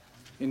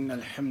إن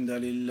الحمد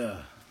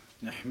لله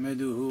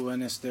نحمده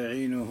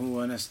ونستعينه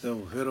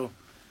ونستغفره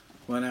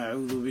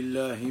ونعوذ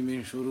بالله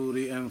من شرور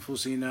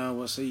أنفسنا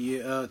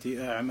وسيئات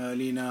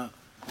أعمالنا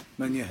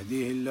من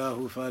يهديه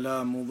الله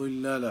فلا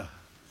مضل له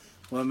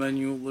ومن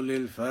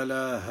يضلل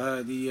فلا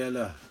هادي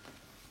له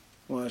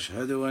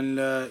وأشهد أن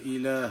لا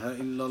إله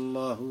إلا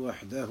الله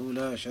وحده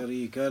لا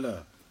شريك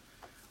له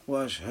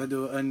وأشهد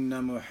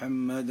أن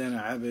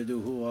محمدا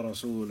عبده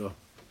ورسوله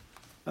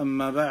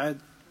أما بعد.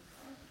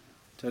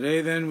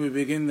 Today then we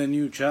begin the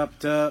new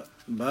chapter,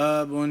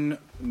 باب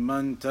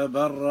من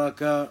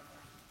تبرك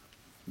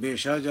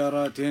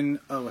بشجرة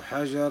أو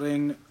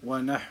حجر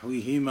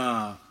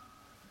ونحوهما.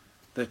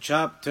 The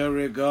chapter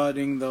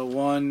regarding the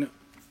one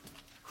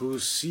who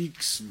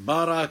seeks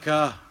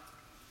barakah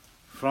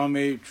from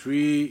a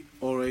tree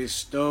or a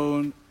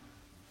stone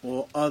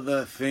or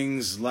other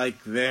things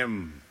like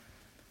them.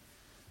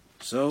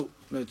 So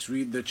let's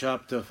read the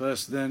chapter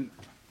first then.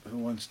 Who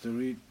wants to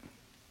read?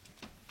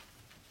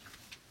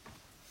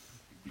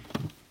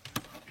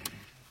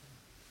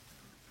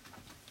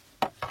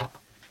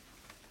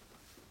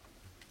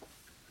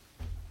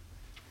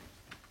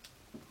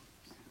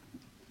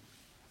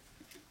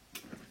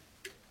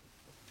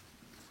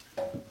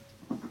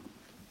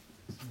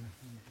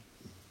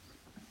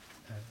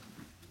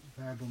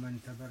 باب من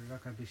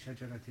تبرك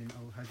بشجرة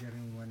أو حجر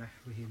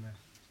ونحوهما.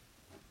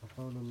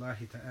 وقول الله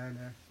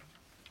تعالى: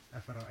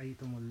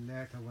 أفرأيتم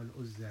اللات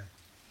والعزى.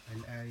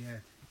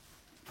 الآيات.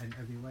 عن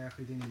أبي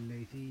واقد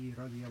الليثي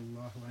رضي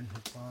الله عنه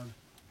قال: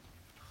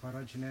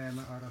 خرجنا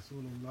مع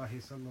رسول الله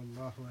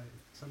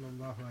صلى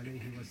الله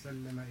عليه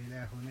وسلم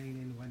إلى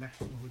هنين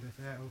ونحن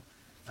هدفاء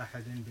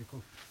أحد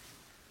بكفر،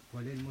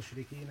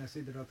 وللمشركين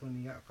سدرة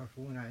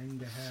يعقفون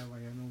عندها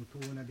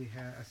وينوتون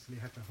بها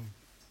أسلحتهم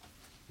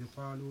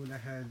يقال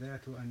لها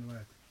ذات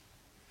أنوات.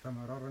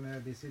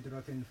 فمررنا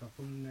بسدرة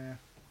فقلنا: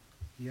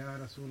 يا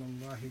رسول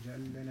الله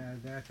اجعل لنا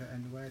ذات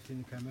أنوات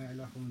كما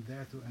لهم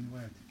ذات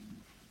أنوات.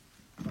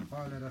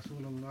 فقال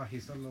رسول الله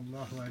صلى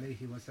الله عليه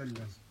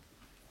وسلم: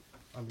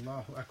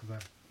 الله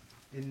أكبر،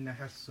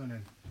 إنها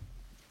السنن.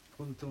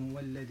 قلتم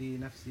والذي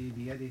نفسي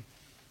بيده،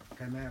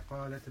 كما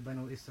قالت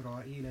بنو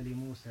إسرائيل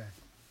لموسى: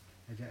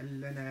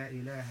 اجعل لنا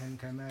إلها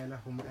كما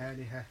لهم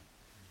آلهة.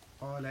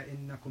 قال: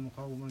 إنكم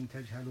قوم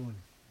تجهلون،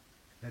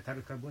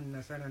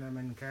 لتركبن سنن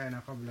من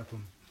كان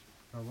قبلكم.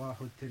 رواه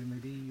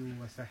الترمذي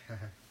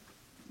وصححه.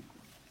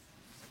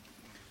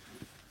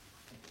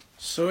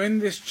 So in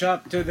this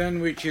chapter then,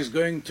 which is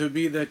going to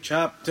be the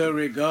chapter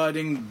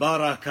regarding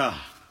barakah,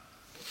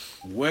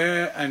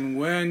 where and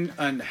when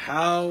and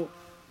how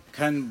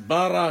can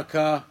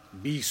barakah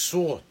be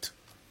sought?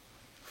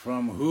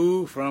 From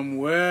who, from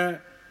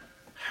where,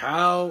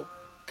 how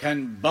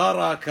can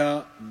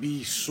barakah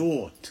be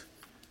sought?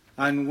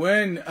 And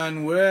when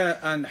and where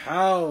and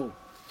how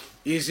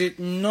is it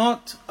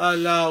not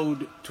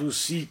allowed to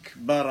seek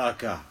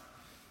barakah?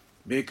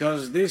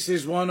 Because this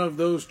is one of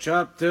those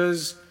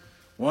chapters,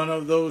 one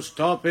of those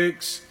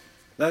topics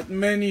that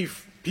many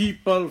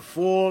people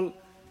fall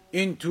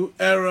into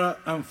error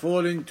and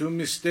fall into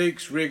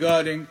mistakes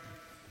regarding,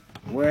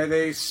 where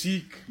they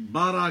seek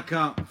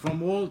barakah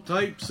from all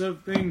types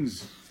of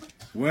things,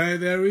 where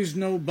there is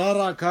no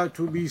barakah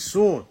to be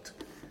sought,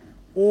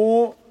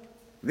 or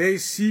they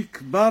seek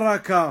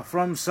barakah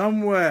from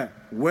somewhere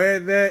where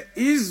there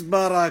is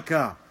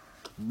barakah,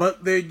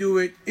 but they do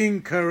it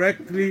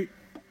incorrectly.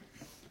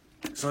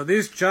 So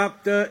this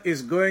chapter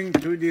is going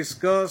to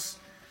discuss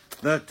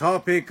the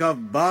topic of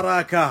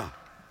barakah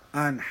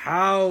and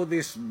how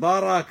this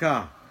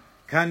barakah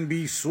can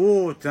be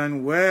sought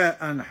and where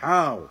and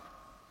how.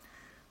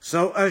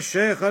 So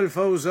Al-Shaykh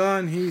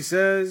Al-Fawzan, he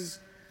says,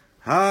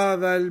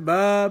 هذا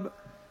الباب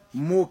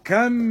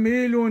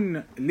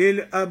مكمل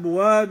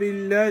للأبواب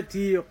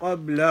التي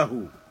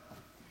قبله،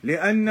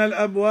 لأن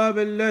الأبواب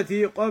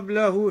التي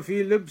قبله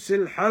في لبس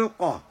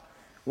الحلقة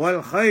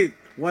والخيط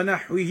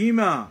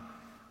ونحوهما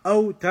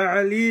أو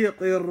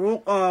تعليق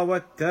الرقى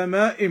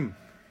والتمائم،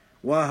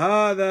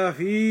 وهذا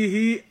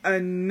فيه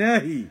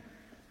النهي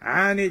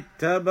عن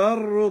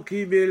التبرك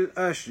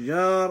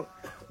بالأشجار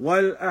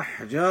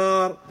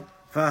والأحجار،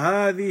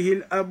 فهذه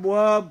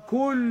الأبواب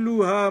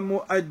كلها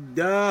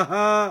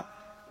مؤداها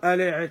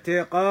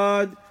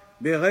الاعتقاد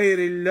بغير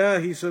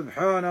الله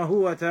سبحانه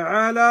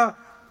وتعالى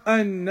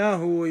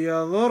أنه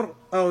يضر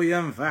أو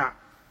ينفع،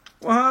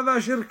 وهذا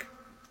شرك.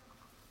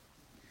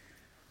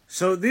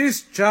 So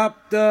this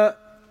chapter,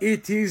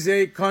 it is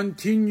a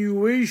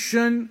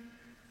continuation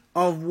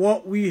of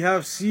what we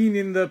have seen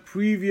in the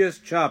previous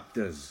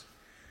chapters.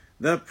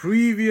 The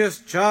previous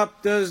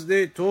chapters,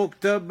 they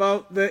talked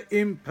about the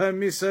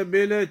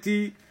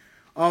impermissibility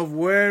of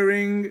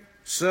wearing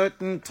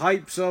certain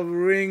types of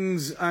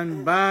rings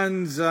and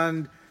bands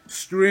and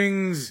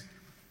strings,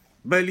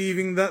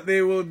 believing that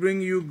they will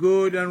bring you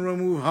good and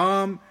remove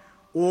harm,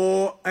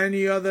 or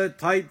any other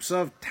types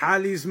of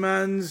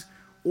talismans,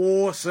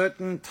 or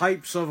certain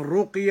types of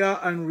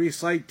ruqya and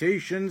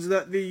recitations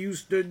that they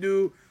used to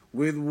do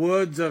with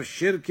words of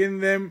shirk in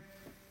them.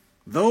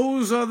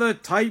 Those are the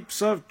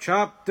types of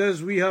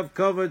chapters we have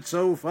covered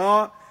so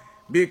far,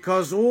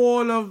 because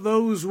all of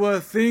those were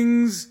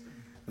things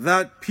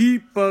that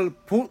people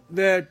put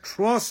their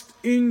trust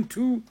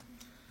into,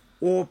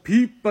 or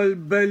people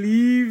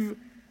believe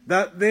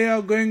that they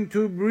are going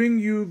to bring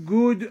you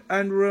good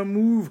and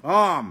remove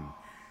harm.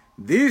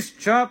 This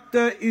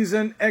chapter is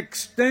an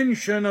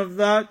extension of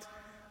that,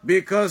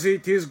 because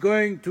it is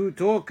going to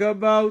talk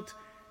about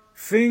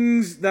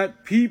things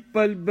that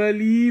people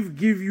believe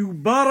give you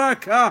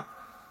barakah,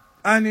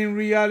 and in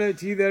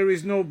reality there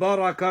is no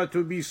barakah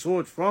to be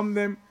sought from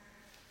them.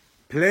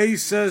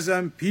 Places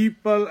and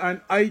people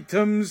and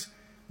items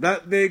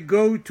that they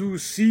go to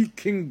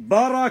seeking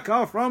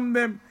barakah from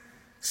them,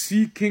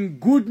 seeking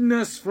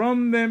goodness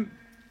from them,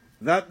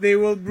 that they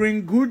will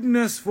bring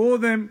goodness for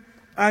them,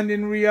 and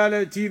in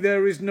reality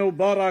there is no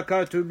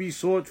barakah to be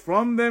sought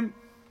from them.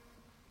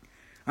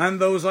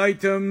 And those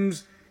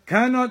items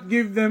cannot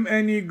give them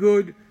any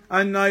good,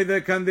 and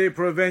neither can they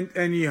prevent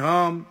any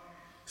harm.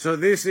 So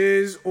this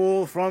is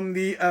all from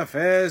the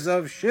affairs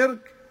of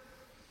shirk.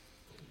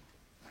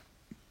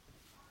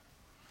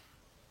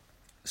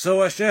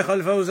 So Shaykh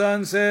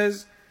Al-Fawzan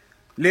says,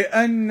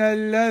 لأن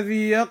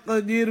الذي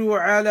يقدر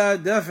على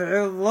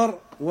دفع الضر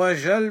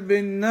وجلب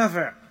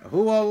النفع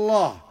هو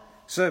الله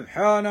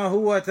سبحانه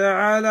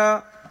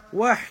وتعالى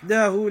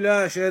وحده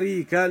لا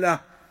شريك له.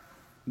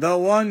 The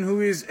one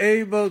who is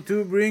able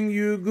to bring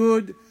you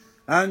good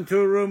and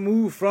to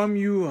remove from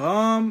you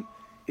harm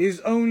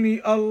is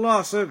only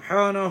Allah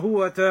subhanahu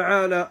wa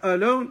ta'ala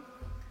alone.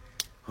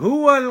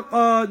 هو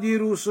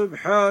القادر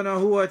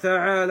سبحانه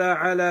وتعالى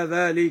على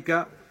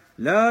ذلك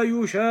لا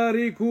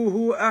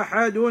يشاركه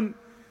أحد،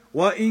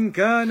 وإن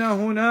كان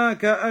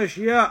هناك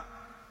أشياء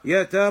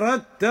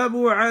يترتب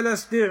على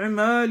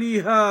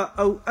استعمالها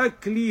أو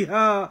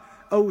أكلها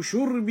أو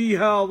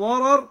شربها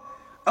ضرر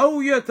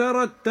أو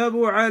يترتب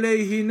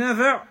عليه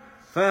نفع،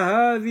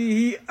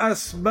 فهذه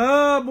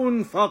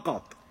أسباب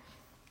فقط.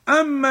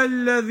 أما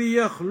الذي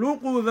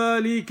يخلق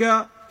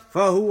ذلك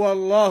فهو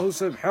الله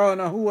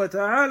سبحانه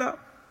وتعالى.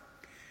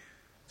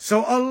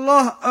 So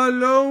Allah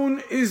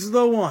alone is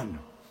the one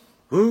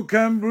who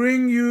can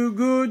bring you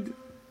good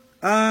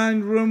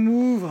and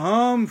remove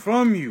harm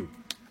from you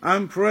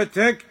and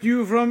protect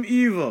you from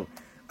evil.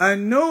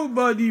 And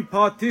nobody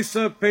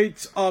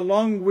participates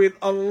along with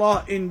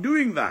Allah in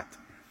doing that.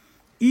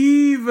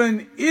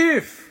 Even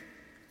if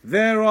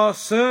there are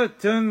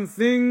certain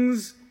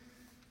things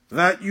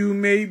that you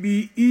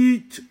maybe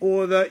eat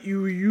or that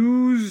you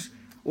use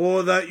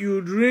or that you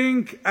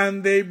drink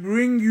and they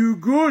bring you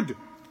good,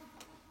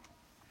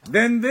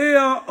 then they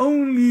are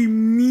only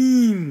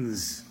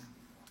means.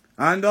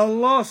 And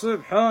Allah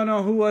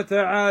subhanahu wa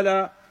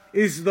ta'ala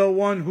is the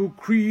one who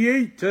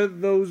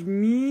created those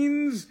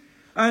means,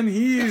 and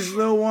He is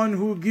the one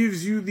who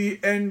gives you the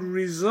end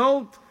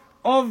result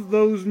of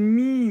those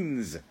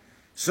means.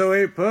 So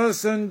a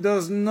person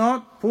does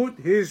not put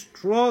his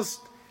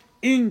trust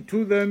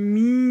into the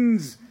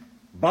means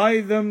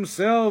by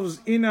themselves,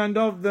 in and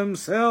of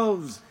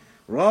themselves.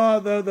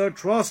 Rather, the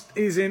trust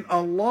is in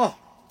Allah.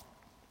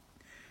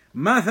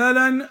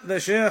 Mathalan, the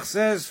Shaykh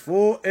says,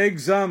 for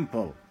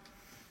example,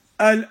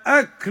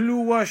 الأكل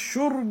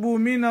والشرب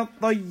من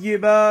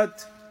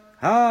الطيبات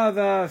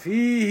هذا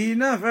فيه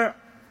نفع،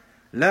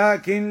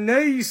 لكن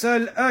ليس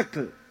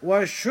الأكل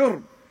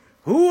والشرب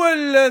هو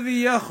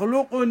الذي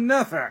يخلق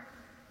النفع،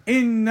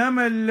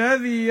 إنما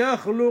الذي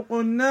يخلق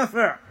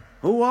النفع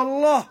هو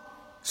الله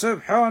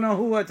سبحانه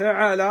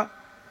وتعالى.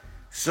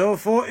 So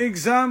for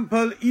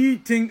example,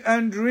 eating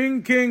and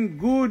drinking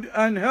good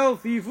and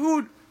healthy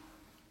food,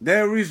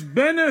 there is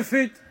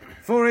benefit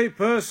for a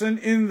person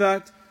in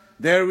that.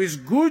 There is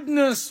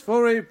goodness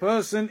for a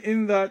person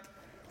in that,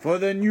 for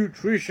the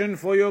nutrition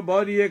for your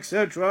body,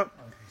 etc.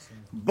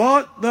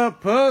 But the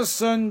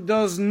person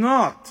does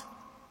not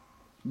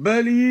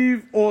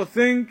believe or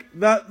think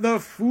that the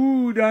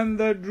food and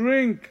the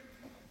drink,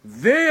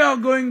 they are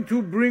going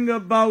to bring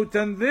about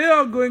and they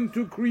are going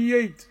to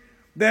create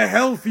the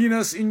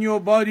healthiness in your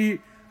body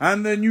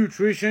and the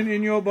nutrition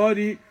in your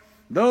body.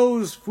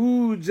 Those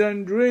foods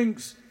and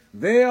drinks,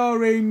 they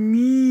are a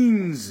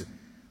means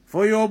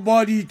for your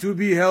body to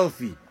be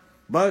healthy.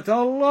 But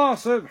Allah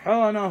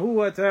subhanahu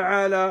wa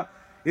ta'ala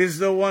is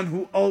the one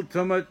who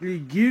ultimately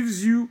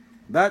gives you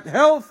that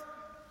health.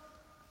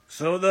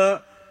 So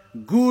the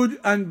good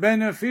and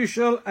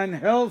beneficial and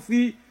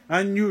healthy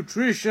and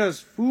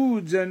nutritious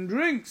foods and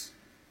drinks,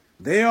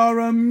 they are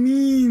a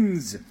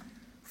means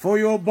for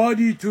your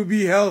body to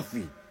be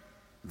healthy.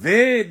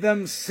 They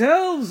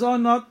themselves are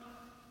not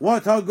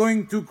what are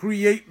going to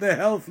create the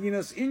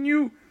healthiness in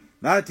you.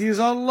 That is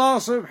Allah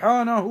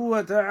subhanahu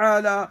wa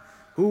ta'ala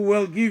who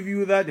will give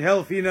you that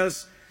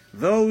healthiness.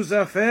 Those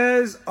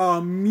affairs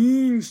are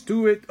means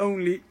to it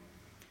only.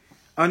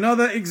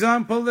 Another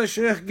example the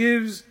Shaykh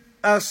gives,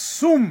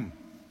 as-sum,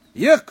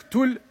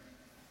 yaqtul,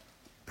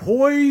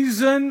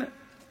 poison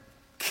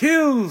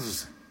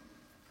kills.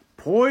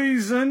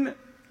 Poison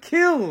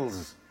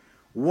kills.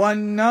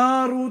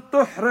 وَالنَّارُ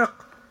تُحْرِقْ,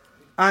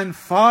 and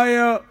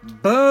fire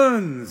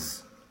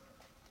burns.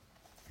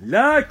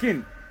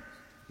 لكن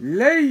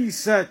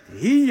ليست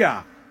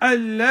هي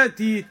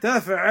التي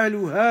تفعل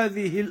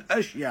هذه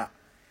الأشياء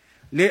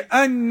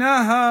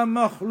لأنها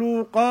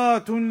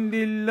مخلوقات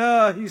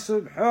لله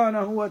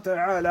سبحانه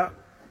وتعالى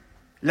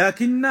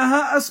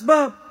لكنها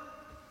أسباب.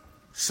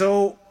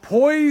 So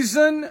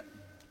poison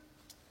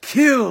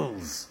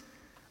kills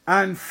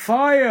and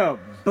fire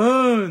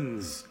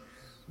burns,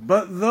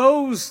 but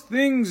those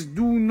things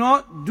do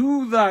not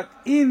do that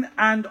in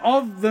and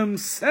of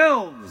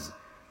themselves.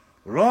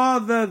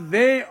 Rather,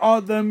 they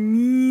are the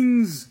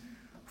means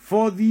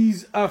for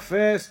these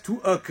affairs to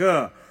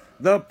occur.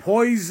 The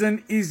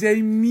poison is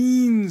a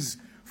means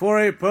for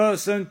a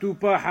person to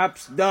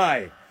perhaps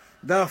die.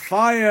 The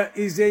fire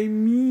is a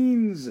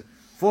means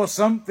for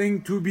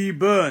something to be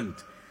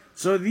burnt.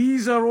 So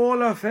these are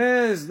all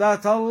affairs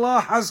that Allah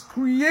has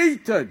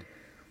created.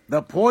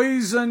 The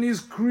poison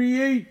is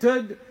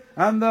created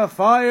and the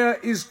fire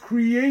is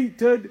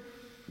created.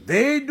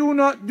 They do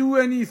not do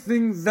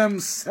anything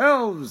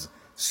themselves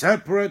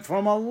separate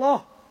from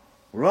Allah.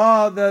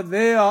 Rather,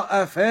 they are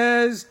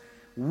affairs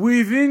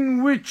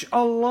within which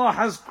Allah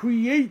has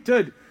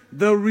created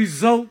the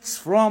results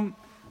from.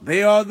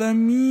 They are the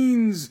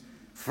means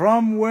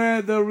from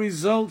where the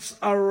results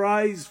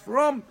arise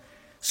from.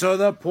 So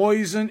the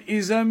poison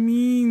is a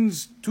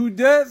means to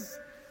death.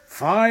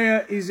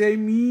 Fire is a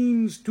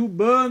means to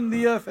burn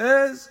the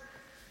affairs.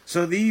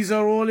 So these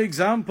are all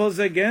examples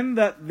again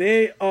that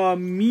they are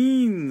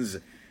means.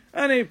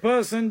 And a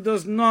person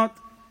does not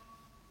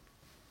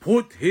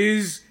put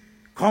his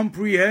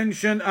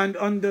comprehension and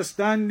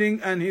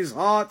understanding and his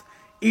heart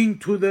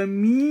into the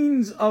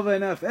means of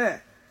an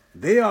affair.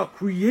 They are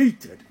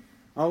created.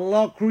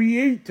 Allah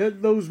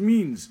created those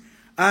means.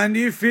 And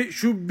if it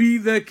should be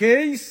the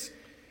case,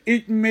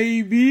 it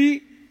may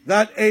be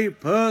that a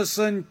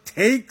person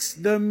takes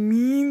the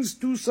means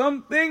to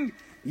something,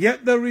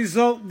 yet the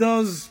result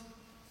does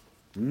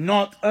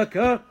not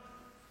occur.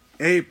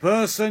 A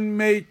person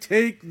may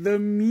take the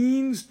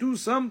means to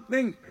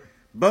something,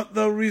 but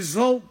the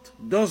result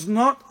does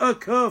not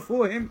occur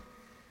for him.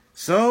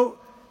 So,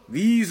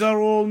 these are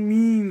all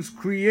means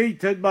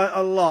created by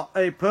Allah.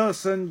 A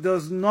person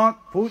does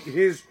not put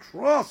his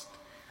trust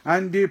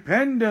and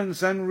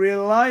dependence and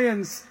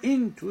reliance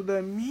into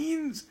the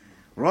means.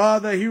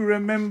 Rather, he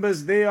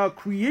remembers they are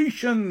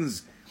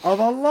creations of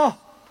Allah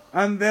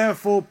and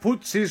therefore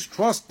puts his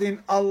trust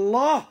in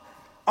Allah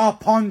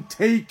upon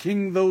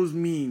taking those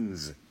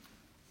means.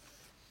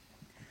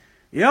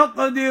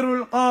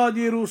 يقدر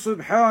القادر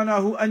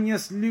سبحانه أن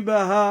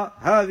يسلبها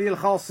هذه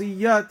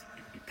الخاصيات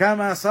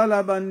كما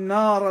سلب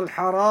النار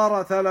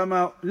الحرارة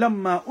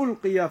لما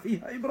ألقي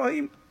فيها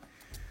إبراهيم.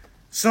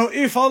 So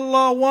if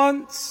Allah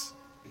wants,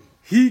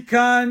 He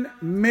can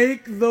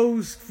make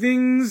those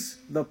things,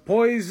 the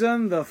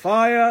poison, the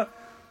fire,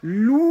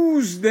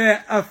 lose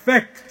their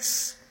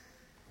effects.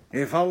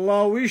 If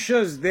Allah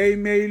wishes, they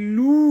may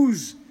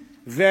lose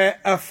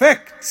their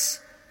effects.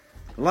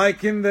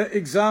 Like in the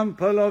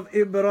example of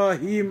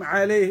Ibrahim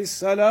alayhi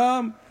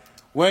salam,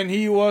 when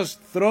he was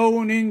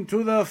thrown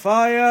into the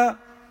fire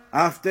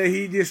after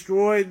he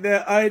destroyed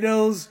their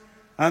idols,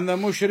 and the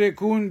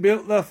mushrikun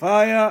built the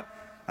fire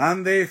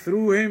and they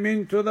threw him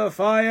into the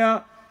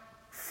fire.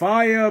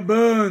 Fire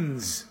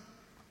burns.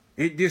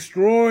 It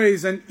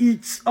destroys and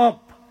eats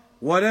up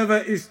whatever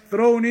is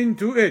thrown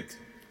into it.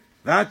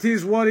 That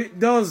is what it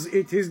does.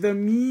 It is the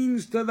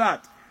means to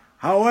that.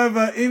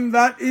 However, in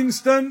that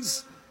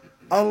instance,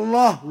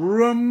 Allah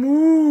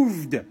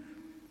removed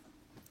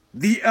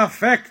the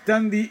effect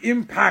and the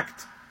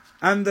impact,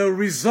 and the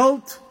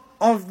result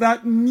of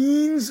that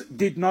means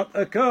did not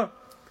occur.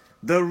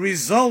 The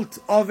result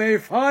of a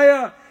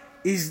fire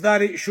is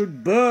that it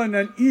should burn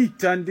and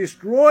eat and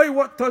destroy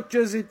what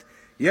touches it.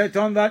 Yet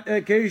on that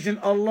occasion,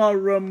 Allah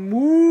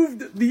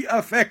removed the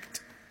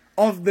effect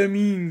of the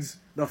means.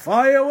 The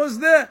fire was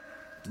there,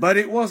 but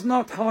it was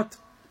not hot,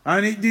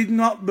 and it did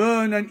not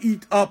burn and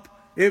eat up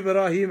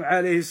Ibrahim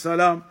alayhi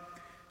salam.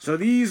 So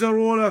these are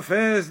all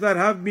affairs that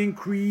have been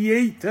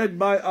created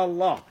by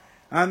Allah,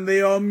 and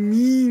they are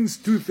means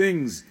to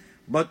things,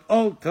 but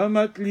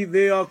ultimately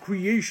they are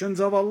creations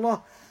of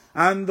Allah,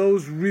 and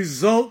those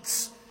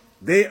results,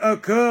 they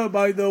occur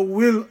by the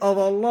will of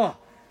Allah.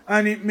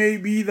 And it may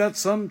be that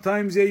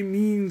sometimes a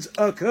means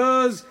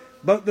occurs,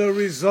 but the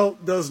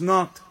result does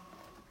not.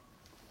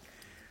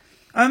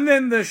 And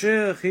then the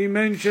Shaykh, he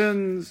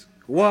mentions,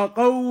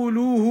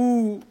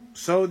 وَقَوْلُهُ.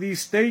 So the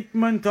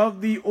statement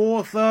of the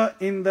author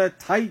in the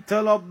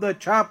title of the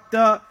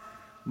chapter,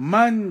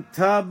 مَنْ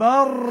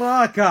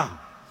تَبَرَّكَ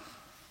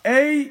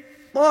أي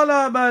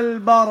طَلَبَ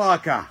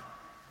الْبَرَكَةِ.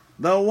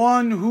 The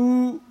one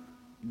who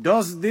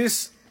does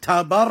this,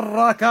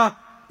 تَبَرَّكَ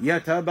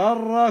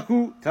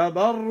يَتَبَرَّكُ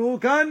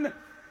تَبَرُّكًا,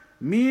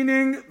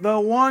 meaning the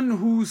one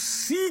who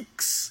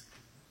seeks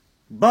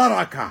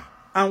barakah.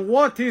 And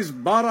what is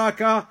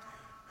barakah?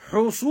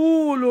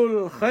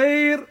 حصول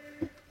الخير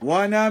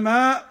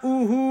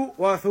وَنَمَاؤُهُ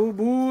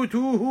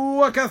وَثُبُوتُهُ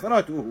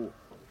وَكَثْرَتُهُ.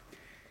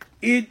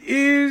 It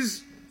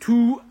is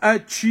to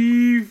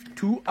achieve,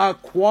 to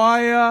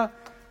acquire,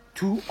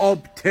 to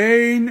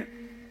obtain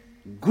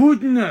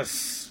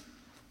goodness,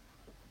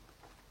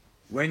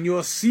 When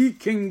you're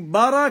seeking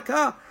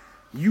barakah,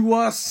 you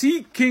are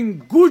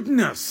seeking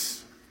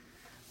goodness.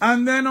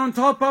 And then on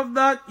top of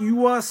that,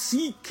 you are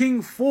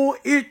seeking for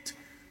it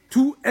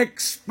to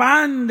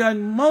expand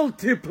and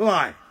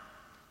multiply.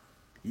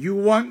 You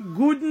want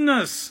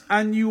goodness,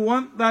 and you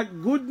want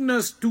that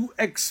goodness to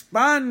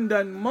expand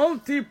and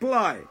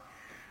multiply.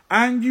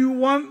 And you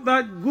want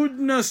that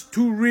goodness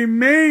to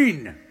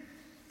remain.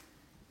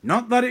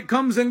 Not that it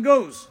comes and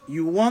goes.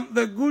 You want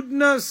the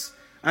goodness,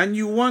 and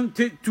you want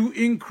it to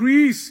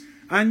increase,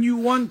 and you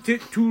want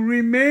it to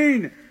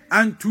remain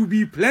and to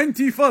be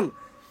plentiful.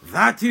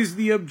 That is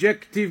the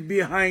objective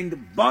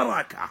behind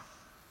barakah.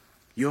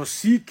 You're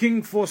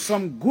seeking for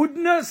some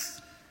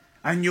goodness,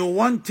 and you're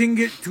wanting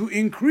it to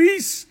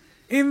increase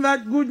in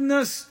that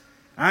goodness,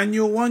 and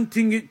you're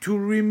wanting it to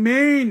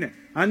remain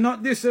and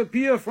not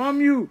disappear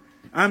from you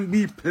and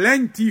be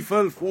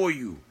plentiful for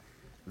you.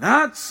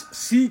 That's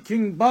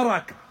seeking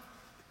barakah,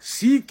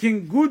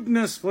 seeking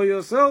goodness for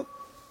yourself.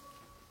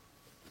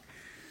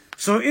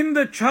 So in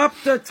the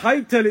chapter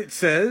title it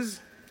says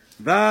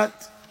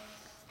that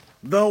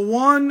the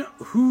one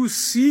who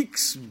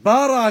seeks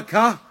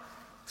barakah,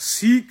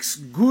 seeks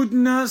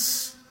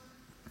goodness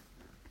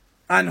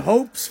and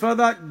hopes for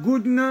that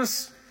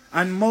goodness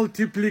and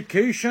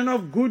multiplication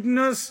of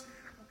goodness,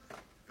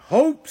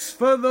 hopes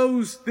for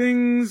those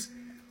things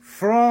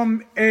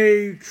from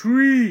a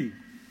tree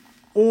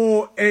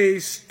or a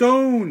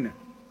stone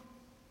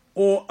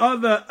or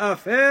other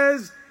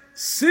affairs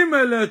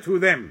similar to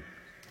them.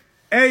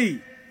 أي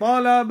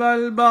طلب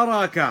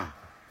البركة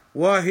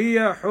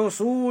وهي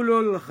حصول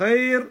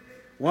الخير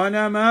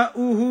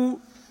ونماؤه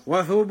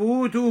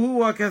وثبوته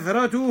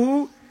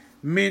وكثرته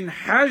من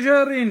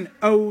حجر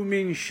أو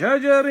من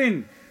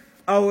شجر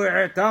أو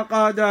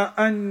اعتقد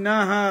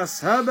أنها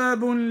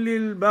سبب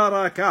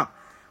للبركة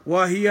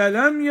وهي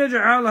لم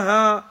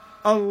يجعلها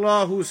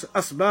الله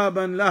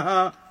أسبابا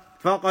لها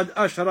فقد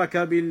أشرك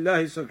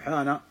بالله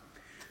سبحانه.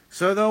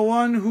 So the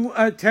one who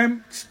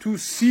attempts to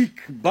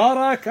seek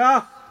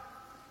barakah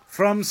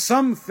from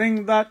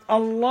something that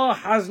Allah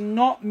has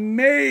not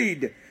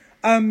made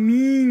a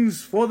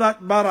means for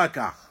that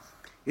barakah,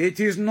 it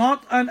is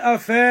not an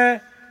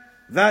affair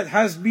that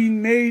has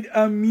been made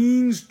a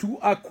means to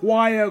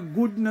acquire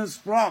goodness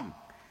from,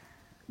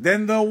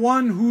 then the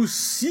one who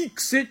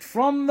seeks it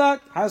from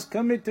that has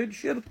committed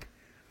shirk.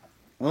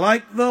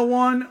 Like the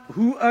one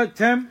who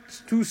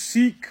attempts to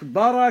seek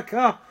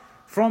barakah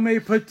from a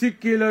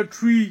particular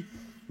tree,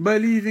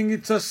 believing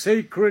it's a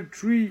sacred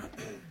tree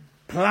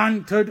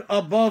planted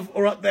above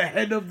or at the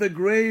head of the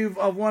grave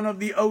of one of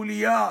the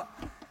awliya.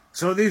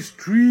 So this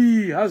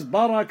tree has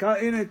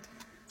barakah in it,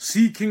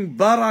 seeking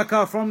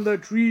barakah from the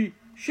tree,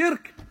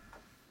 shirk.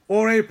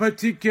 Or a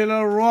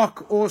particular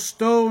rock or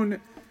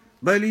stone,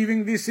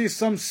 believing this is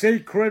some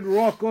sacred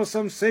rock or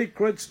some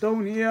sacred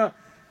stone here,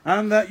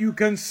 and that you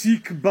can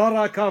seek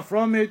barakah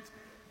from it,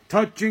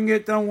 touching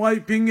it and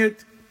wiping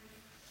it,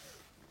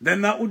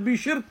 then that would be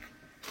shirk.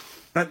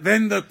 But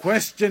then the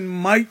question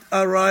might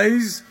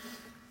arise,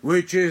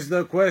 which is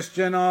the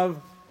question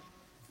of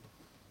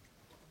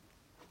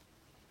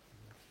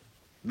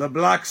the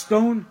black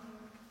stone.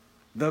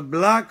 The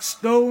black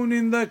stone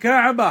in the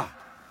Kaaba,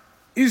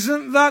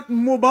 isn't that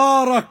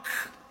Mubarak?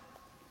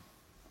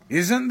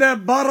 Isn't there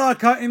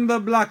barakah in the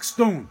black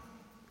stone?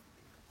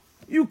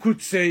 You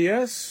could say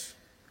yes.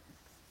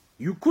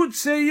 You could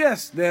say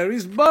yes, there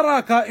is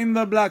barakah in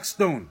the black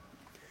stone.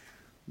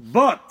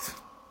 But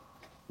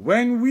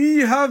when we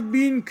have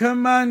been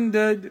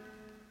commanded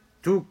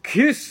to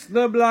kiss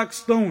the black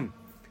stone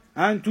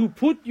and to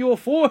put your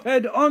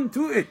forehead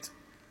onto it,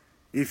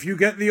 if you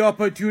get the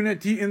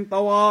opportunity in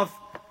tawaf,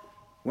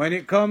 when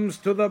it comes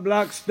to the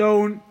black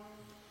stone,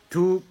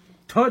 to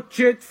touch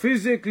it,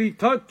 physically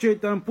touch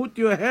it and put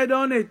your head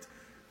on it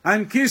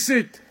and kiss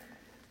it,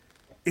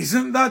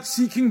 isn't that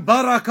seeking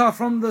barakah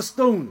from the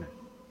stone?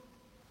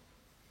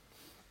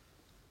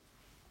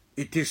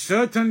 It is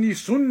certainly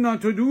sunnah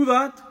to do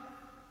that.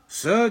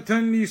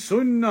 Certainly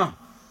sunnah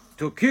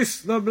to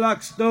kiss the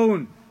black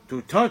stone,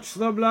 to touch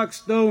the black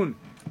stone,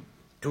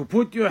 to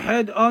put your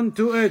head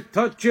onto it,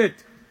 touch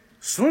it.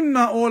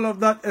 Sunnah, all of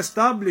that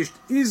established.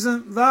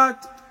 Isn't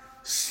that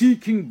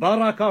seeking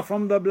barakah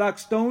from the black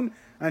stone?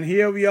 And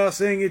here we are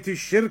saying it is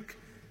shirk,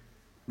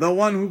 the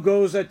one who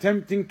goes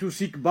attempting to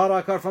seek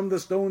barakah from the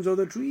stones or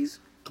the trees.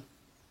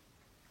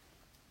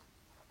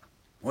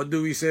 What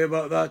do we say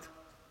about that?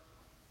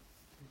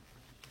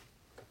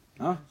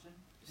 Huh?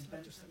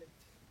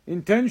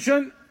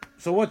 Intention.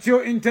 So what's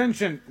your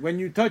intention? When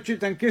you touch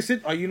it and kiss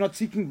it, are you not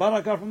seeking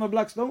barakah from the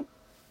black stone?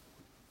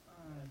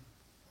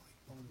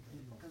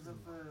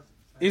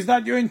 Is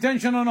that your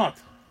intention or not?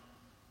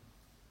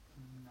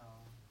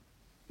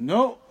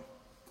 No.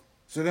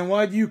 So then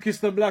why do you kiss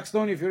the black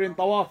stone if you're in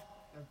tawaf?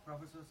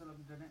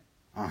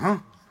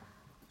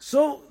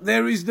 So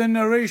there is the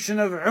narration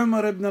of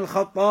Umar ibn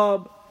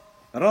al-Khattab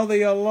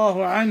radiyallahu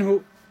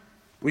anhu,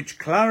 which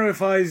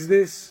clarifies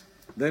this.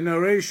 The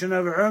narration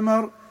of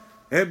Umar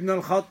ibn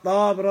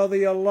al-Khattab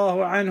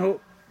radiyallahu anhu,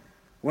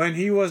 when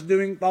he was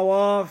doing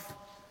tawaf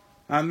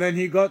And then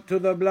he got to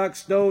the black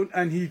stone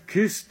and he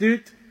kissed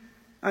it.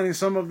 And in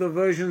some of the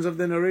versions of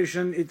the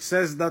narration, it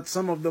says that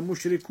some of the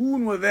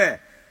mushrikun were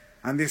there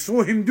and they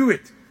saw him do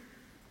it.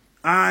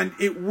 And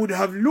it would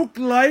have looked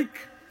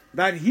like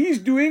that he's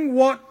doing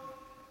what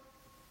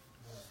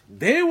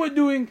they were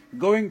doing,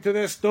 going to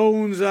their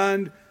stones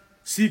and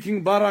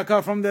seeking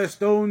barakah from their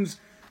stones.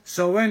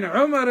 So when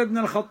Umar ibn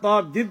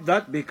al-Khattab did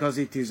that, because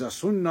it is a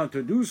sunnah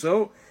to do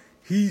so,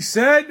 he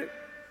said,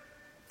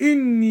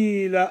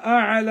 إِنِّي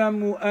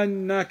لَأَعْلَمُ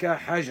أَنَّكَ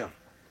حَجَرٌ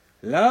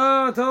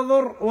لا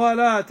تضر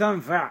ولا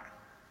تنفع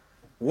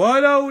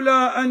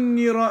ولولا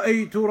أني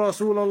رأيت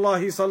رسول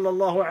الله صلى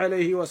الله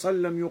عليه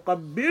وسلم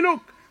يقبلك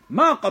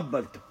ما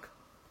قبلتك.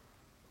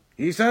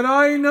 He said,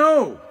 I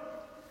know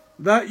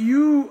that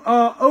you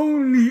are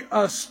only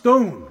a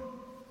stone.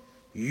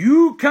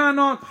 You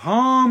cannot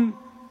harm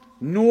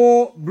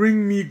nor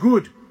bring me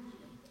good.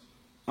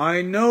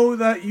 I know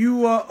that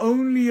you are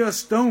only a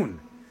stone.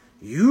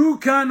 You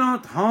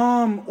cannot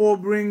harm or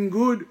bring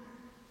good.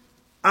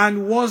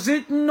 And was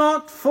it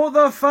not for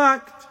the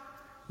fact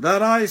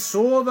that I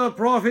saw the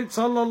Prophet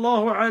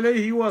sallallahu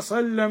alaihi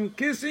wasallam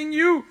kissing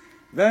you,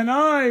 then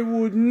I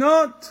would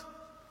not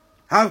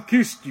have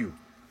kissed you.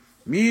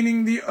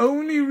 Meaning the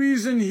only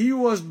reason he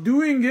was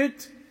doing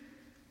it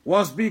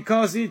was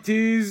because it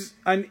is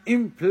an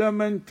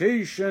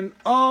implementation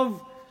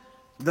of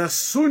the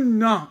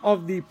sunnah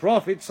of the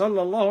Prophet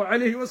sallallahu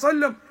alaihi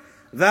wasallam,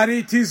 that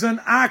it is an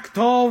act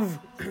of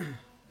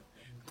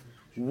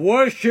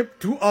worship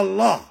to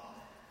Allah.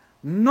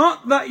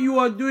 Not that you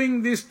are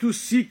doing this to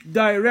seek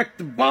direct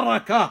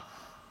barakah,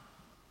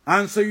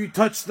 and so you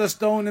touch the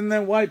stone and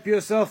then wipe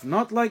yourself.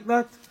 Not like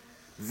that.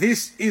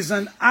 This is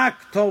an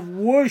act of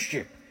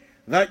worship,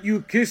 that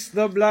you kiss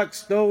the black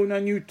stone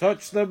and you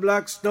touch the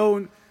black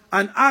stone.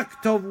 An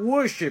act of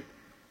worship,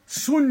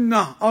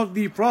 sunnah of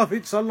the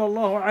Prophet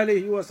sallallahu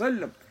alaihi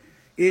wasallam.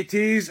 It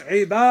is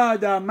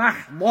ibadah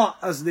mahdha,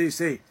 as they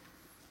say.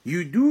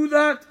 You do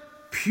that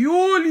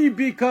purely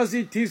because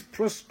it is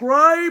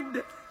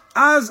prescribed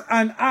as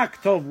an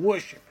act of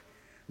worship,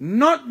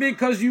 not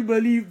because you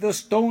believe the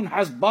stone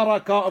has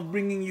barakah of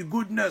bringing you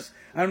goodness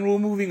and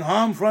removing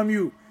harm from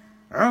you.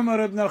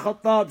 Umar ibn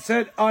al-Khattab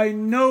said, I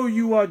know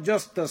you are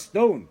just a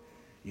stone.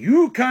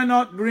 You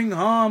cannot bring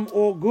harm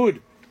or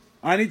good.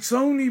 And it's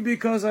only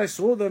because I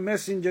saw the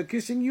messenger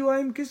kissing you, I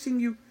am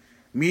kissing you.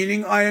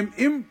 Meaning I am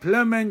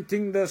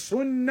implementing the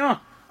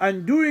sunnah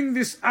and doing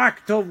this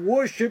act of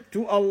worship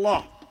to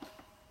Allah.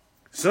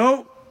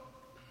 So,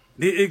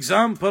 the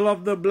example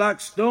of the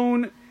black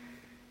stone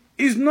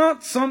is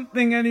not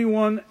something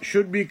anyone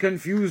should be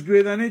confused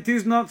with, and it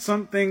is not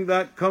something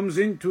that comes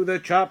into the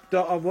chapter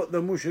of what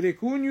the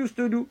mushrikun used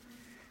to do.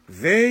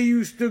 They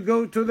used to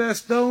go to their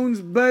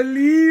stones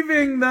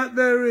believing that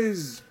there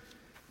is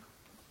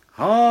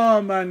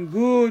harm and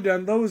good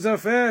and those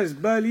affairs,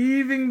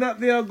 believing that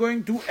they are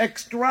going to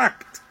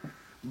extract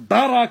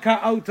barakah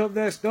out of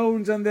their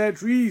stones and their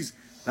trees.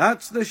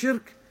 That's the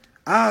shirk.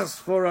 As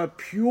for a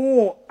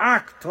pure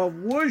act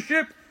of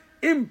worship,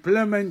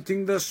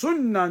 implementing the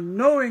sunnah,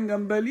 knowing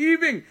and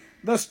believing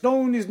the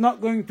stone is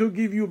not going to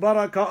give you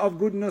barakah of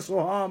goodness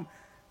or harm,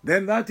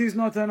 then that is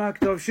not an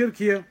act of shirk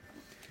here.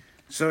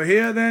 So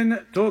here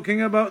then,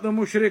 talking about the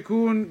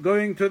mushrikun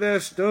going to their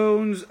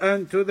stones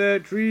and to their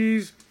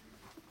trees,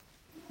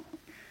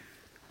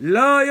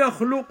 لا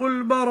يخلق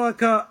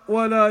البركة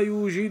ولا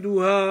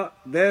يوجدها.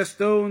 Their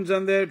stones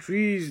and their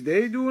trees,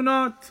 they do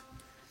not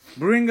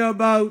bring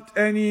about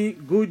any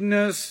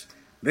goodness,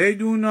 they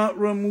do not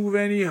remove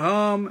any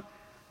harm.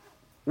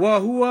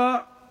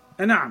 وهو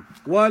نعم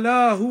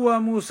ولا هو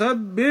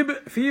مسبب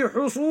في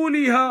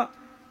حصولها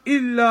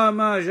إلا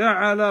ما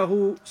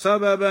جعله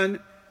سببا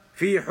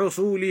في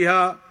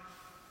حصولها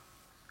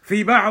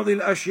في بعض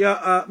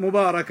الأشياء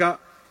مباركة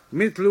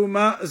مثل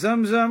ماء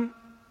زمزم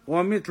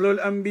ومثل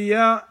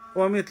الأنبياء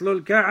ومثل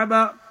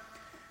الكعبة.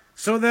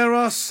 So there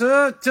are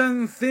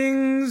certain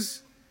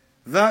things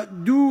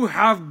that do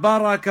have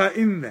barakah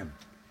in them.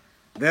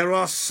 There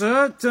are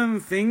certain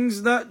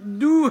things that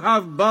do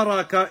have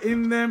barakah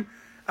in them,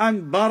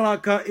 and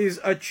barakah is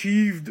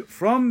achieved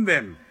from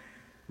them.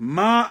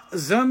 Ma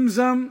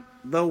Zamzam,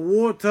 the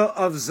water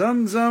of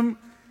Zamzam,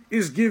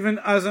 is given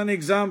as an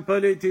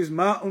example. It is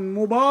ma'un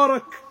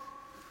mubarak.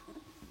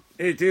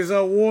 It is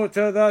a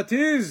water that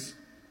is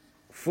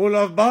full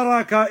of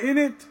barakah in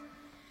it.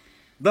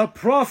 The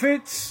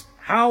prophets,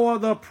 how are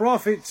the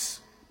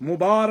prophets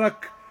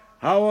mubarak?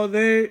 How are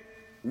they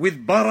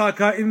with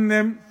barakah in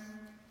them?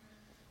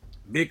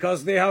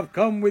 Because they have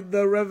come with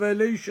the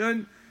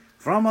revelation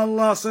from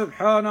Allah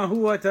subhanahu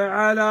wa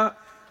ta'ala.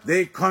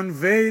 They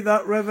convey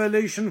that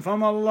revelation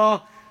from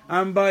Allah,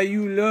 and by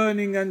you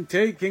learning and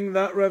taking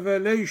that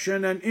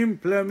revelation and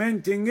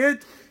implementing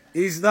it,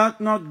 is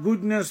that not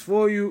goodness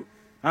for you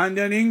and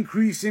an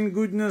increase in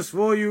goodness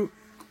for you?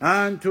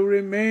 And to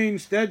remain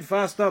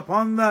steadfast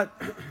upon that,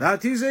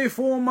 that is a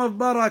form of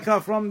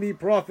barakah from the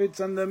prophets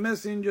and the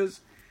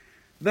messengers.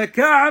 The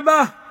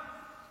Kaaba,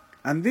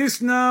 and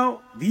this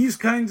now, these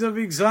kinds of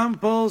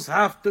examples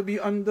have to be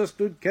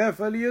understood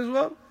carefully as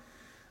well.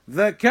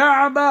 The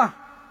Kaaba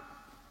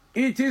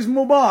it is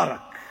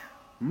Mubarak.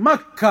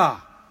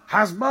 Makkah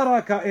has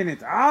barakah in it.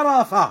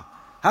 Arafah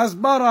has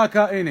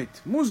barakah in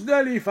it.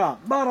 Muzdalifah,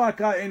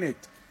 barakah in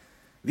it.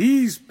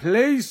 These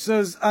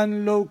places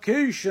and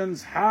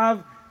locations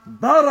have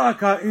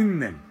barakah in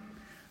them.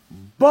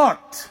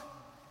 But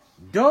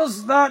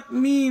does that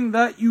mean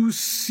that you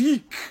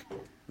seek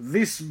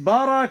this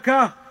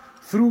barakah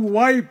through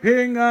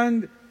wiping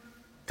and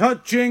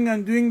touching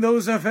and doing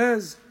those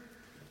affairs?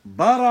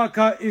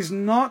 Barakah is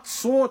not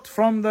sought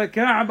from the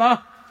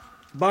Kaaba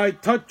by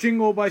touching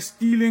or by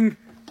stealing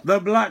the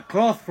black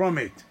cloth from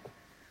it.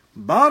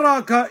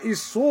 Barakah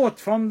is sought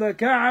from the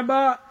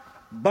Kaaba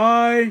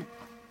by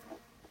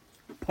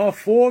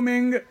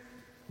performing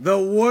the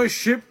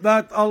worship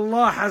that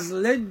Allah has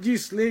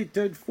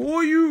legislated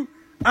for you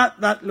at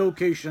that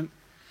location.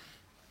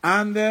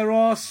 And there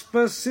are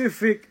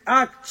specific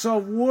acts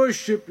of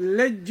worship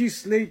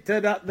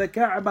legislated at the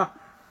Kaaba.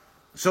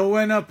 So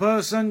when a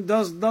person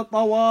does the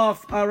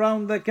tawaf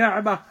around the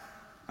Kaaba,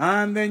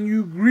 and then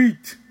you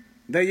greet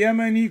the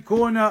Yemeni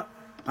corner,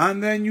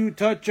 and then you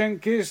touch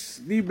and kiss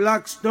the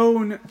black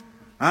stone,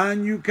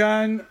 and you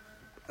can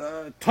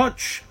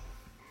touch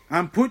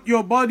and put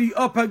your body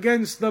up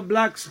against the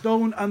black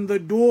stone and the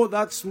door,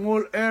 that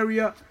small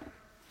area.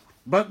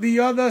 But the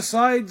other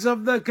sides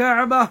of the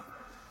Kaaba,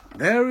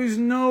 there is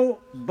no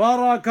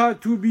barakah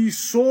to be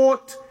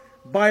sought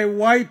by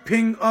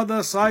wiping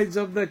other sides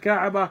of the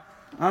Kaaba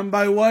and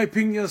by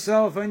wiping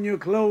yourself and your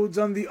clothes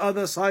on the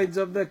other sides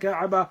of the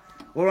Kaaba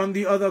or on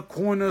the other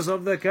corners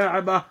of the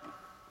Kaaba,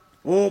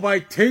 or by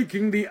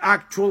taking the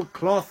actual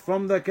cloth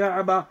from the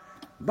Kaaba.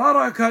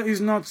 Barakah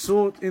is not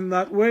sought in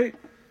that way.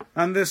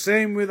 And the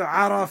same with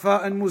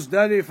Arafah and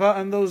Muzdalifah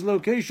and those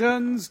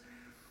locations.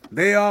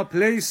 They are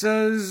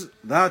places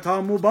that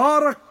are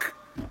Mubarak,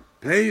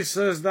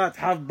 places that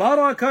have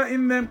barakah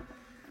in them,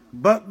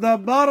 but the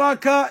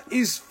barakah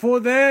is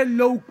for their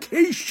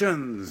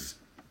locations.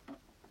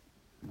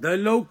 The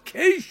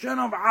location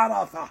of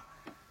Arafah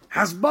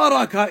has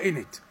barakah in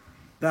it.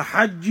 The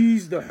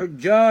Hajjis, the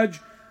Hujjaj,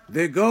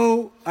 they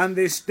go and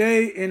they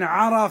stay in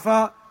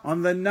Arafah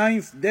on the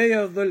 9th day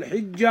of Dhul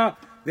Hijjah.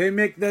 They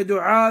make the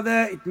dua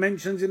there. It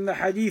mentions in the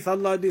hadith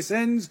Allah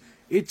descends.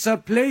 It's a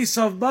place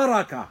of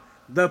barakah.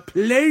 The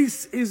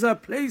place is a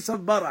place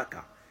of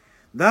barakah.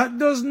 That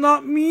does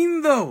not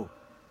mean though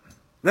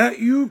that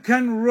you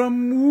can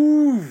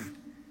remove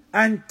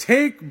and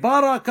take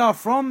barakah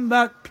from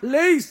that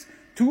place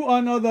to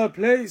another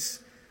place,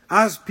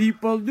 as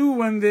people do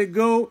when they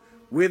go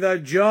with a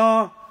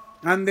jar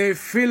and they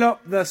fill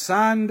up the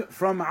sand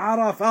from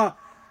Arafah,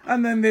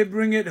 and then they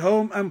bring it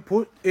home and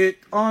put it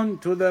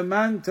onto the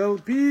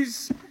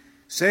mantelpiece,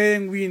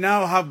 saying we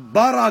now have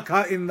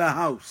barakah in the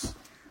house.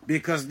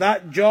 Because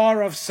that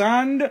jar of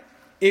sand,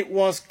 it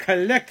was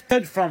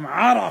collected from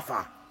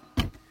Arafah.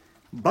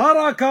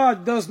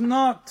 Barakah does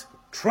not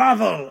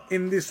travel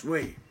in this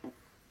way.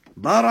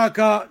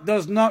 Barakah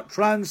does not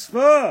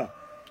transfer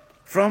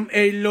from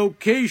a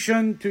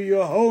location to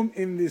your home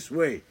in this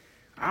way.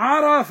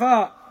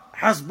 Arafah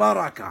has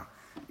barakah.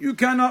 You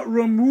cannot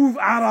remove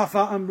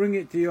Arafah and bring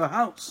it to your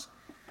house.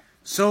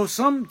 So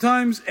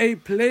sometimes a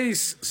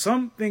place,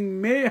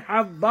 something may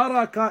have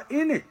barakah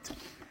in it,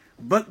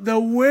 but the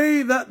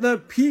way that the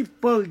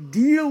people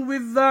deal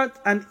with that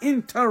and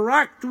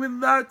interact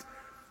with that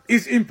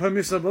is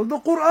impermissible. The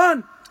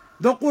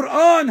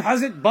Quran,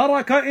 has it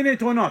barakah in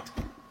it or not?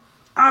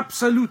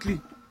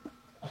 Absolutely.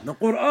 The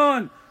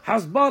Quran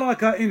has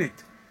barakah in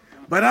it.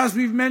 But as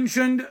we've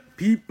mentioned,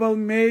 people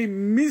may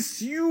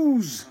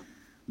misuse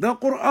the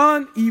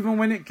Quran, even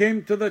when it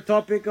came to the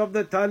topic of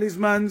the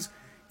talismans,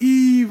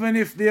 even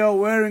if they are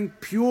wearing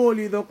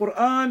purely the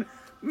Quran.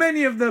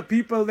 Many of the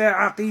people, their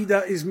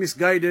aqidah is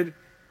misguided,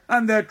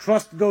 and their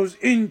trust goes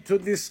into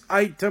this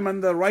item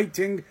and the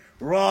writing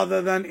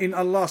rather than in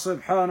Allah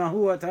subhanahu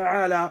wa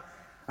ta'ala.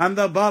 And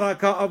the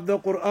barakah of the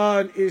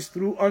Quran is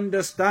through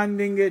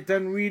understanding it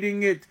and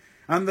reading it,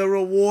 and the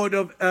reward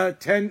of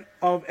 10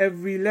 of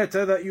every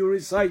letter that you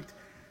recite,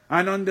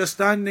 and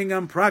understanding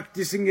and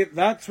practicing it.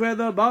 That's where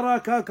the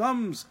barakah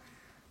comes.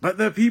 But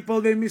the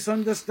people, they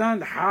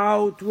misunderstand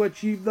how to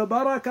achieve the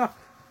barakah.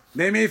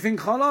 They may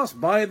think, khalas,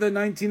 buy the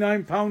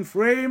 99-pound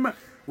frame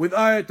with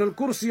Ayatul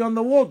Kursi on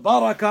the wall.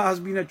 Barakah has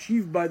been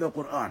achieved by the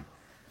Quran.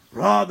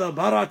 Rather,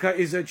 barakah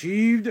is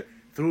achieved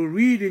through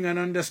reading and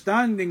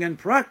understanding and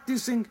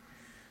practicing.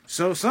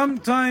 So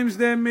sometimes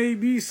there may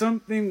be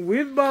something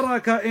with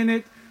barakah in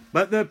it,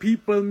 but the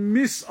people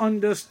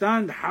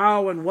misunderstand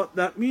how and what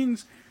that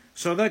means.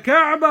 So the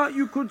Kaaba,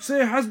 you could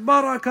say, has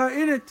barakah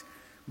in it,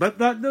 but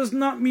that does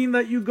not mean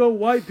that you go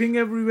wiping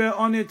everywhere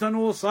on it, on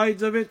all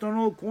sides of it, on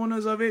all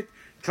corners of it,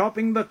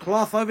 chopping the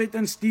cloth of it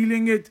and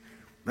stealing it.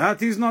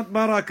 That is not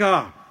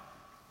barakah.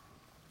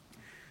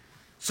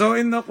 So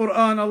in the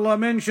Quran, Allah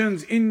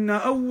mentions, إِنَّ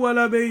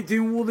أَوَّلَ بَيْتٍ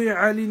وُضِعَ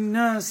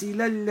لِلنَّاسِ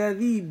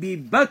لَلَّذِي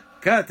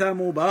بِبَكَّةَ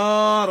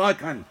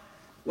مُبَارَكًا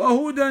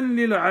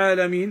وَهُدًى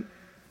لِلْعَالَمِينَ.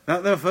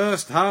 That the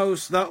first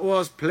house that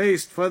was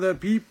placed for the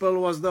people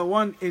was the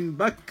one in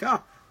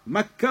Mecca,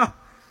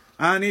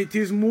 and it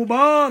is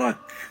Mubarak.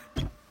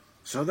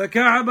 So the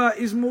Kaaba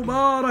is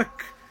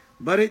Mubarak,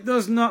 but it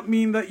does not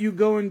mean that you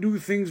go and do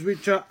things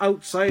which are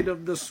outside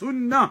of the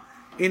Sunnah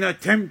in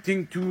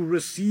attempting to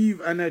receive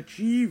and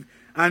achieve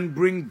and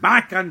bring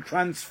back and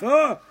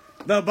transfer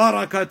the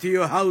barakah to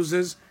your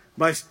houses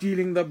by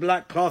stealing the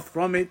black cloth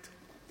from it.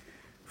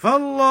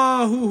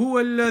 فالله هو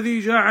الذي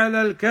جعل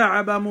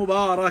الكعبة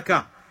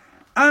مباركة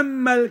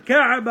أما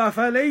الكعبة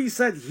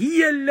فليست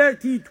هي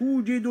التي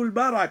توجد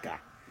البركة.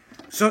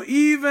 So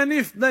even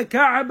if the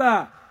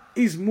Kaaba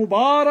is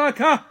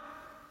Mubarakah,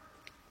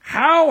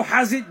 how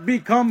has it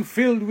become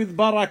filled with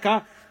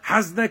barakah?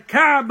 Has the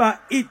Kaaba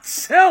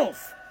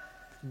itself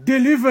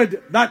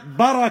delivered that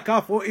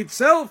barakah for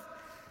itself?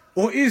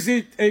 Or is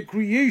it a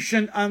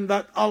creation and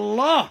that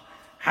Allah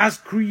has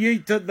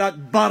created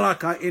that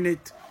barakah in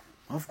it?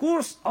 Of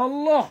course,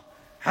 Allah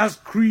has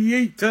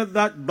created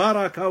that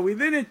barakah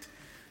within it.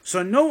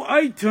 So no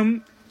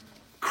item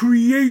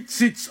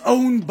creates its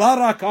own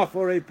barakah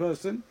for a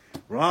person.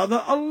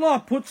 Rather,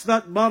 Allah puts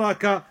that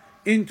barakah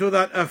into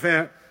that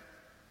affair.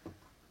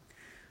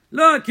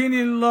 لكن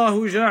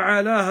الله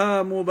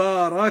جعلها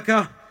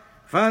مباركة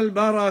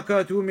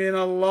فالبركة من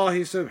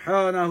الله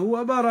سبحانه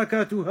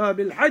وبركتها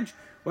بالحج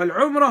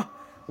والعمرة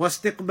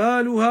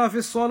واستقبالها في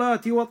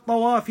الصلاة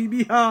والطواف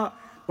بها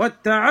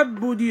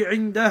والتعبد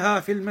عندها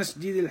في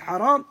المسجد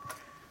الحرام.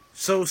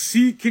 So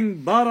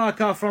seeking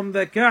barakah from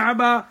the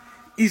Kaaba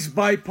is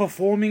by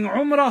performing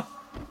Umrah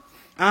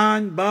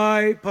and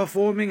by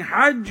performing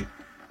Hajj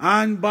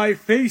and by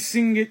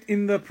facing it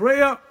in the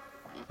prayer.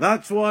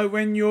 That's why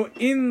when you're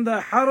in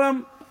the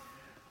Haram,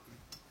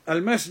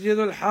 Al-Masjid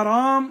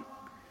al-Haram,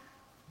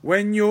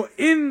 when you're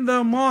in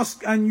the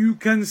mosque and you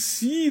can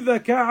see the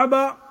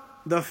Kaaba,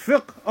 the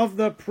fiqh of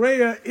the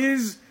prayer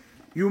is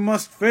you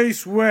must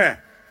face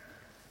where?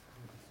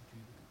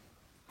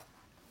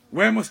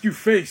 Where must you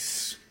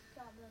face?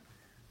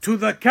 To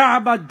the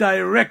Kaaba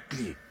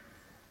directly.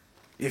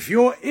 If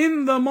you're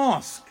in the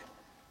mosque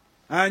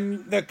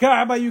and the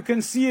Kaaba, you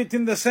can see it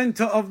in the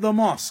center of the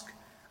mosque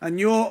and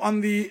you're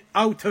on the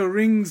outer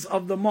rings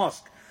of the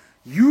mosque,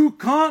 you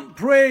can't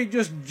pray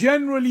just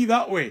generally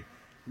that way.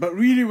 But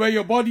really where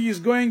your body is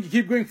going, you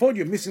keep going forward,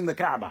 you're missing the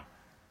Kaaba.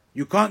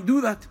 You can't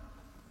do that.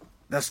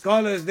 The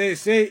scholars, they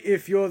say,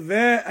 if you're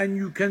there and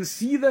you can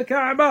see the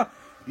Kaaba,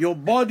 your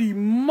body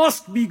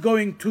must be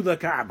going to the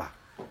Kaaba.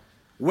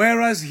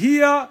 Whereas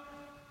here,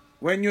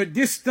 when you're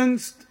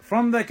distanced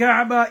from the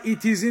Kaaba,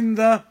 it is in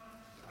the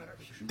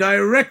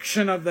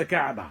direction of the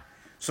Kaaba.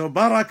 So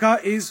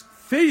barakah is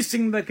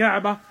facing the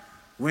Kaaba.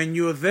 When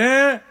you're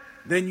there,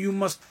 then you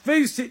must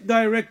face it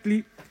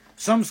directly.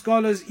 Some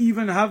scholars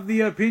even have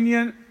the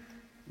opinion,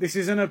 this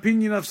is an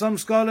opinion of some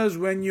scholars,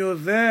 when you're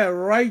there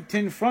right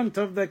in front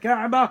of the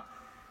Kaaba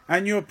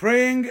and you're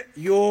praying,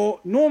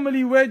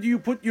 normally where do you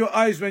put your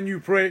eyes when you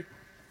pray?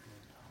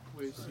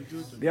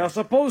 They are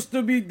supposed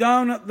to be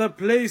down at the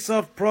place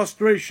of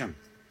prostration.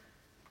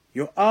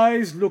 Your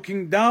eyes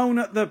looking down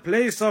at the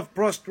place of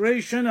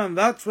prostration, and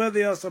that's where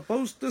they are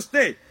supposed to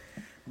stay.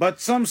 But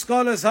some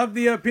scholars have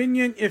the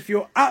opinion, if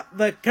you're at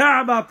the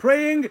Kaaba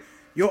praying,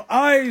 your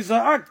eyes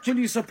are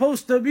actually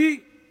supposed to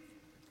be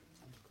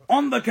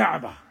on the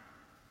Kaaba.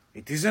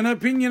 It is an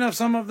opinion of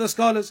some of the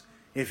scholars.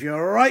 If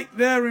you're right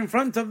there in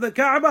front of the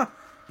Kaaba,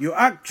 you're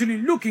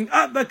actually looking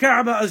at the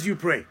Kaaba as you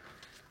pray.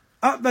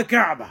 At the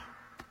Kaaba.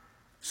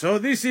 So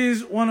this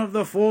is one of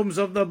the forms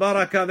of the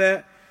barakah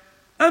there.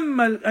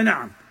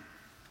 نعم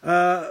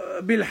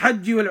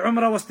بالحج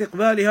والعمرة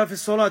واستقبالها في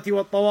الصلاة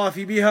والطواف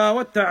بها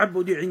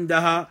والتعبد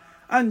عندها.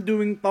 And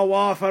doing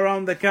tawaf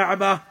around the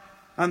Kaaba.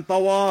 And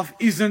tawaf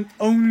isn't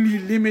only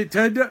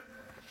limited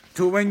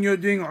to when you're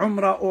doing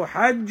Umrah or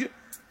Hajj.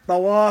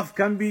 Tawaf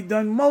can be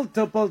done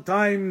multiple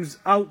times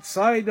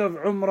outside of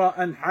Umrah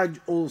and Hajj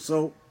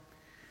also.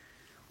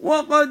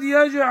 وقد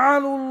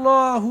يجعل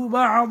الله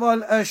بعض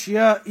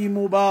الأشياء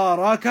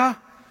مباركة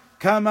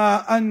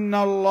كما أن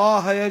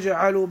الله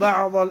يجعل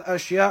بعض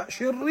الأشياء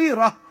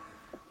شريرة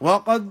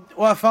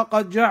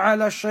وفقد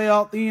جعل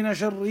الشياطين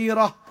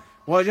شريرة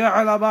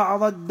وجعل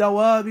بعض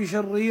الدواب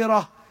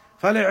شريرة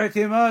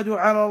فالاعتماد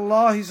على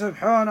الله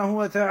سبحانه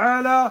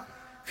وتعالى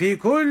في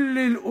كل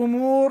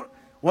الأمور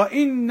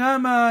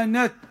وإنما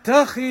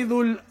نتخذ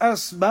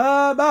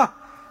الأسباب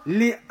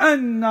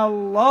لأن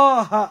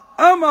الله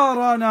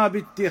أمرنا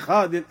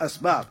باتخاذ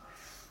الأسباب.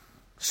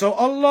 So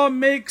Allah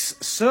makes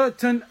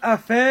certain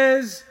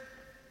affairs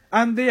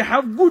and they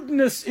have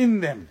goodness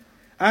in them,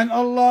 and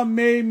Allah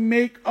may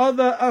make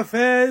other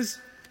affairs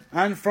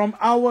and from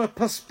our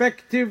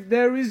perspective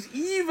there is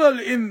evil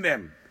in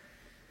them.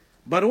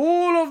 But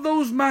all of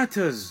those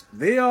matters,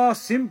 they are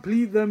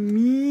simply the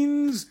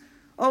means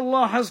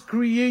Allah has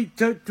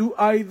created to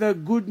either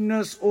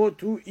goodness or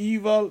to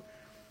evil.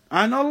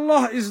 And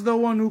Allah is the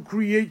one who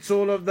creates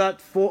all of that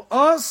for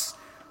us.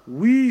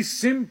 We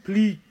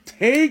simply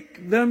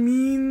take the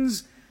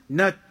means,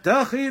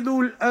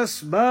 نَتَّخِذُ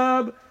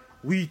الْأَسْبَابِ.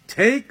 We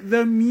take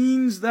the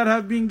means that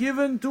have been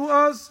given to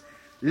us.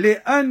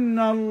 لأن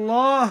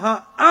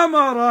الله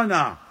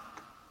أمرنا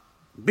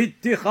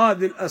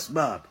باتخاذ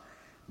الأسباب.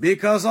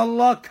 Because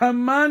Allah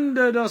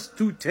commanded us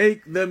to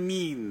take the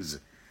means.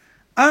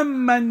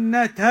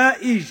 أَمَّا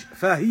النَّتَائِجْ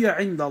فَهِيَ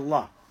عِنْدَ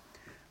اللَّهِ.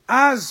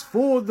 As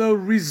for the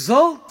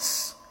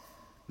results,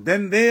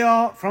 then they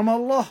are from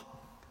Allah.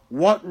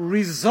 What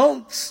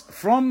results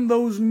from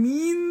those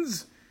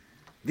means,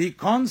 the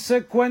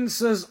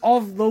consequences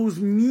of those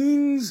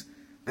means,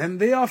 then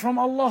they are from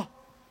Allah.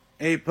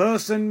 A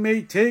person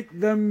may take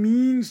the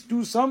means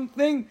to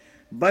something,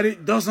 but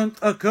it doesn't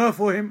occur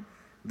for him.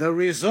 The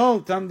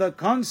result and the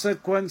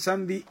consequence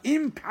and the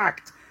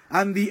impact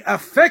and the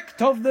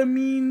effect of the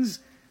means,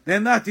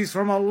 then that is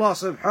from Allah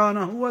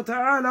subhanahu wa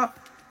ta'ala.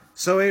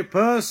 So a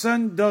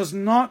person does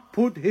not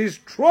put his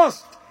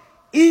trust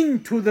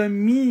into the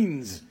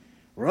means.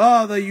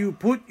 Rather, you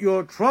put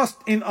your trust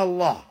in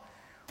Allah.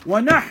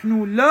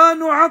 وَنَحْنُ لَا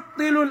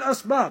نُعَطِّلُ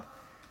الْأَسْبَابِ.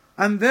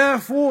 And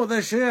therefore,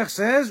 the Shaykh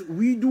says,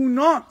 we do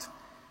not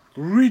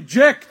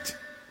reject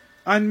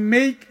and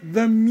make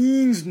the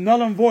means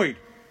null and void.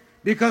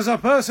 Because a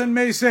person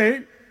may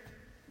say,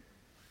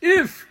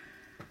 if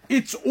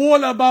it's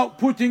all about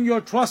putting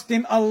your trust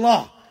in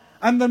Allah,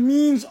 and the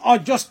means are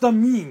just the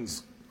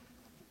means,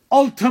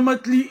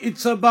 ultimately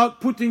it's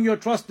about putting your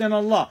trust in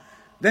Allah,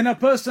 then a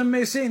person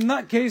may say, in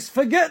that case,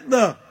 forget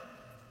the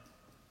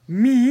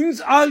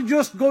means, I'll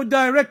just go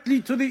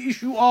directly to the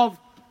issue of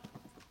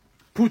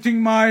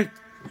putting my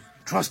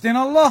trust in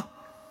Allah.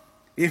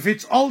 If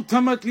it's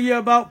ultimately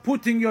about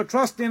putting your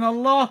trust in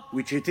Allah,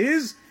 which it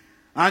is,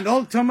 and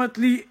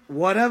ultimately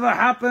whatever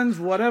happens,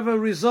 whatever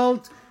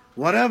result,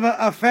 whatever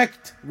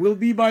effect will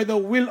be by the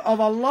will of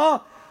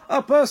Allah,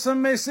 a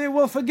person may say,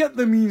 well, forget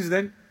the means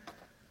then.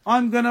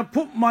 I'm going to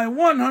put my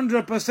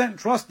 100%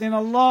 trust in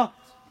Allah,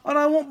 and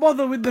I won't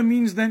bother with the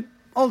means then.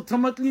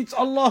 Ultimately, it's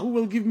Allah who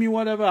will give me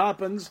whatever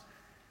happens.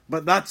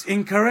 But that's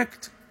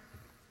incorrect.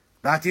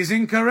 That is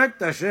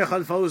incorrect. As Shaykh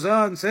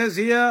Al-Fawzan says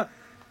here,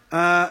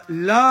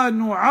 لا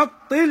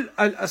نعطل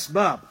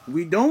الأسباب.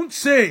 We don't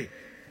say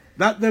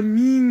that the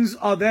means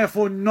are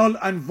therefore null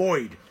and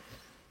void,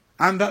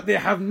 and that they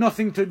have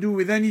nothing to do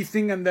with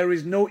anything and there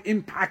is no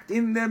impact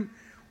in them.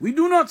 We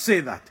do not say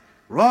that.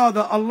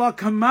 Rather, Allah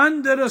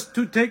commanded us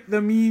to take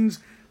the means,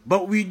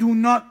 but we do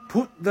not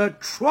put the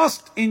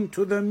trust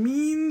into the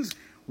means.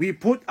 We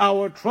put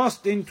our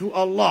trust into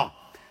Allah.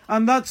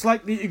 And that's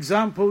like the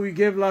example we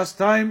gave last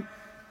time.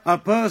 A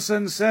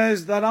person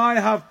says that I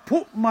have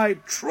put my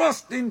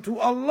trust into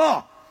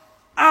Allah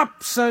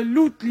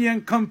absolutely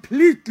and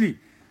completely,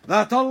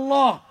 that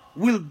Allah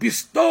will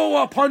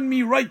bestow upon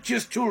me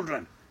righteous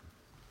children.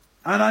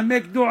 And I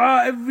make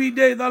dua every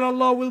day that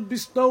Allah will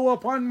bestow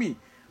upon me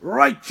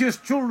righteous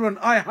children.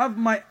 I have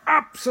my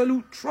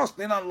absolute trust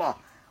in Allah.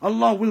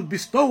 Allah will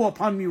bestow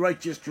upon me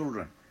righteous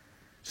children.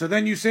 So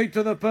then you say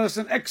to the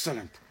person,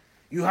 excellent,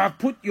 you have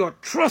put your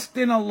trust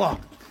in Allah.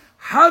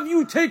 Have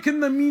you taken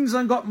the means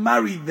and got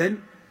married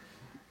then?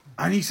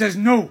 And he says,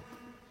 no.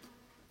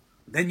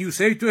 Then you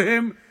say to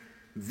him,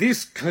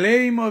 this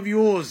claim of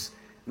yours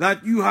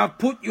that you have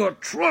put your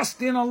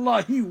trust in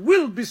Allah, He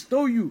will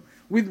bestow you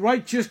with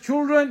righteous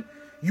children,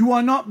 you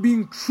are not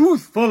being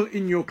truthful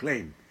in your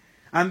claim.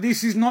 And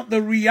this is not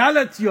the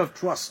reality of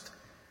trust.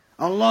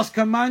 Allah's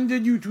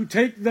commanded you to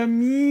take the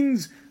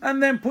means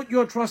and then put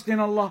your trust in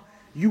Allah.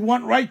 You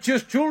want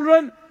righteous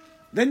children?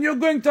 Then you're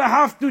going to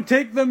have to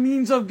take the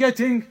means of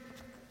getting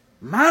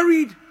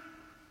married.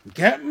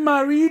 Get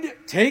married,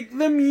 take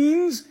the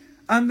means,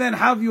 and then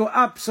have your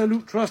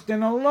absolute trust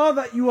in Allah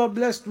that you are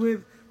blessed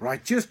with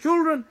righteous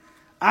children.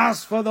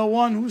 As for the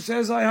one who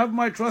says, I have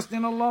my trust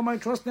in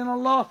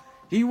Allah,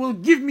 He will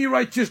give me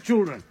righteous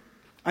children.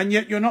 And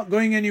yet you're not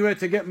going anywhere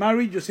to get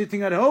married, you're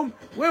sitting at home.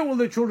 Where will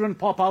the children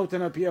pop out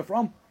and appear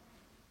from?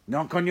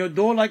 Knock on your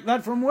door like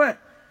that, from where?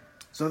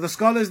 So the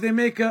scholars, they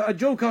make a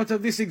joke out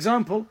of this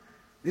example.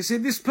 They say,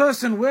 this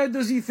person, where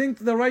does he think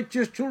the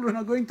righteous children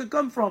are going to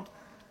come from?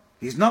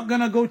 He's not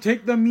going to go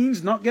take the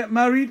means, not get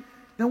married.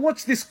 Then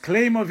what's this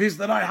claim of his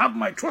that I have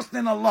my trust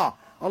in Allah?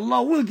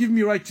 Allah will give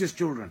me righteous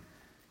children.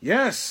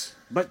 Yes,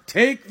 but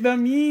take the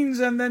means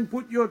and then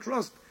put your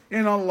trust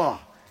in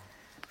Allah.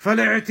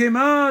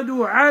 فَالْاِعْتِمَادُ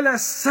عَلَى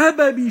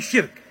السَّبَبِ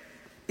شِرْكٍ.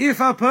 If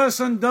a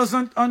person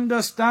doesn't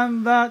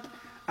understand that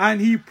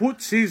and he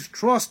puts his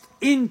trust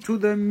into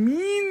the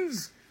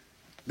means,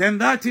 then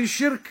that is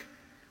shirk.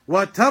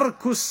 وَتَرْكُ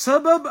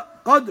السَّبَبِ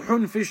قَدْحٌ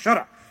فِي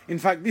الشَّرْعِ. In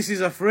fact, this is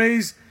a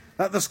phrase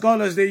that the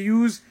scholars, they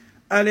use.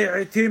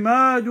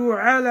 الْاِعْتِمَادُ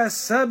عَلَى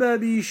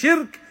السَّبَبِ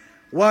شِرْكٍ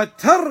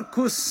وَتَرْكُ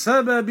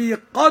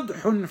السَّبَبِ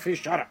قَدْحٌ فِي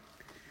الشَّرْعِ.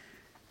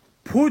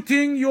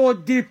 Putting your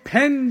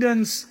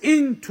dependence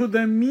into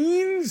the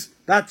means,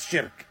 that's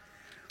shirk.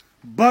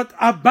 But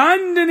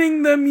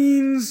abandoning the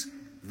means,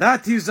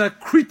 that is a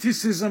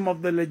criticism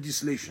of the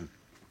legislation.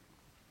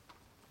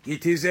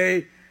 It is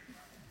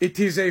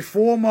a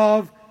form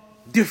of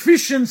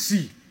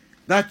deficiency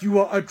that you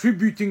are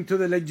attributing to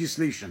the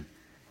legislation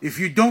if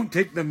you don't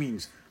take the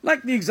means.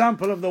 Like the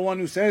example of the one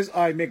who says,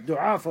 I make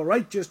dua for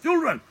righteous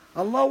children.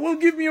 Allah will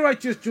give me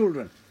righteous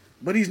children.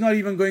 But he's not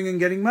even going and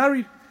getting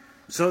married.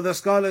 So the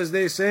scholars,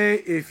 they say,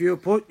 if you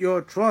put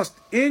your trust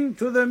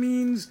into the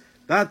means,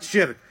 that's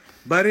shirk.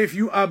 But if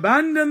you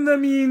abandon the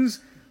means,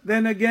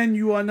 then again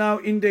you are now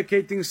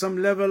indicating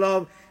some level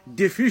of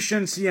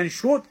deficiency and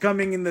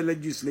shortcoming in the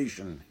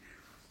legislation.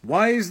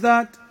 Why is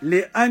that?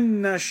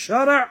 لأن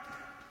الشرع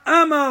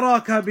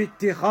أمرك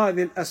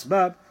باتخاذ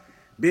الأسباب.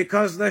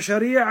 Because the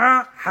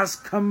Sharia has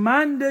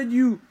commanded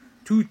you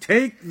to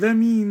take the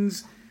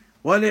means.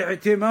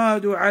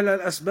 والاعتماد على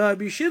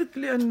الأسباب شرك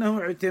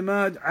لأنه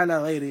اعتماد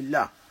على غير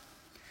الله.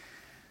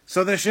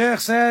 So the Shaykh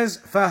says,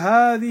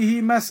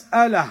 فهذه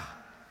مسألة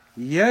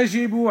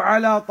يجب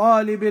على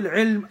طالب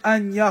العلم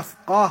أن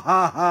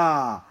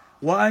يفقهها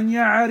وأن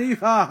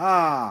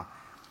يعرفها.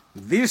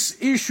 This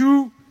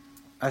issue,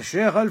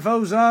 Shaykh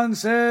Al-Fawzan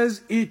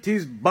says, it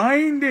is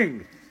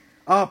binding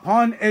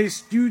upon a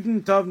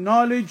student of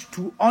knowledge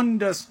to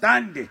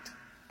understand it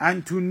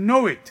and to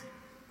know it.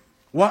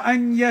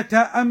 وأن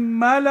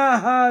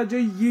يتأملها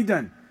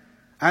جيدا,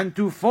 and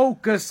to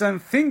focus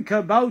and think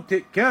about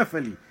it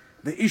carefully.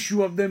 The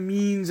issue of the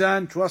means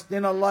and trust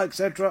in Allah,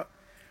 etc.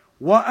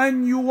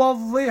 وأن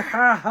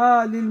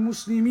يوضحها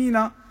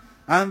للمسلمين,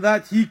 and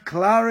that he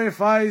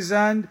clarifies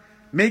and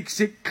makes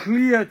it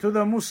clear to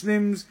the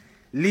Muslims.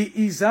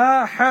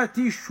 لإزاحة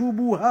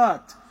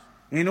الشبهات,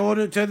 in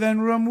order to then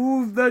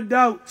remove the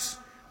doubts.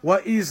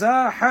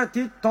 وإزاحة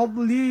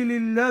التضليل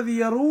الذي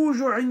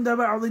يروج عند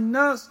بعض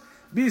الناس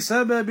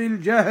بسبب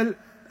الجهل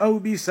أو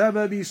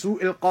بسبب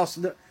سوء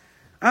القصد,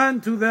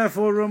 and to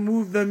therefore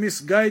remove the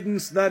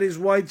misguidance that is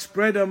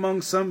widespread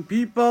among some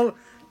people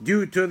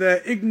due to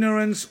their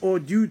ignorance or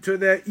due to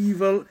their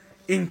evil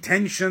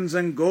intentions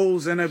and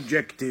goals and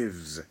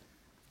objectives.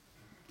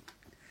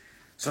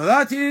 So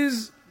that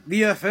is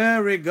the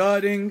affair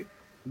regarding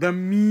the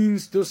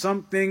means to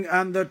something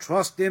and the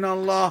trust in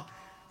Allah.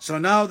 So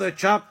now the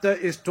chapter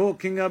is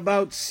talking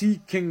about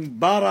seeking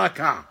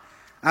barakah.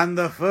 And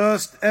the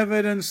first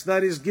evidence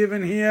that is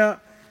given here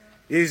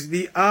is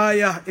the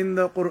ayah in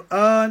the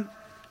Quran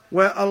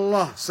where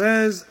Allah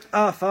says,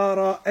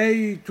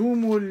 أَفَرَأَيْتُمُ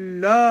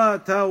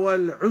اللَّاتَ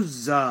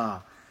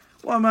وَالْعُزَّى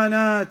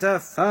وَمَنَاةَ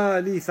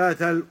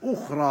الثَّالِثَةَ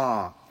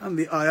الْأُخْرَى. And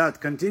the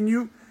ayat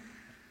continue.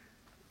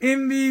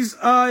 In these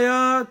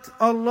ayat,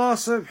 Allah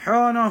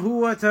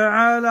subhanahu wa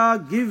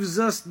ta'ala gives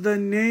us the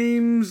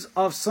names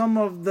of some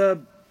of the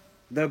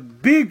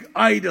big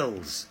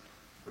idols,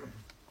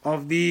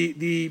 of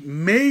the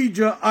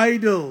major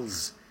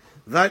idols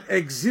that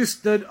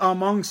existed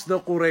amongst the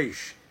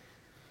Quraysh.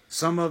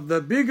 Some of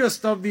the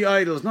biggest of the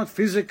idols, not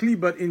physically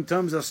but in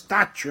terms of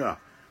stature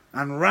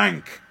and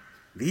rank.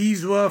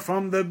 These were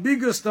from the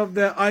biggest of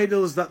their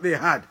idols that they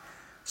had.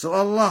 So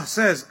Allah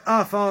says,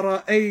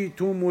 أَفَرَأَيْتُمُ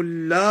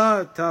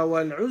اللَّاتَ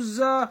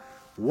وَالْعُزَّى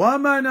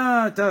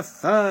وَمَنَاةَ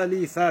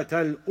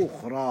الثَّالِثَةَ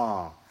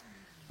الْأُخْرَى.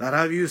 That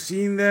have you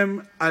seen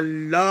them?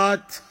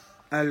 Al-Lat,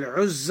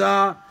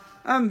 Al-Uzza,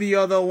 and the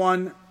other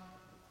one,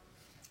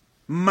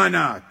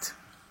 Manat.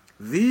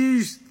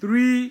 These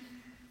three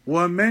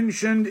were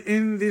mentioned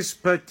in this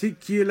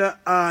particular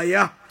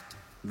ayah.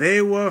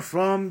 They were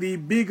from the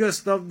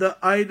biggest of the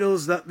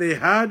idols that they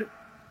had.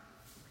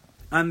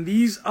 And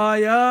these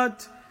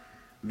ayat,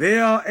 they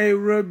are a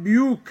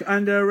rebuke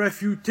and a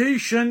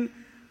refutation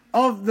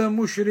of the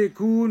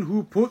mushrikun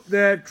who put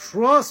their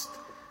trust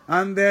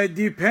and their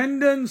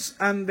dependence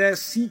and their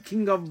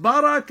seeking of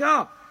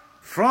barakah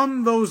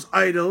from those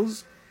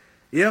idols.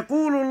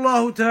 يقول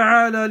الله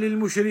تعالى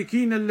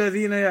للمشركين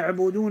الذين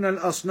يعبدون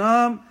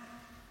الأصنام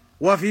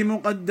وفي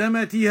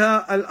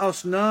مقدمتها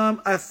الأصنام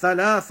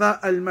الثلاثة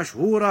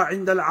المشهورة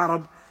عند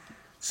العرب.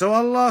 So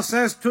Allah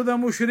says to the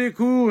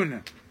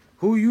mushrikun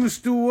who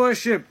used to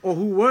worship or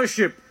who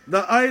worship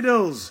the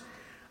idols,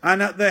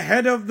 and at the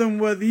head of them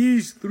were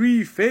these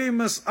three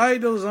famous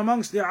idols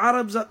amongst the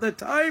Arabs at the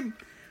time,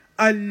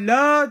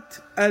 Al-Lat,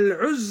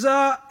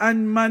 Al-Uzza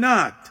and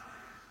Manat.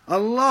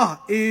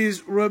 Allah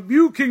is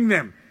rebuking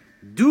them.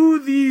 Do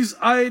these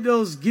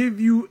idols give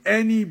you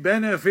any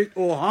benefit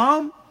or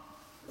harm?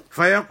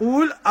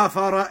 فيقول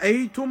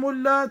أفرأيتم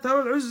اللات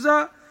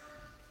والعزى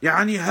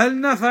يعني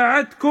هل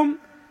نفعتكم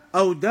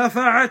أو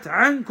دفعت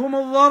عنكم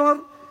الضرر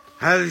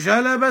هل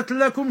جلبت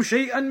لكم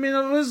شيئا من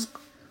الرزق.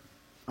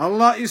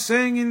 Allah is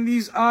saying in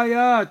these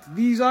ayat,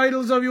 these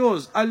idols of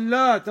yours,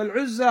 Al-Lat,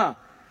 Al-Uzza,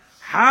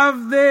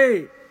 have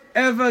they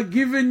ever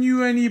given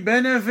you any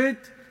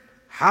benefit?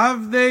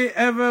 Have they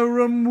ever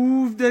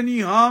removed any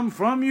harm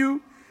from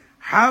you?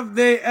 Have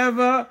they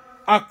ever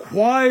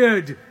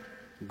acquired,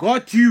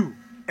 got you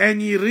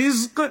any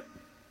rizq?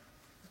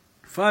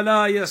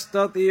 فلا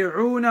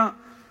يستطيعون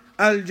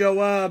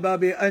الجواب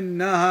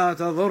بأنها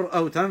تضر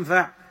أو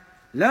تنفع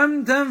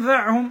لم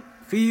تنفعهم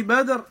في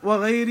بدر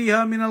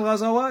وغيرها من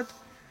الغزوات.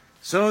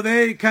 So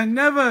they can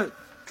never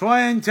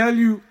try and tell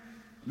you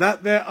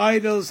that their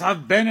idols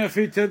have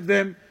benefited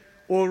them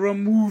or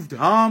removed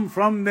harm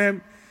from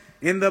them.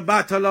 In the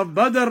battle of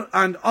Badr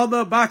and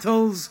other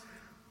battles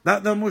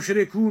that the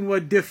mushrikun were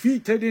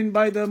defeated in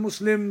by the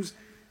Muslims,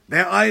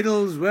 their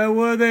idols, where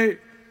were they?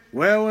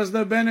 Where was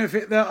the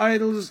benefit their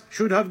idols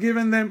should have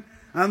given them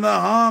and the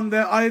harm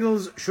their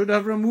idols should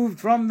have removed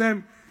from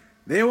them?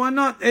 They were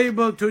not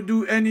able to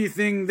do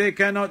anything. They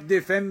cannot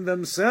defend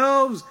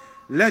themselves.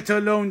 let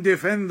alone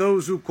defend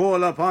those who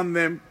call upon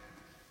them.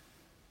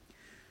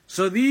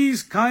 So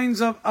these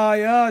kinds of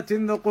ayat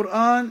in the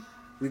Quran,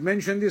 we've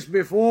mentioned this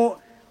before,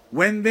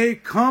 when they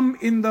come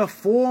in the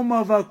form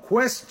of a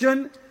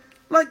question,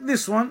 like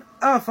this one,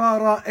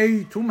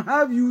 أَفَرَأَيْتُمْ,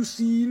 have you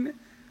seen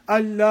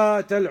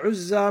Allat,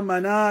 Al-Uzza,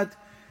 Manat?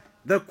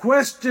 The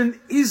question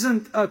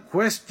isn't a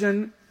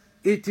question,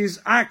 it is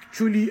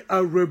actually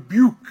a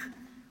rebuke.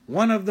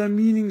 One of the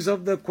meanings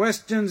of the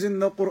questions in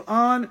the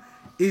Quran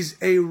is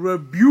a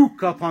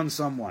rebuke upon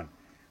someone.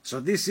 So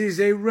this is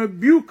a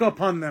rebuke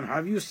upon them.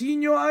 Have you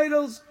seen your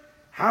idols?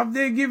 Have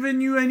they given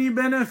you any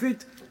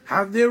benefit?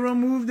 Have they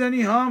removed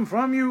any harm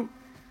from you?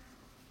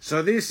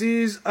 So this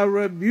is a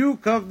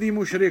rebuke of the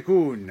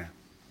mushrikun.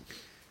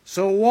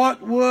 So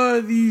what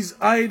were these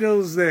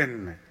idols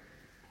then?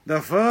 The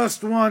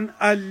first one,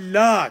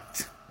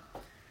 Allat.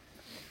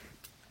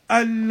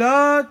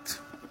 Allat,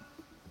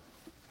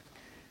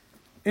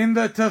 in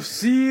the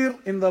tafsir,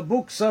 in the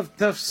books of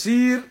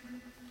tafsir,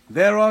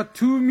 there are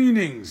two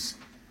meanings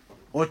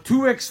or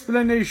two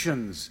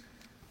explanations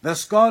the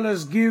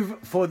scholars give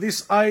for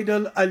this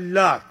idol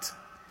Allat.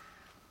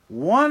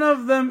 One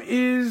of them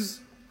is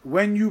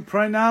when you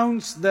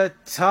pronounce the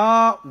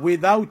ta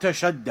without a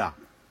shadda,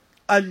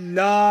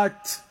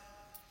 Allat.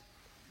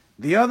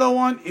 The other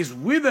one is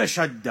with a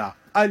shadda,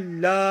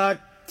 Allat.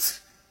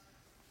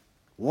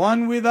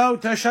 One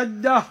without a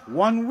shadda,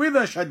 one with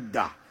a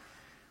shadda.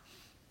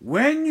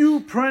 When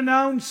you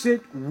pronounce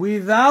it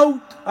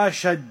without a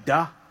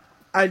shadda,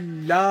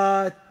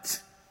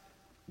 Allat,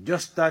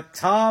 just a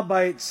ta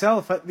by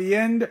itself at the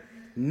end,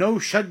 no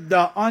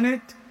shadda on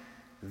it,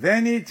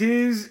 then it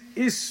is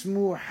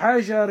ismu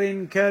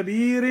hajarin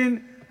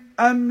kabirin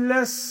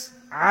amlas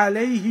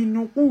alayhi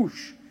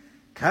nuqush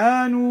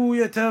كانوا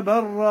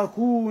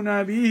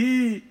يتبركون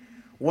به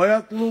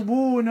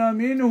ويطلبون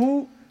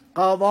منه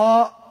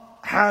قضاء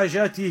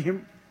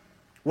حاجتهم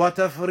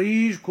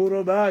وتفريج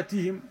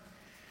كرباتهم.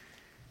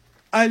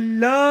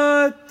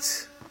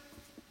 Allat,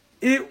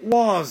 it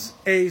was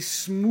a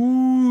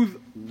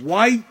smooth,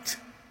 white,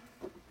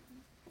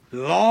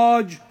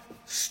 large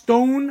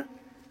stone,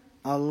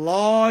 a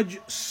large,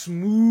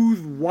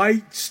 smooth,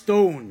 white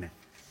stone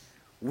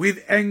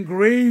with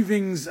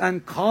engravings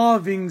and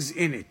carvings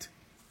in it.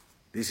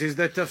 This is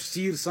the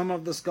tafsir some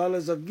of the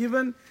scholars have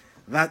given,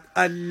 that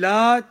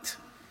Allat,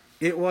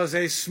 it was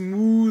a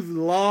smooth,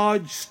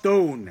 large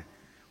stone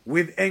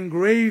with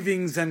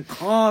engravings and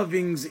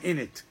carvings in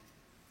it.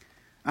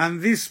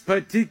 And this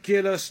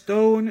particular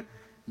stone,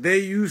 they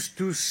used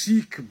to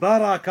seek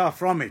barakah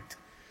from it,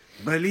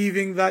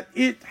 believing that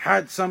it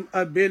had some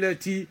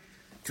ability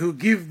to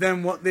give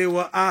them what they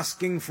were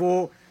asking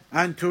for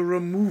and to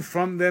remove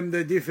from them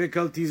the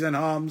difficulties and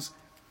harms.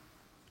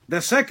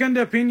 The second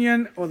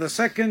opinion, or the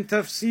second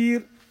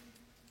tafsir,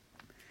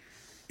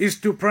 is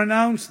to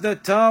pronounce the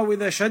ta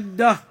with a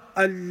shadda,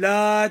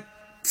 Allat,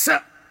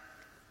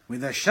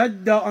 with a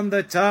shadda on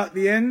the ta at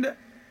the end.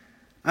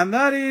 And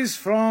that is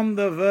from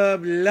the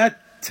verb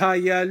latta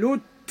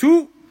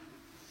yaluttu.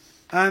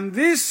 And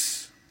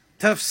this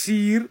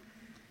tafsir,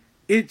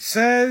 it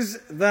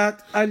says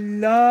that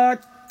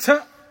Allat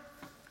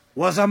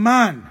was a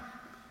man.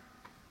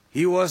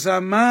 He was a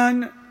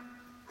man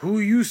who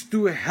used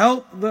to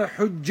help the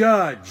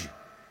Hujjaj,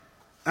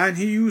 and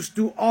he used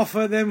to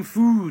offer them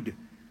food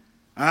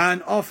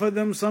and offer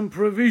them some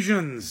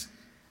provisions.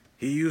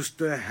 He used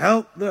to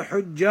help the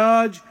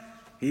Hujjaj,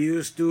 he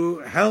used to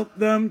help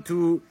them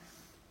to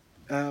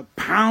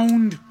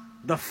pound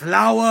the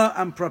flour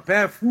and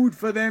prepare food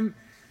for them.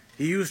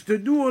 He used to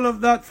do all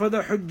of that for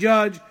the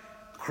Hujjaj,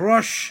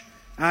 crush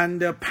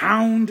and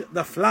pound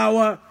the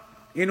flour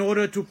in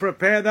order to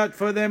prepare that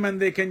for them,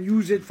 and they can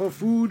use it for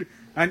food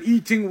and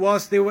eating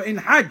whilst they were in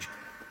Hajj.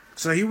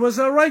 So he was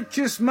a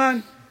righteous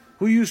man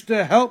who used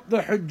to help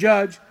the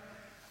Hujjaj.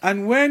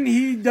 And when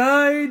he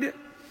died,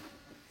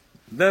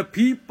 the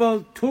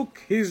people took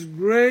his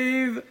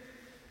grave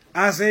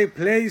as a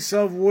place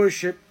of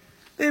worship.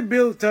 They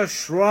built a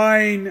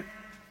shrine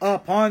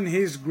upon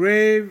his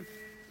grave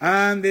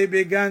and they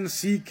began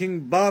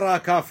seeking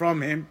barakah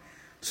from him.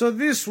 So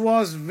this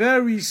was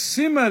very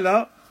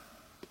similar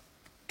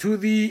to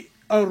the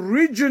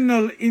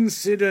original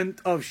incident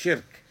of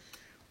shirk.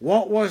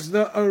 What was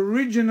the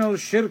original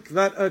shirk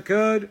that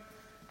occurred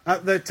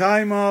at the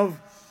time of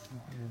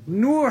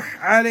Nuh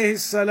alayhi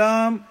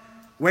salam,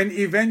 when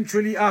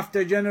eventually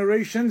after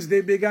generations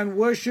they began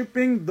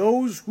worshipping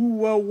those who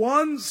were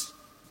once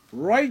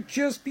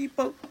righteous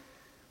people.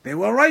 They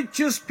were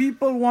righteous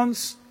people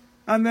once,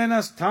 and then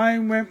as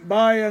time went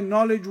by and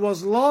knowledge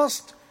was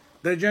lost,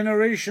 the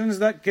generations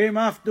that came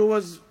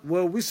afterwards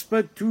were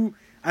whispered to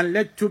and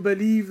led to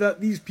believe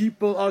that these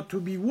people are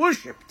to be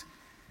worshipped.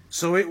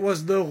 So it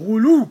was the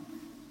ghulu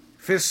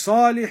fi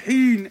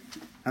salihin,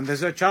 and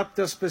there's a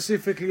chapter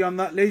specifically on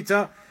that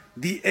later,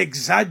 the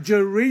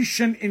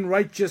exaggeration in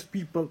righteous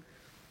people.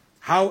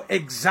 How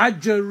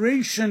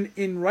exaggeration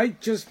in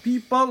righteous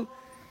people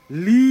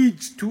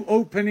leads to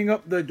opening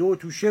up the door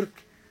to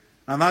shirk.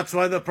 And that's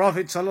why the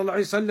Prophet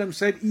ﷺ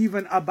said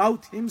even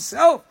about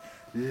himself,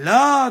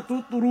 La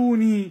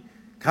tutruni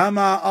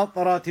كما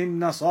أطرت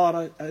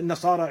النصارى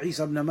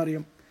عيسى ابن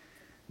مريم.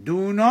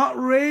 Do not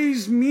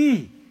raise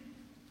me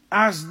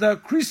as the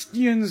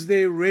Christians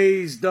they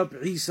raised up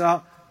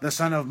Isa the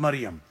son of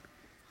Maryam.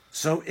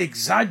 So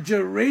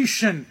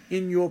exaggeration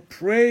in your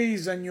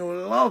praise and your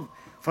love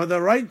for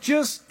the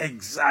righteous,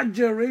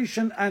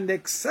 exaggeration and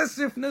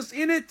excessiveness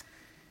in it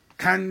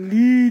can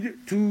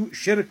lead to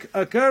shirk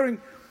occurring.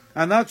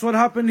 And that's what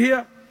happened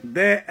here.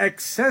 Their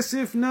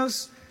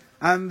excessiveness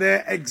and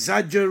their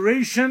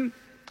exaggeration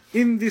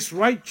in this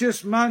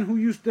righteous man who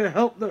used to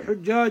help the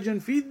Hujjaj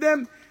and feed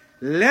them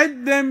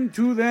led them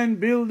to then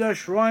build a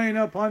shrine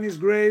upon his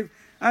grave,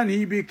 and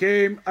he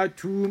became a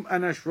tomb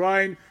and a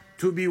shrine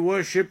to be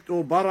worshipped,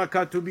 or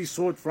barakah to be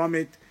sought from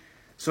it.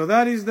 So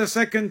that is the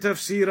second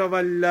tafsir of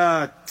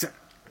Allat.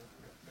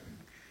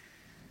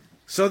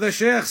 So the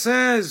Shaykh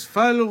says,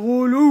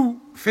 فَالْغُلُو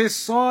فِي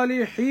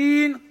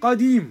الصَّالِحِينَ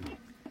قَدِيمٌ.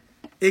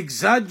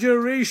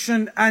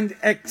 Exaggeration and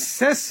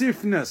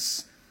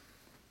excessiveness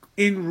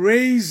in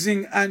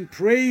raising and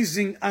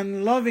praising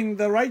and loving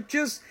the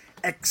righteous,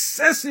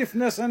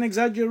 excessiveness and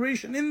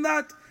exaggeration in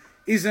that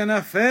is an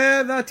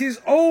affair that is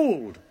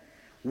old.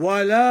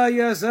 وَلَا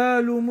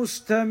يَزَالُ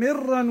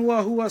مُسْتَمِرًّا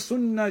وَهُوَ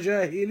سُنَّ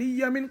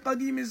جَاهِلِيَّ مِنْ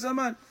قَدِيمِ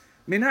الزَّمَانِ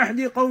مِنْ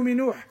أَحْدِ قَوْمِ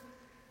نُوحٍ.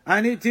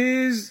 And it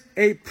is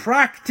a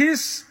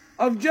practice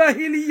of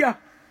Jahiliyyah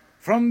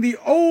from the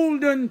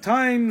olden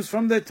times,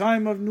 from the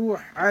time of Nuh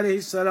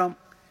alayhi salam.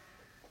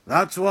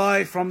 That's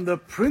why from the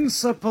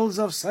principles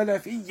of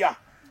Salafiyyah,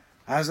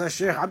 as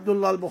Shaykh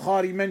Abdullah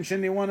al-Bukhari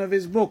mentioned in one of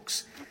his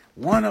books,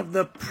 one of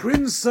the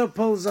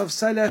principles of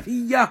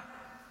Salafiyyah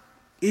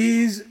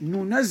is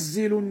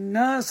نُنَزِّلُ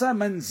النَّاسَ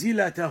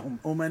مَنْزِلَتَهُمْ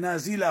أو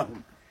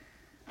مَنَازِلَهُمْ.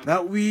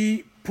 That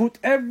we put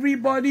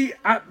everybody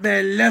at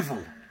their level.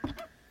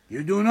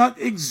 You do not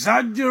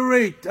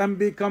exaggerate and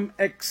become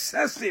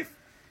excessive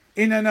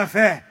in an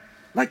affair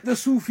like the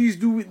Sufis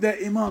do with their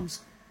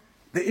imams.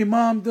 The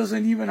imam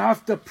doesn't even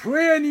have to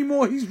pray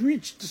anymore. He's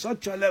reached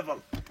such a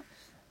level.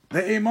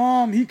 The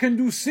imam, he can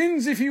do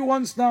sins if he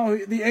wants now.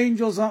 The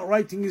angels aren't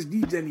writing his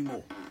deeds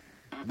anymore.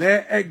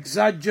 Their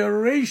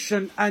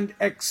exaggeration and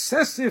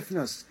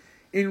excessiveness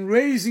in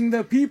raising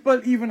the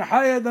people even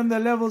higher than the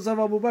levels of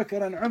Abu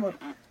Bakr and Umar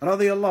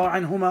radiyallahu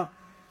anhuma.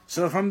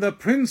 So from the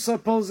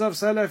principles of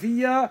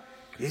Salafiyyah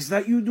is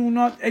that you do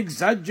not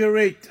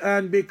exaggerate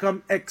and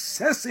become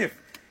excessive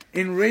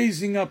in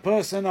raising a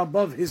person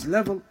above his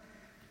level.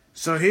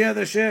 So here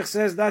the Shaykh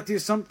says that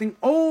is something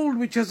old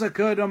which has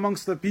occurred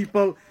amongst the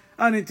people,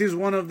 and it is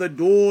one of the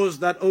doors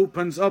that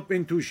opens up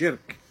into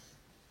shirk.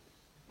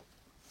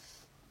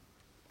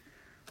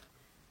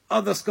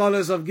 Other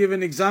scholars have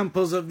given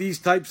examples of these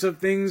types of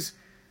things.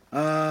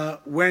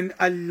 When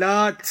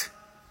Allat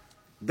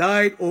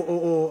died,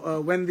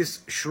 or when this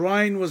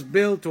shrine was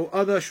built, or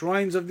other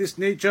shrines of this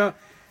nature,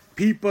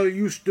 people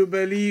used to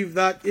believe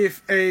that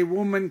if a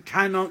woman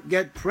cannot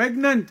get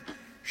pregnant,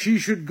 she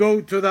should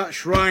go to that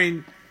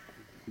shrine.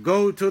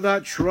 Go to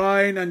that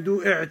shrine and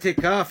do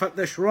i'tikaf at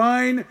the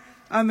shrine,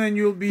 and then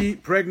you'll be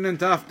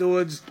pregnant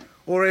afterwards.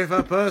 Or if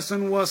a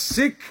person was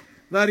sick,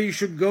 that he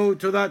should go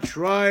to that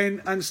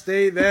shrine and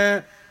stay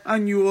there,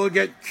 and you will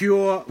get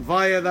cure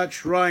via that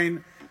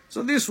shrine.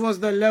 So this was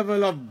the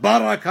level of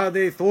barakah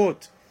they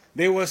thought.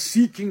 They were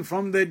seeking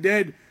from the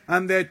dead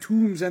and their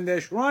tombs and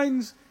their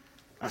shrines.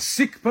 A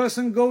sick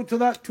person, go to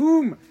that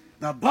tomb.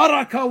 The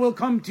barakah will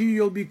come to you,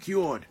 you'll be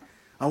cured.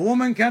 A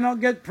woman cannot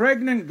get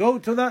pregnant, go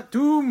to that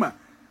tomb.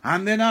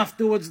 And then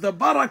afterwards the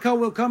barakah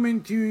will come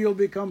into you, you'll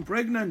become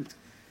pregnant.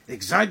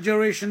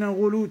 Exaggeration and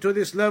ghulu to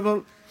this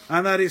level,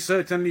 and that is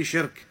certainly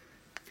shirk.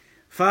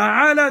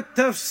 فَعَلَى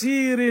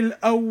التَّفْسِيرِ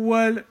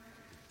الْأَوَّلِ.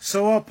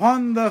 So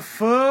upon the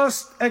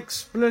first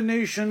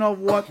explanation of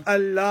what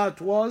Allat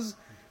was,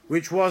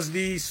 which was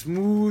the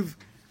smooth,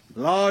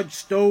 large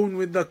stone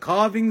with the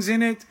carvings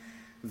in it,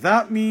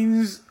 that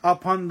means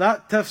upon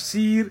that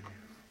tafsir,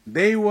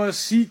 they were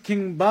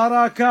seeking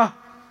barakah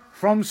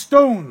from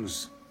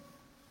stones.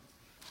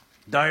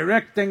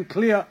 Direct and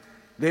clear,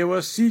 they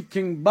were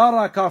seeking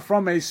barakah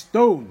from a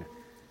stone.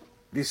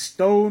 This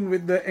stone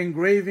with the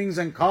engravings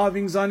and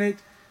carvings on it,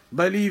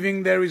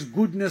 believing there is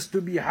goodness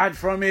to be had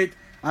from it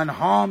and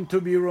harm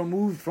to be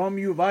removed from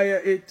you via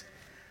it.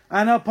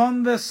 And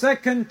upon the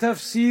second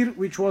tafsir,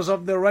 which was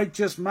of the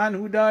righteous man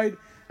who died,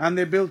 and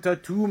they built a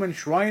tomb and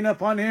shrine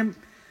upon him,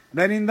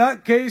 then in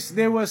that case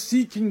they were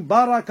seeking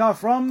barakah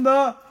from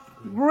the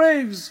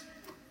graves.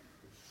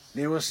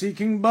 They were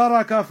seeking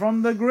barakah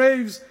from the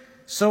graves.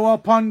 So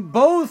upon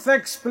both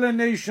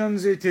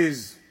explanations it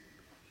is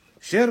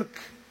shirk.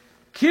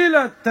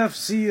 كلا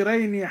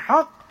التفسيرين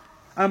حق.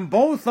 And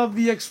both of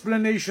the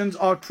explanations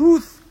are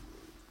truth.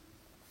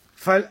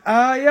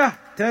 فالآية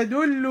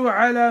تدل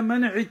على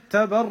منع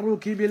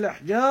التبرك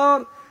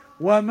بالأحجار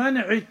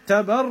ومنع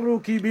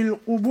التبرك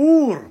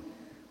بالقبور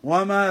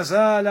وما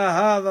زال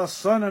هذا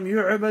الصنم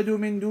يعبد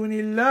من دون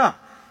الله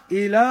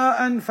إلى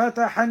أن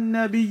فتح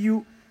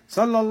النبي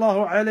صلى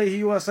الله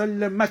عليه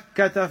وسلم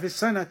مكة في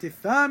السنة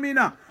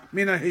الثامنة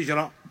من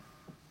الهجرة.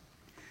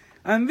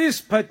 And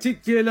this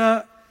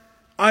particular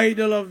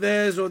idol of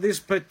theirs or this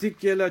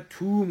particular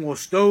tomb or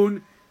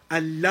stone,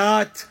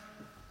 Allat,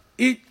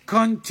 it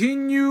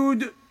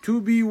continued to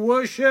be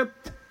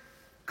worshipped,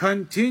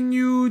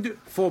 continued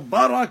for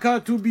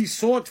barakah to be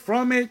sought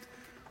from it,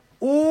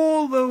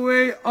 all the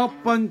way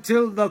up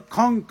until the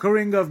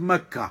conquering of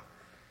Mecca,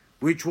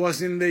 which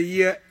was in the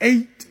year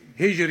 8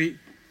 Hijri.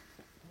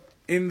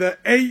 In the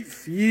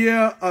 8th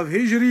year of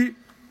Hijri,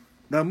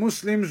 the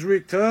Muslims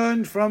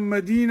returned from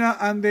Medina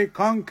and they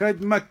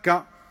conquered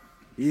Mecca.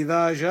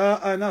 إِذَا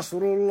جَاءَ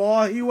نَصْرُ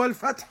اللَّهِ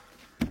وَالْفَتْحِ.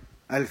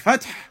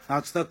 Al-Fath,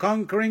 that's the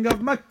conquering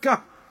of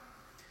Mecca.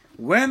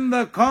 When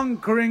the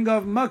conquering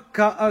of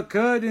Mecca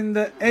occurred in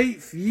the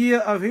 8th year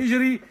of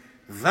Hijri,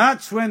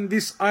 that's when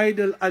this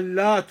idol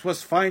Allat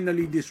was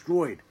finally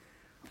destroyed.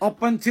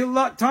 Up until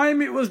that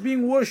time it was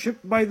being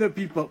worshipped by the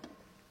people.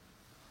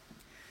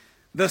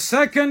 The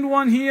second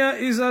one here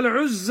is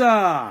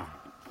Al-Uzza.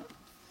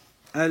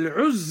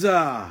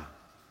 Al-Uzza.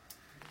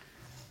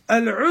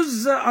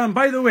 Al-Uzza, and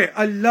by the way,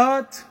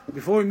 Allat,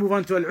 before we move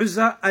on to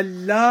Al-Uzza,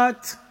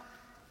 Allat,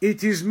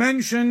 it is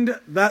mentioned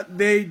that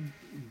they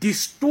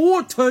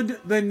distorted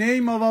the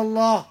name of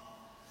Allah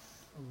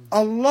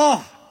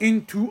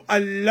into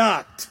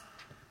Allat.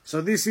 So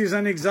this is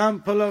an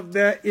example of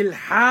their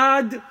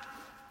ilhad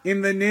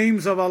in the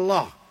names of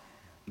Allah,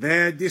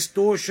 their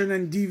distortion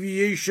and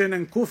deviation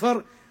and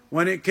kufr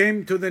when it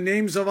came to the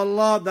names of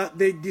Allah, that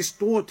they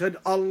distorted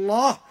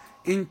Allah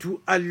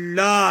into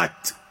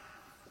Allat.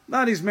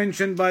 That is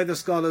mentioned by the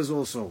scholars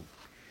also.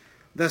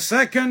 The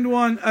second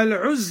one,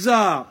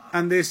 Al-Uzza,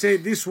 and they say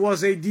this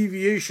was a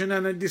deviation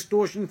and a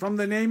distortion from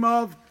the name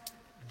of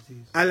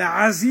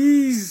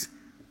Al-Aziz,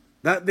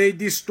 that they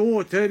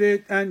distorted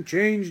it and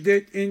changed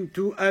it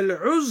into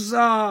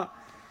Al-Uzza.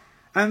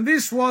 And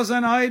this was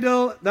an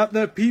idol that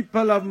the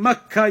people of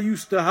Mecca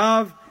used to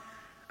have.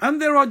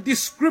 And there are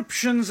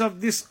descriptions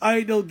of this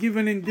idol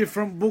given in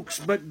different books,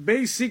 but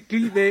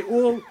basically they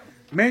all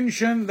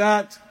mention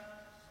that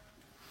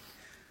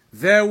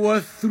there were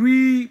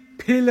 3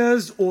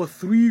 pillars or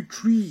 3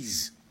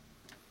 trees.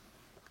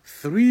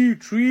 3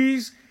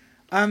 trees,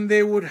 and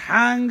they would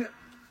hang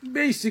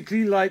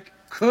basically like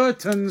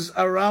curtains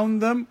around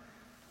them,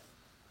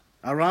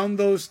 around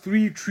those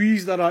 3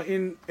 trees that are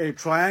in a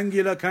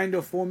triangular kind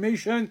of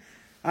formation,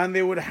 and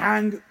they would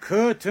hang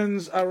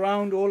curtains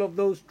around all of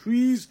those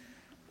trees,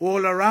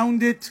 all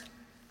around it,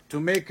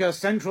 to make a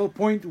central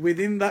point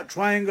within that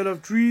triangle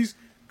of trees,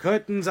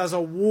 curtains as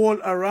a wall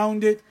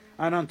around it,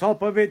 and on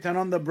top of it, and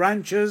on the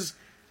branches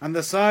and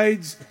the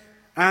sides.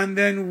 And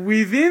then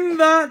within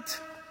that,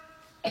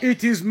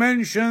 it is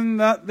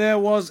mentioned that there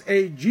was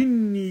a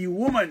jinni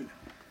woman.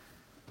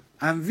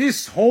 And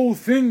this whole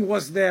thing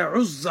was their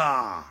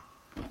Uzza.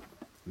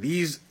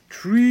 These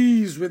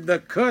trees with the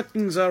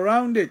curtains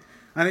around it.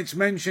 And it's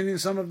mentioned in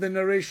some of the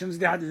narrations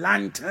they had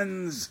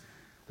lanterns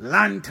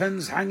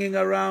hanging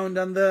around,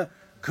 and the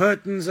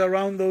curtains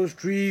around those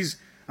trees,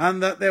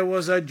 and that there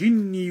was a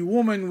jinni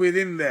woman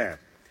within there.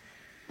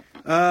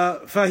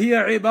 فهي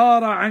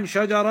عبارة عن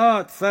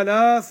شجرات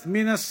 3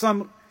 من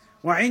السمر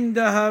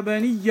وعندها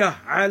بنية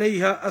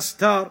عليها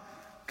أستار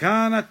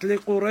كانت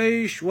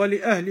لقريش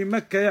ولأهل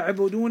مكة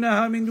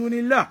يعبدونها من دون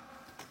الله.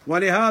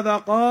 ولهذا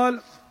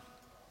قال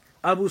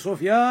أبو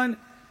سفيان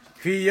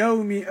في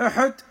يوم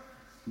أحد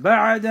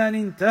بعد أن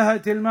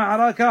انتهت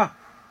المعركة: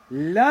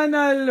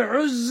 لنا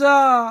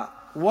العزى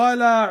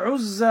ولا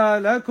عزى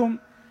لكم.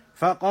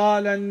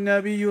 فقال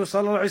النبي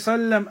صلى الله عليه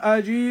وسلم: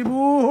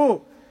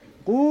 أجيبوه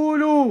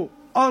قولوا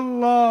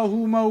الله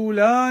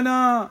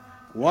مولانا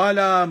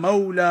ولا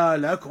مولى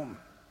لكم.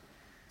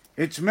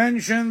 It's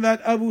mentioned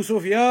that Abu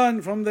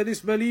Sufyan, from the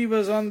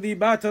disbelievers on the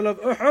battle of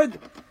Uhud,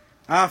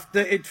 after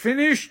it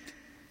finished,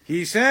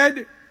 he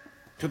said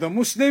to the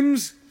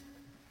Muslims,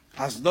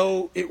 as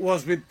though it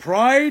was with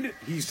pride,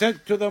 he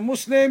said to the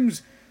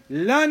Muslims,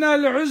 لنا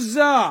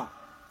العزى,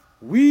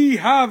 we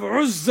have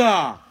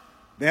Uzza,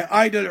 their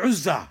idol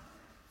Uzza,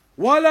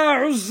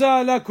 ولا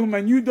عزى لكم,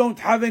 and you don't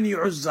have any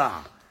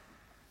Uzza.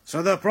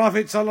 So the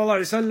Prophet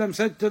ﷺ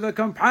said to the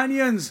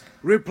companions,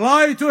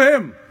 reply to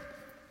him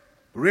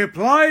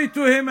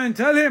and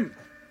tell him,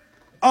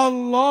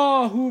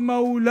 Allahu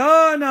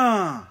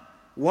Mawlana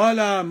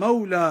wala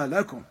Mawla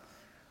lakum.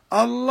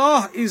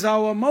 Allah is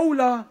our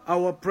Mawla,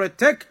 our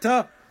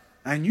protector,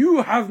 and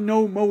you have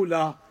no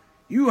Mawla,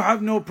 you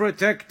have no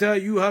protector,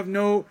 you have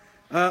no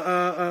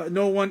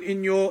one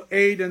in your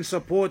aid and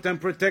support and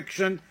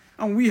protection,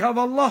 and we have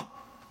Allah.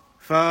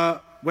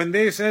 When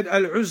they said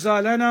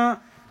Al-Uzza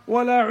lana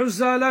وَلَا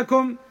عُزَّى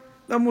لَكُمْ,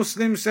 the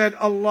Muslims said,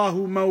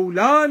 Allahu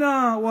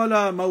Mawlana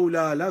wala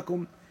Mawla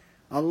lakum.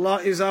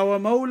 Allah is our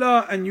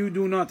Mawla and you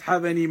do not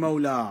have any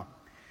Mawla.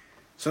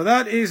 So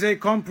that is a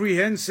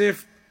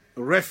comprehensive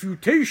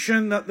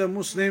refutation that the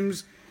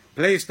Muslims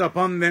placed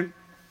upon them.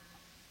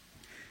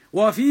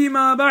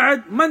 وَفِيمَا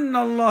بَعْدْ مَنَّ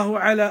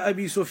اللَّهُ عَلَى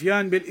أَبِي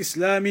سُفْيَانَ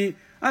بِالْإِسْلَامِ.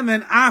 And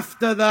then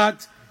after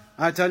that,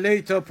 at a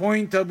later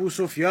point, Abu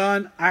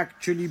Sufyan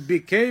actually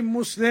became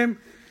Muslim.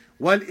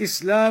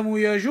 وَالْإِسْلَامُ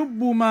يَجُبُّ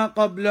مَا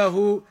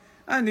قَبْلَهُ.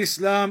 And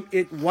Islam,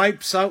 it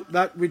wipes out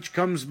that which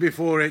comes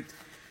before it.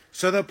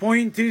 So the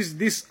point is,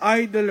 this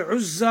idol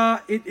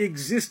Uzza, it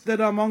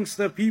existed amongst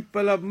the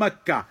people of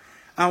Mecca.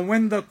 And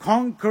when the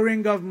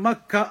conquering of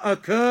Mecca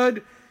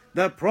occurred,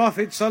 the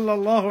Prophet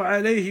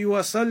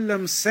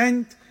ﷺ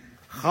sent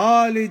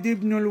Khalid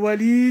ibn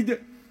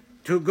al-Walid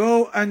to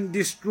go and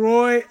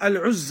destroy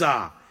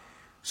Al-Uzza.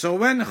 So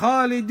when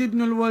Khalid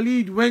ibn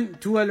al-Walid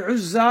went to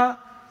Al-Uzza,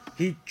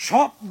 he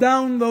chopped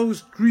down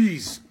those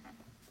trees.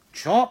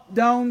 Chopped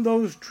down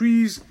those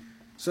trees.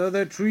 So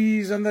the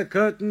trees and the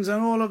curtains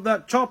and all of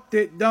that, chopped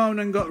it down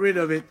and got rid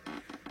of it.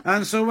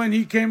 And so when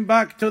he came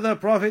back to the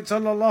Prophet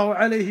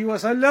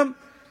ﷺ,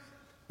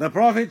 the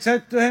Prophet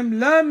said to him,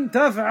 "Lam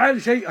taf'al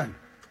shay'an."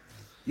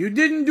 You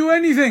didn't do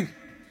anything.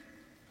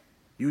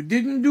 You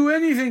didn't do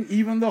anything.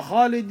 Even though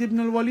Khalid ibn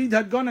al-Walid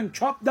had gone and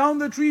chopped down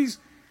the trees,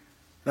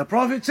 the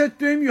Prophet said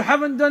to him, "You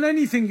haven't done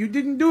anything. You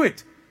didn't do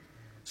it."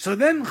 So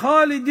then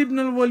Khalid ibn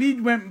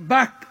al-Walid went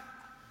back.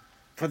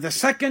 For the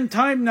second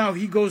time now,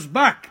 he goes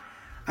back.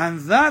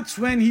 And that's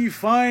when he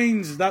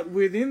finds that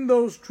within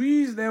those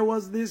trees there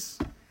was this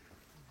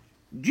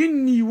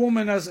jinni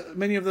woman, as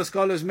many of the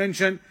scholars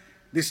mention,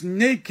 this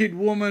naked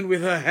woman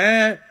with her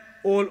hair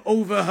all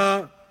over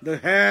her, the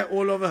hair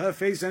all over her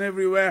face and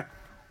everywhere.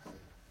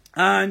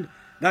 And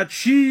that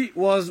she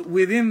was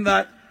within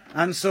that.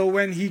 And so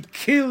when he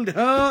killed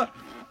her,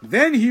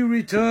 then he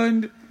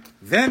returned.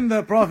 Then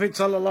the Prophet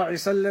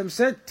ﷺ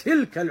said,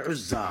 "Tilka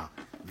al-Uzza."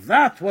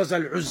 That was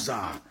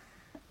al-Uzza.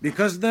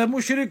 Because the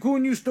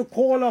mushrikun used to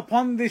call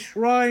upon this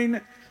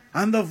shrine,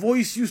 and the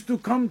voice used to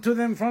come to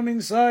them from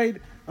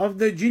inside of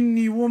the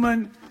jinni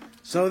woman.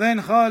 So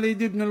then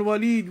Khalid ibn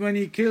al-Walid, when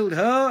he killed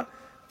her,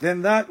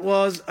 then that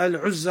was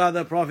al-Uzza,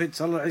 the Prophet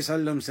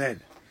ﷺ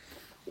said.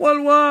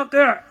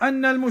 والواقع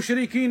أن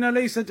المشركين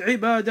ليست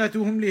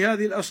عبادتهم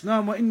لهذه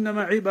الأصنام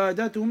وإنما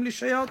عبادتهم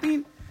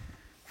للشياطين.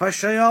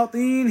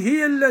 فالشياطين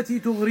هي التي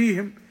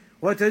تغريهم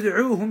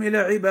وتدعوهم إلى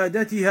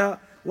عبادتها،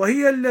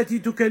 وهي التي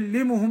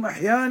تكلمهم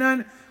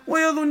أحيانا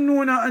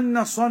ويظنون أن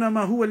الصنم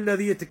هو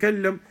الذي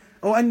يتكلم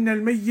أو أن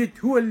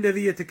الميت هو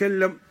الذي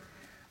يتكلم.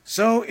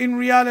 So in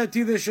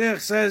reality the Shaykh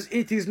says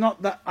it is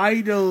not the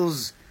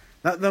idols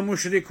that the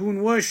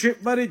mushrikun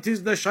worship, but it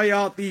is the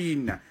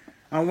shayateen.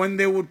 And when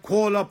they would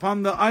call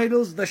upon the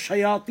idols, the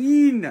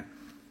shayateen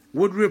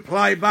would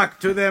reply back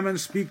to them and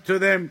speak to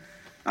them.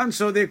 And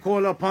so they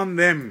call upon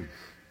them.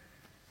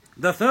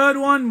 The third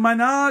one,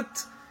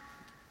 Manat.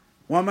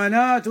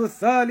 ومناة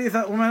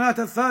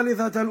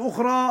الثالثة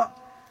الأخرى.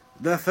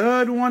 The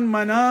third one,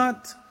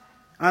 Manat.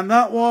 And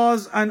that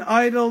was an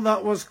idol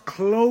that was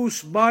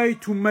close by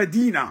to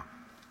Medina.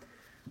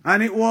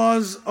 And it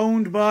was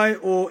owned by,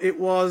 or it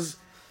was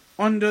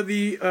under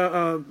the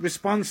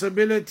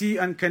responsibility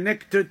and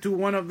connected to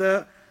one of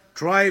the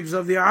tribes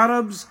of the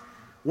Arabs.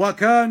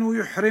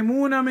 وَكَانُوا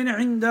يُحْرِمُونَ مِنْ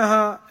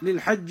عِنْدَهَا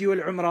لِلْحَجِّ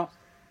وَالْعُمْرَةِ.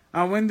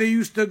 And when they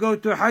used to go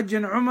to Hajj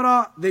and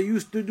Umrah, they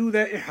used to do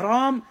their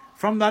ihram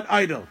from that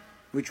idol,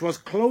 which was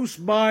close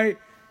by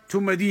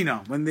to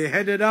Medina. When they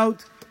headed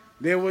out,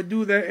 they would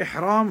do their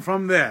ihram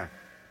from there.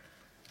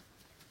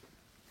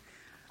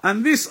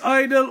 And this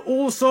idol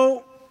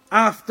also,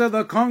 after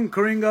the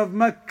conquering of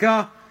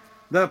Mecca,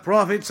 the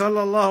Prophet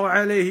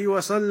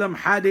ﷺ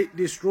had it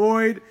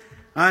destroyed,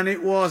 and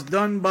it was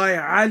done by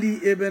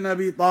Ali ibn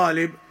Abi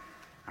Talib.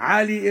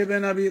 Ali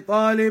ibn Abi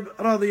Talib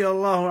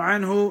radiyallahu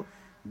anhu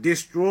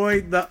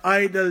destroyed the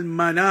idol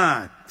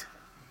Manat.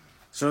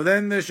 So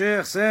then the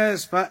Shaykh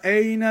says,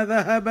 فَأَيْنَ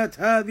ذَهَبَتْ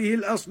هَذِهِ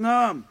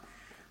الْأَصْنَامِ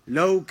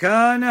لَوْ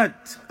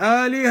كَانَتْ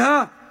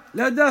آلِهَةً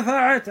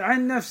لَدَفَعَتْ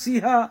عَنْ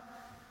نَفْسِهَا.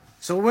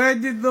 So where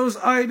did those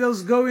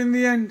idols go in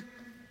the end?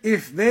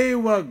 If they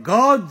were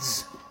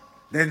gods,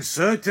 then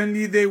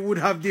certainly they would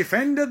have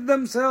defended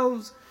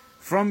themselves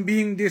from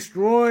being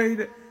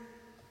destroyed.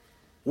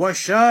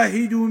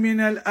 وَالشَّاهِدُ مِنَ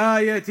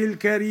الْآيَةِ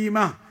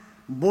الْكَرِيمَةِ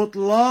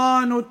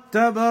بُطْلَانُ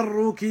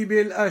التَّبَرُّكِ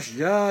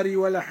بِالْأَشْجَارِ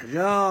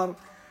وَالْأَحْجَارِ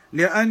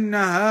لأن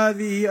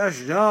هذه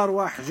أشجار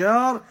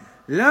وأحجار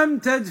لم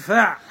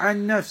تدفع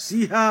عن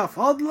نفسها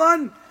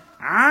فضلا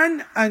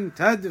عن أن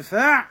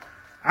تدفع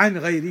عن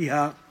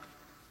غيرها.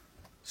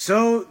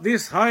 So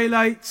this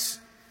highlights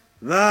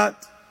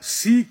that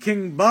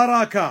seeking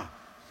barakah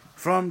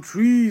from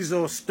trees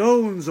or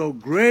stones or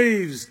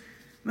graves,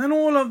 then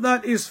all of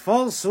that is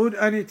falsehood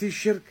and it is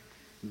shirk.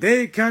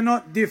 They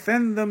cannot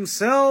defend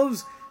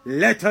themselves,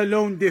 let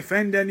alone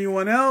defend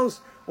anyone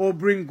else, or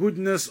bring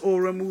goodness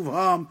or remove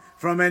harm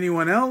from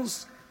anyone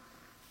else.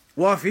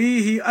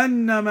 وفيه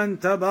أن من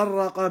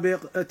تبرك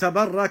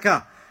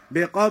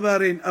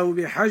بقبر أو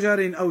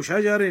بحجر أو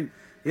شجر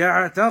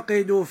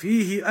يعتقد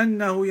فيه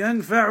أنه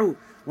ينفع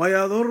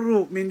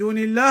ويضر من دون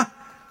الله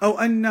أو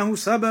أنه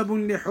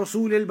سبب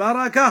لحصول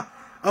البركة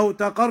أو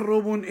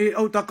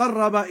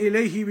تقرب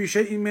إليه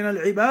بشيء من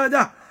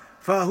العبادة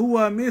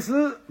فهو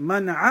مثل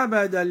من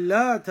عبد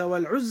اللات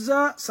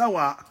والعزى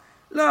سواء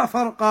لا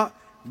فرق،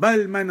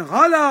 بل من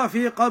غلا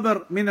في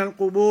قبر من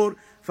القبور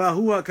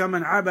فهو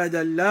كمن عبد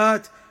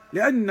اللات،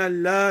 لأن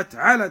اللات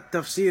على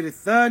التفسير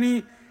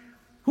الثاني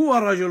هو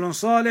رجل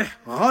صالح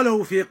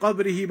غلوا في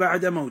قبره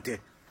بعد موته.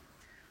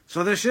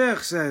 So the Shaykh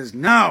says,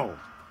 now,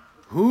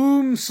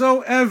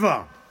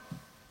 whomsoever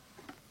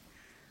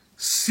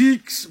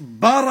seeks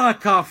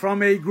barakah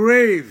from a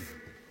grave,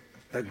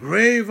 the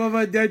grave of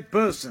a dead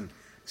person,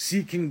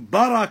 seeking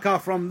barakah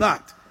from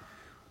that,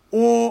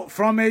 or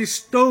from a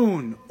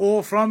stone,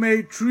 or from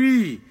a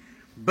tree,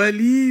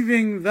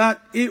 believing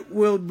that it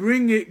will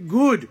bring it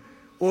good,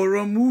 or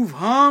remove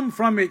harm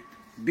from it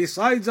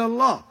besides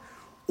Allah,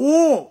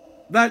 or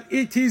that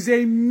it is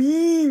a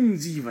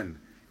means even,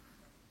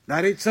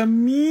 that it's a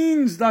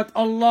means that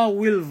Allah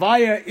will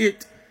via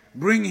it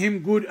bring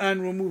him good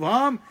and remove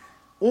harm,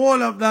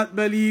 all of that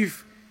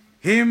belief,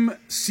 him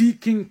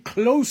seeking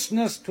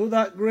closeness to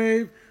that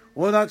grave,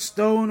 or that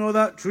stone, or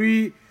that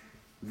tree,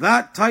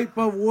 that type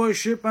of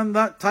worship and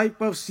that type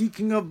of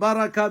seeking of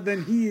barakah,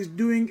 then he is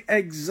doing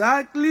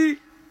exactly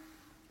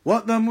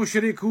what the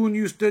mushrikun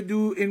used to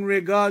do in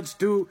regards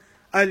to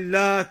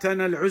Al-Lat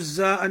and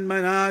Al-Uzza and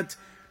Manat,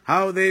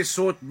 how they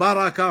sought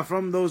barakah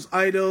from those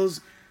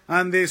idols,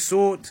 and they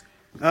sought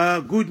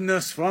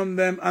goodness from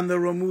them and the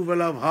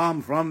removal of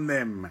harm from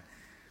them.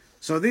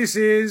 So this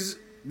is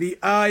the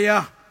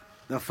ayah,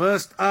 the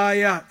first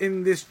ayah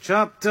in this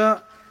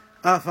chapter.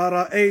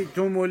 أَفَرَأَيْتُمُ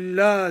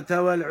اللَّاتَ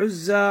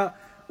وَالْعُزَّى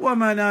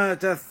وَمَنَاةَ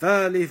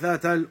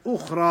الثَّالِثَةَ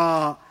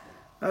الْأُخْرَى.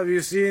 Have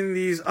you seen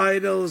these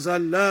idols,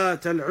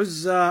 Al-Lat,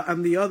 Al-Uzza,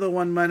 and the other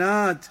one,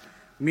 Manat?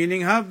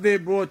 Meaning, have they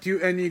brought you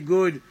any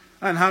good,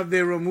 and have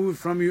they removed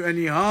from you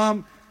any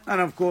harm?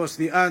 And of course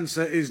the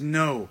answer is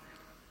no.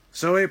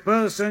 So a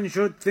person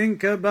should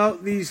think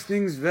about these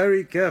things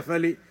very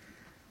carefully,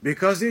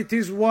 because it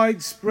is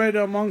widespread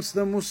amongst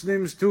the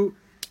Muslims too,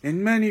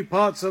 in many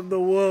parts of the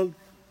world,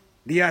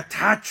 the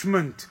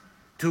attachment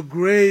to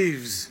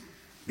graves,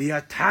 the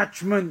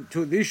attachment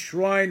to this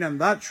shrine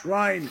and that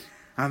shrine,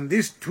 and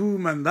this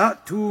tomb and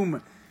that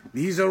tomb.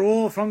 These are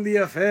all from the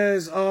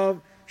affairs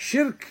of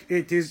shirk.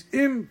 It is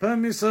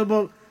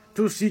impermissible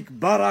to seek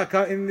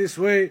barakah in this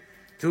way,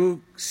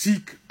 to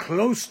seek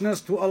closeness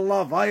to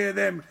Allah via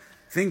them,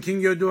 thinking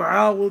your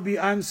dua will be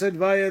answered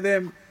via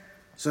them.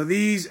 So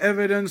these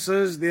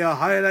evidences, they are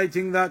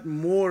highlighting that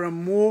more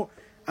and more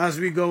as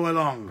we go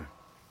along.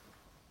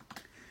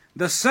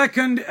 The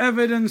second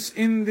evidence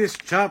in this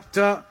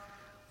chapter,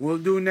 we'll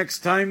do next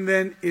time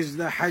then, is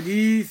the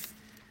hadith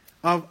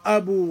of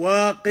Abu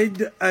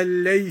Waqid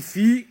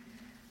al-Laythi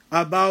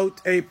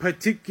about a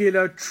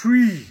particular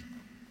tree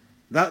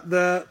that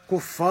the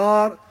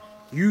kuffar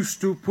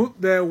used to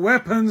put their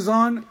weapons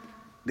on.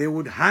 They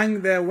would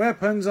hang their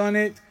weapons on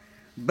it,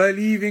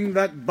 believing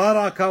that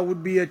barakah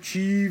would be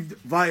achieved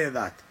via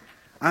that.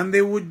 And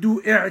they would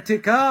do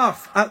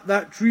i'tikaf at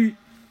that tree,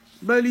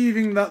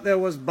 believing that there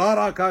was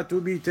barakah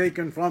to be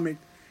taken from it.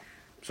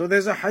 So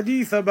there's a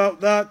hadith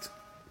about that.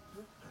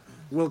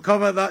 We'll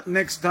cover that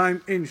next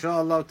time,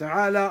 inshaAllah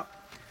ta'ala.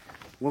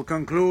 We'll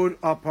conclude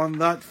upon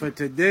that for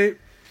today.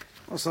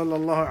 وصلى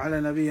الله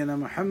على نبينا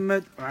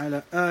محمد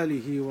وعلى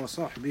آله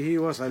وصحبه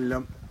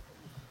وسلم.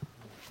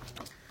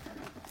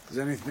 Is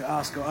there anything to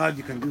ask or add?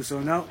 You can do so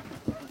now.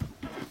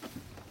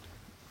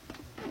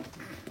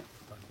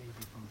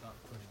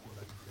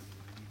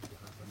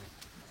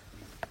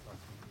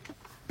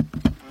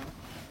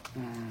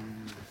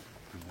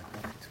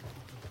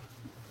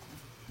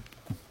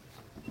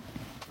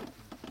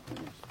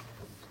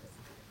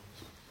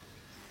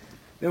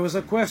 There was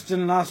a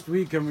question last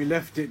week and we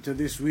left it to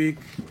this week.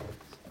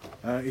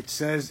 It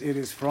says it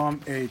is from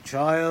a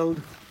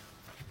child.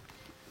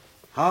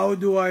 How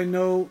do I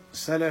know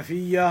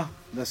Salafiyah,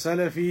 the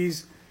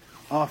Salafis,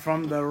 are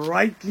from the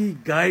rightly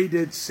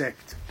guided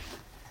sect?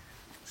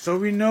 So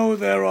we know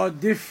there are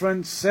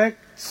different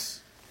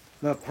sects.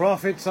 The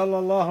Prophet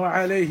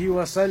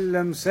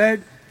ﷺ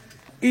said,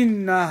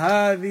 إِنَّ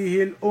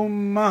هَذِهِ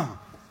الْأُمَّةِ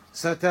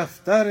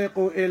سَتَفْتَرِقُ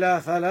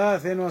إِلَى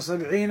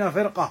 73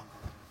 فِرْقَةٍ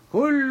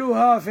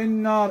كلها في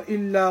النار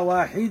إلا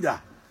واحدة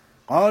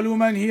قالوا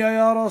من هي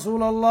يا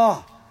رسول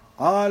الله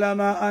قال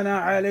ما أنا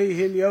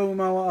عليه اليوم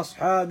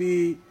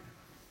وأصحابي.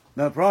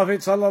 The Prophet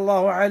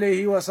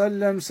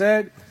ﷺ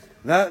said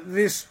that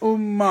this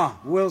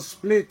ummah will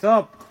split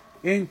up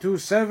into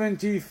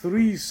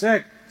 73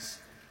 sects,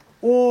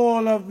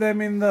 all of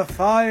them in the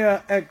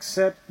fire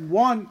except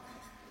one.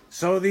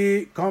 So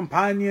the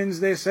companions,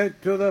 they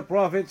said to the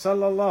Prophet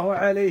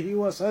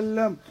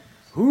ﷺ,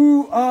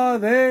 who are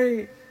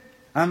they?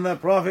 And the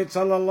Prophet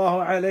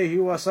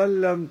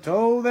ﷺ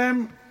told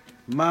them,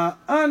 مَا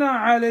أَنَا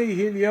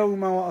عَلَيْهِ الْيَوْمَ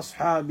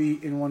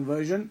وَأَصْحَابِي, in one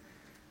version,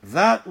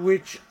 that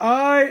which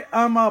I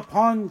am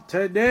upon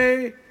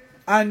today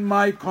and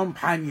my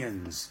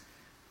companions.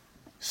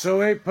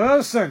 So a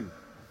person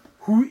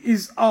who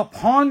is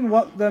upon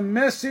what the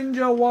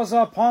messenger was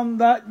upon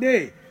that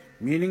day,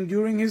 meaning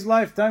during his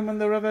lifetime when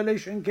the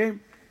revelation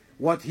came,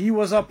 what he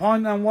was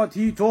upon and what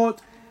he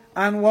taught,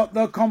 and what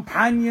the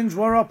companions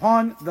were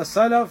upon, the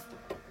Salaf,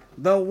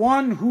 the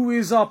one who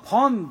is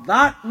upon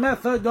that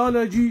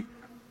methodology,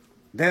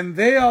 then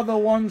they are the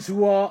ones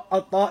who are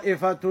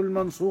At-Ta'ifatul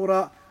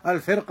Mansura,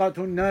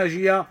 Al-Firqatul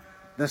Najiyah,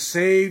 the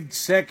saved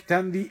sect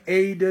and the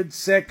aided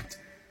sect.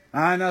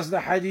 And as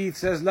the hadith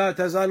says, لا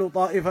تزال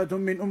طائفة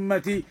من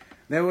أمتي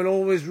There will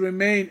always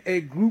remain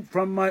a group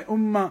from my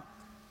ummah.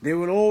 They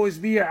will always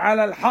be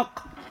ala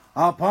al-haq,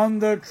 upon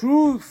the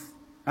truth,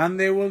 and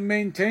they will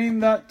maintain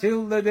that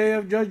till the day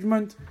of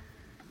judgment.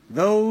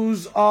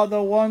 Those are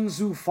the ones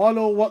who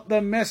follow what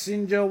the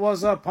messenger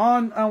was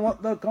upon and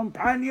what the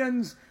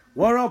companions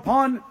were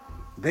upon.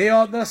 They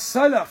are the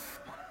salaf.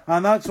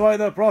 And that's why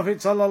the Prophet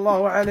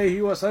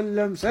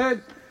ﷺ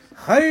said,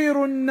 خير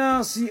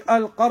الناس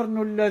القرن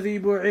الذي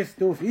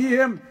بعثت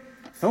فيهم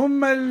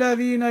ثم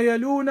الذين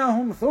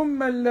يلونهم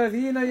ثم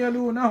الذين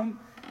يلونهم.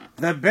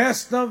 The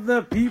best of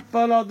the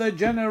people are the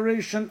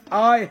generation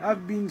I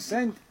have been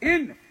sent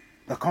in,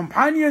 the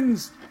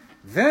companions.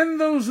 Then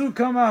those who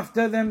come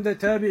after them, the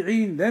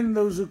tabi'een. Then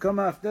those who come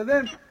after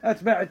them,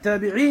 atba'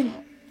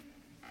 tabi'een.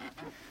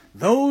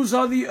 Those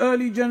are the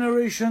early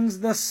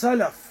generations, the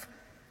salaf.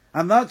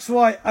 And that's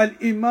why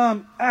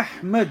Al-Imam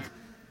Ahmad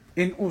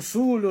in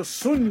Usul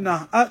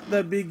al-Sunnah at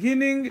the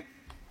beginning,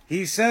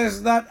 he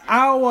says that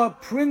our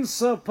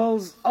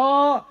principles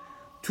are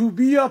to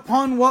be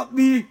upon what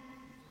the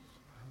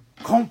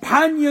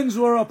companions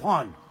were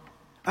upon.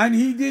 And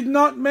he did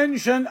not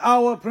mention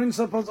our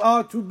principles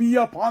are to be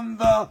upon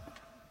the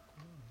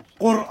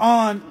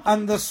Quran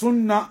and the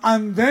Sunnah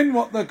and then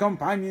what the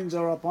companions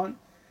are upon.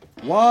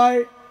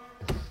 Why?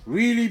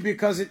 Really,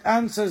 because it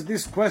answers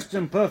this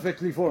question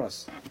perfectly for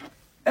us.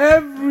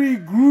 Every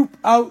group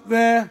out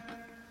there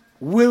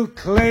will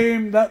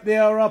claim that they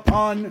are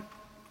upon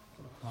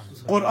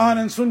Quran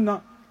and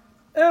Sunnah.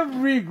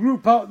 Every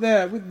group out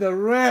there, with the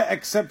rare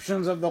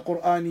exceptions of the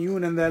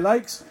Quraniyun and their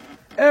likes,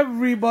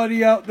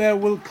 everybody out there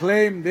will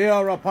claim they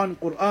are upon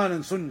Quran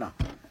and Sunnah.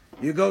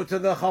 You go to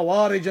the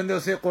Khawarij and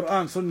they'll say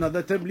Quran, Sunnah.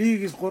 The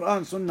Tabligh is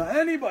Quran, Sunnah.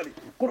 Anybody,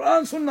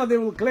 Quran, Sunnah they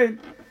will claim.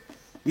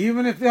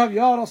 Even if they have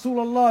Ya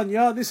Rasulullah and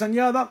Ya this and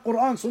Ya that,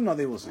 Quran, Sunnah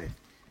they will say.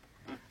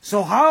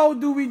 So how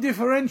do we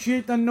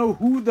differentiate and know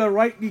who the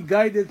rightly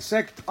guided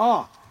sect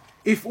are?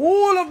 If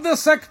all of the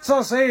sects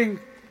are saying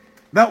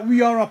that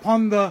we are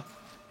upon the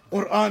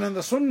Quran and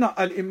the Sunnah,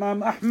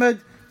 Al-Imam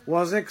Ahmad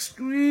was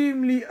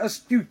extremely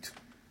astute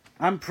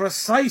and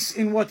precise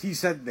in what he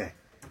said there.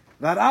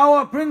 That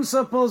our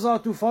principles are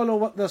to follow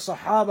what the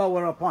Sahaba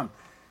were upon.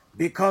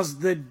 Because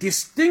the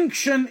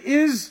distinction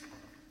is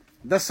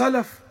the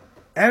Salaf.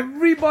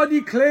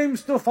 Everybody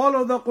claims to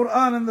follow the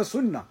Quran and the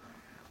Sunnah.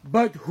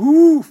 But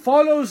who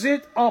follows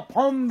it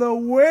upon the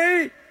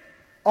way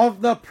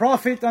of the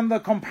Prophet and the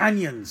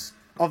companions,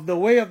 of the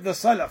way of the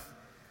Salaf?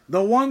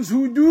 The ones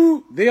who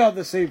do, they are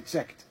the saved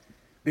sect.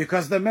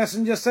 Because the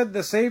Messenger said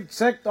the saved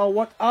sect are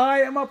what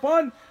I am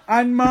upon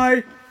and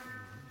my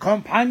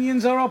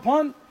companions are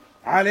upon.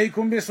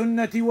 عليكم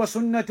بسنتي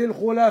وسنة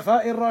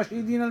الخلفاء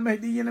الراشدين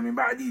المهديين من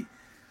بعدي.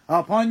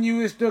 Upon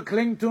you is to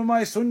cling to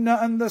my sunnah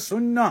and the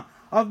sunnah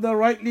of the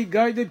rightly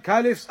guided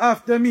caliphs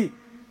after me.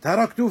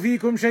 تركت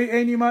فيكم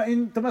شيئين ما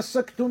إن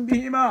تمسكتم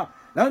بهما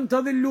لن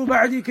تضلوا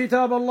بعدي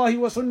كتاب الله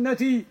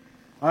وسنتي.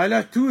 I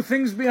left two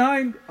things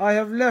behind. I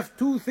have left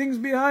two things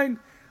behind.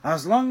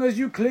 As long as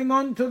you cling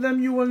on to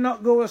them, you will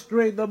not go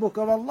astray. The book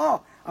of Allah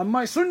and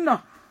my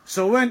sunnah.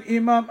 So when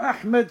Imam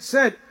Ahmad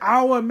said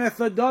our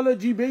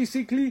methodology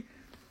basically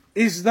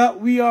is that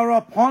we are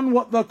upon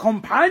what the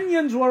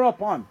companions were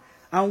upon.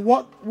 And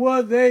what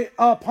were they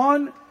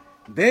upon?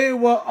 They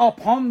were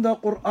upon the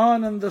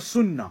Quran and the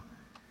Sunnah.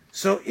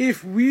 So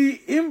if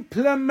we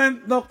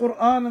implement the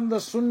Quran and the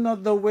Sunnah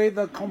the way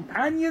the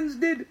companions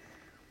did,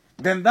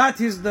 then that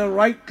is the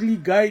rightly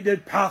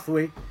guided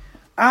pathway.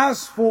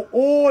 As for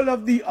all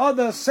of the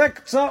other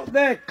sects out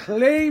there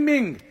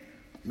claiming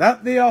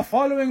that they are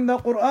following the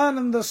Quran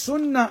and the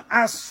Sunnah,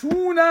 as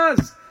soon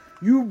as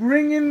you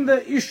bring in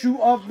the issue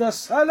of the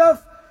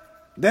Salaf,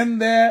 then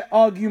their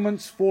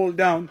arguments fall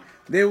down.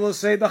 They will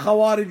say, the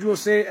Khawarij will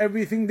say,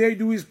 everything they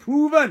do is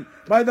proven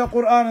by the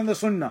Quran and the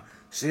Sunnah.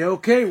 Say,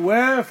 okay,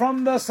 where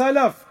from the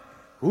Salaf?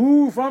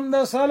 Who from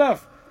the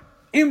Salaf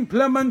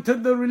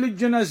implemented the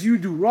religion as you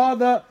do?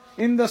 Rather,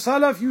 in the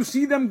Salaf, you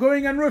see them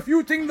going and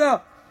refuting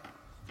the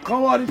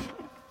Khawarij,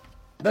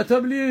 the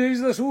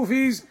Tablighis, the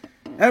Sufis,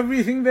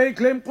 everything they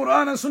claim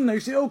Quran and Sunnah. You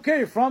say,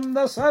 okay, from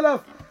the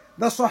Salaf,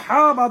 the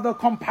Sahaba, the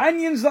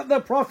companions that the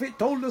Prophet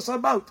told us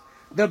about,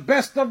 the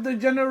best of the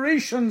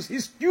generations,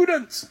 his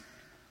students.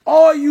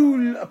 Are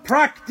you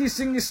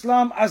practicing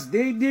Islam as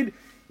they did?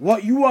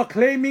 What you are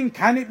claiming,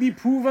 can it be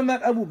proven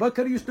that Abu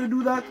Bakr used to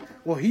do that?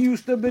 Or he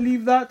used to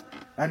believe that?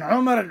 And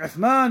Umar and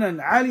Uthman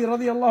and Ali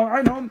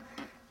radiallahu anhum?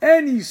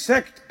 Any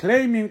sect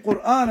claiming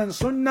Quran and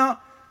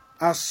Sunnah,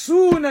 as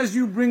soon as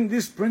you bring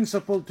this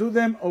principle to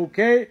them,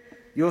 okay,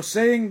 you're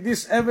saying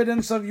this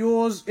evidence of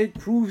yours, it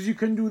proves you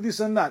can do this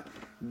and that.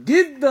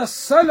 Did the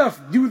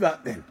Salaf do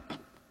that then?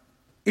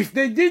 If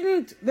they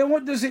didn't, then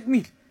what does it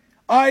mean?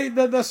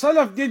 Either the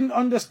Salaf didn't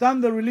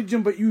understand the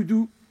religion, but you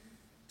do.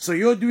 So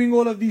you're doing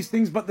all of these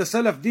things, but the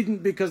Salaf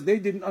didn't because they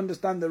didn't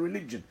understand the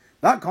religion.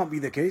 That can't be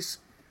the case.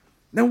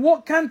 Then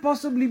what can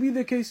possibly be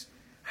the case?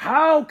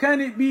 How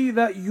can it be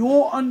that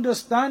your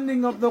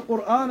understanding of the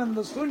Quran and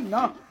the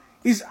Sunnah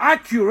is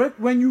accurate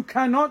when you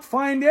cannot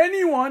find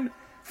anyone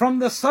from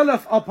the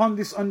Salaf upon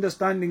this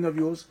understanding of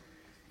yours?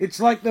 It's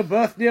like the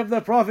birthday of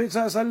the Prophet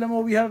ﷺ,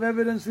 oh, we have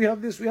evidence, we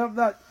have this, we have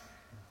that.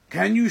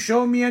 Can you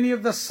show me any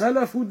of the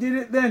Salaf who did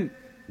it then?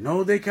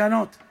 No, they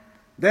cannot.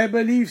 Their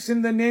beliefs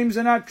in the names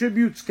and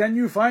attributes, can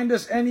you find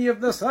us any of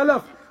the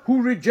Salaf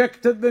who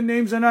rejected the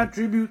names and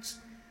attributes?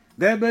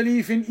 Their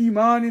belief in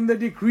Iman, in the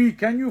decree,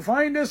 can you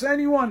find us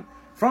anyone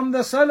from the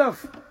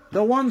Salaf,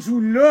 the ones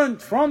who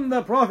learnt from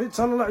the Prophet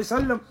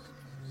ﷺ?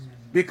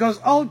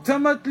 Because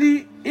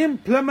ultimately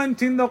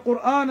implementing the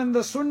Quran and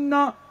the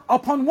Sunnah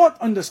upon what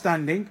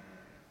understanding?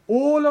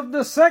 All of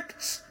the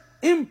sects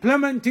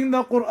implementing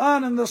the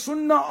Quran and the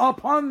Sunnah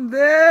upon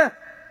their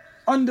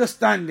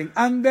understanding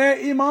and their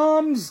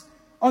Imams'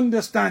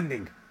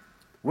 understanding.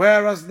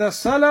 Whereas the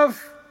Salaf,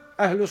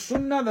 Ahlul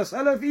Sunnah, the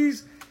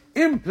Salafis,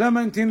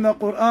 implementing the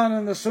Quran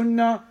and the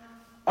Sunnah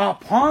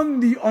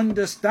upon the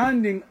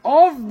understanding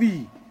of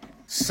the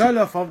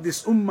Salaf of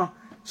this Ummah.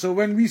 So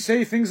when we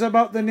say things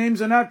about the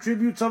names and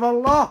attributes of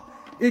Allah,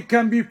 it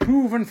can be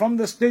proven from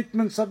the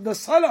statements of the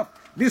Salaf.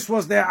 This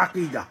was their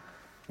Aqidah.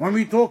 When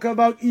we talk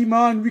about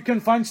Iman, we can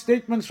find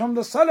statements from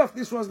the Salaf.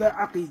 This was their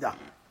Aqidah.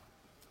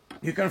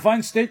 You can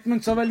find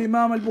statements of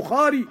Imam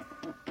al-Bukhari,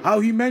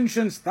 how he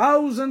mentions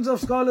thousands of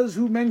scholars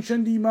who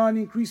mentioned Iman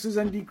increases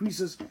and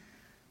decreases.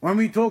 When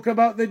we talk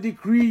about the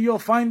decree, you'll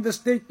find the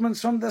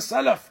statements from the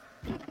Salaf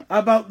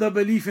about the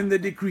belief in the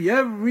decree.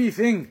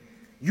 Everything,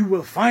 you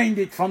will find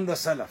it from the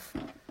Salaf.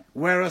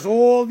 Whereas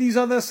all these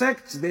other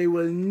sects, they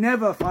will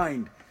never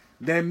find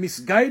their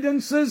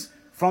misguidances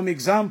from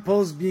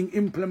examples being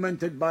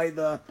implemented by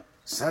the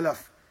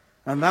Salaf.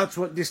 And that's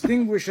what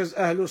distinguishes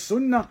Ahlul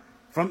Sunnah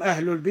from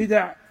Ahlul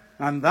Bid'ah.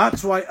 And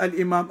that's why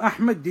Al-Imam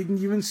Ahmad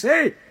didn't even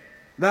say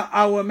that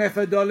our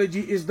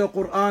methodology is the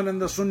Quran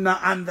and the Sunnah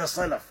and the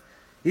Salaf.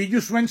 He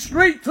just went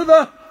straight to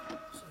the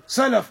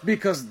Salaf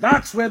because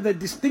that's where the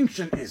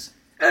distinction is.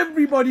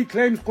 Everybody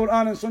claims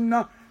Quran and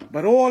Sunnah,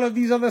 but all of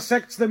these other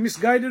sects, the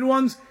misguided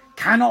ones,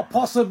 cannot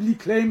possibly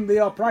claim they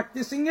are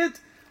practicing it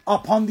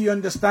upon the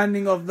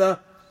understanding of the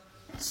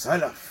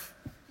Salaf.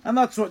 And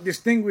that's what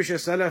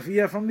distinguishes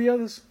Salafiyah from the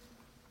others.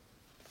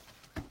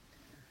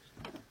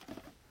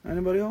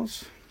 Anybody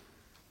else?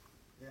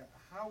 Yeah,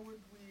 how would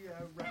we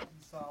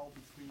reconcile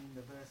between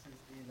the verses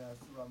in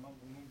Surah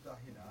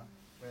Mumtahina,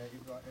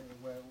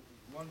 where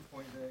one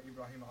point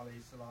Ibrahim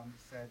alayhi salam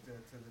said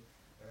to the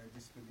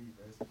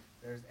disbelievers,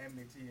 there is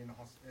enmity and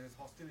there's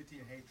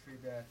hostility and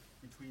hatred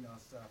between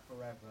us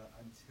forever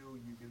until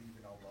you believe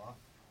in Allah.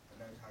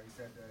 And then how he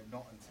said,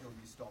 not until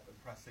you stop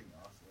oppressing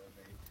us.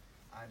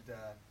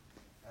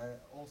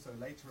 Also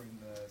later in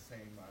the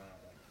same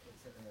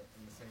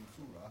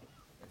surah,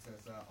 it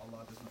says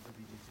Allah doesn't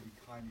forbid you to be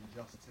kind and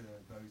just to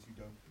those who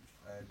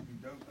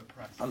don't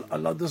oppress.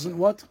 Allah doesn't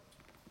what?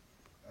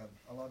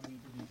 Allah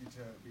doesn't forbid you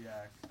to be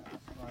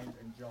kind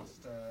and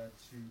just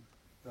to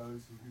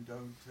those who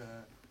don't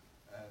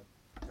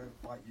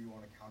fight you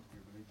on account of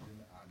your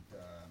religion.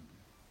 And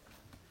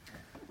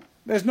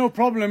there's no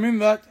problem in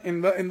that,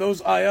 in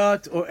those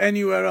ayat or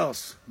anywhere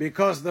else,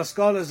 because the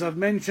scholars have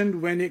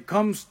mentioned when it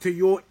comes to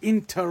your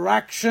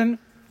interaction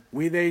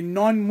with a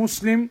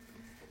non-Muslim,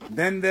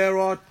 then there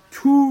are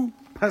two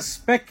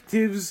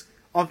perspectives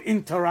of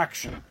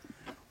interaction.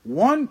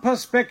 One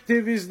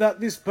perspective is that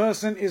this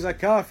person is a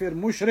kafir,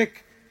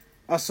 mushrik,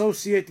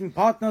 associating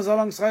partners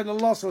alongside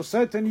Allah, so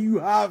certainly you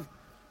have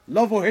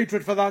love or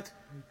hatred for that.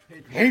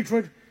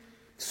 Hatred.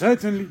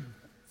 Certainly.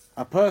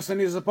 A person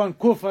is upon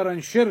kufr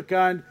and shirk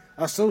and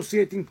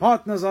associating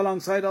partners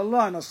alongside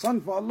Allah and a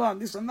son for Allah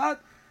and this and that.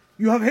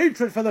 You have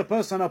hatred for the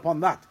person upon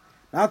that.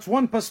 That's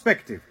one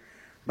perspective.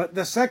 But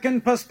the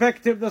second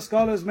perspective the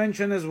scholars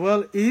mention as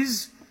well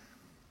is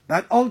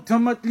that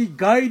ultimately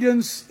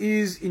guidance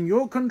is in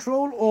your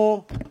control,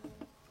 or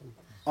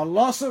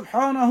Allah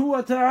subhanahu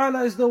wa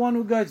ta'ala is the one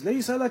who guides.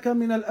 لَيْسَ لَكَ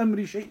مِنَ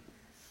الْأَمْرِ شَيْءٍ.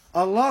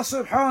 Allah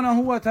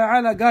subhanahu wa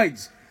ta'ala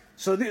guides.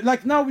 So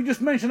like now we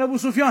just mentioned Abu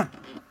Sufyan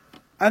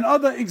and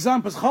other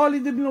examples.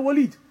 Khalid ibn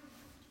Walid.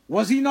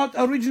 Was he not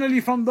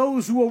originally from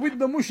those who were with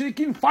the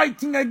mushrikeen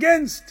fighting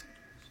against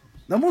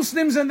the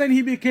Muslims, and then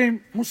he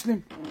became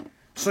Muslim?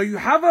 So you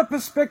have a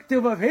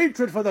perspective of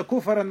hatred for the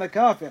kufr and the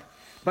kafir.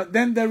 But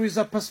then there is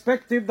a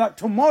perspective that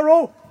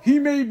tomorrow he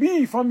may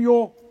be from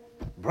your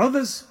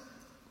brothers.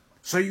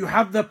 So you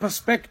have the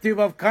perspective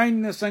of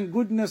kindness and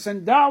goodness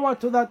and da'wah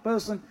to that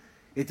person.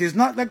 It is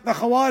not like the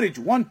Khawarij,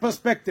 one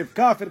perspective,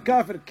 kafir,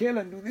 kill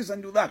and do this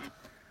and do that.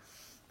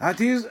 That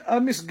is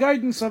a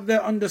misguidance of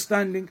their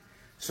understanding.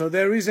 So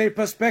there is a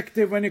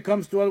perspective when it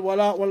comes to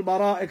al-wala,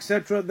 wal-bara,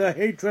 etc., the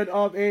hatred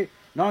of a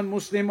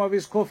non-Muslim of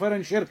his kufr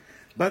and shirk.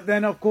 But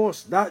then of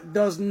course that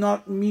does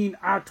not mean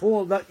at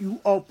all that you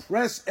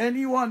oppress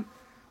anyone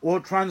or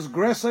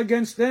transgress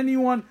against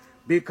anyone,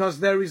 because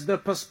there is the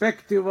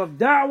perspective of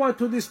da'wah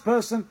to this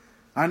person,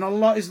 and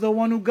Allah is the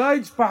one who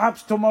guides.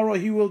 Perhaps tomorrow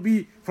he will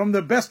be from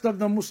the best of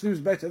the Muslims,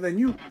 better than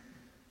you.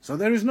 So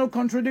there is no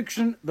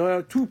contradiction. There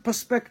are two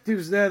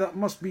perspectives there that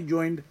must be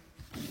joined.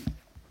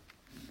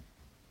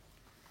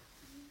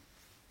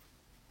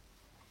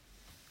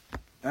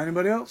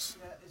 Anybody else?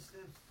 Yeah,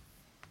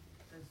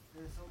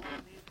 does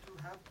someone need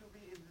to have to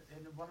be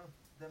in one of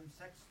them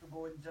sects to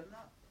go in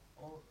Jannah?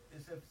 or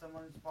is if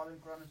someone is following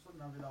Quran and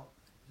Sunnah without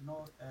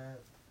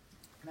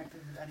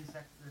connected with any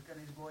sect, can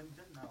he go in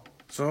Jannah?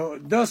 So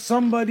does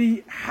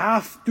somebody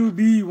have to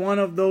be one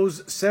of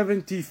those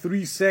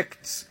 73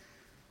 sects?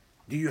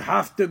 Do you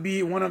have to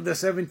be one of the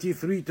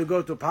 73 to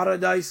go to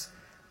paradise?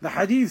 The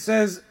hadith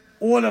says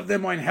all of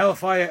them are in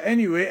hellfire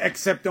anyway,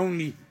 except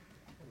only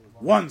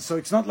one. So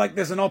it's not like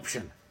there's an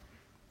option.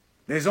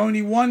 There's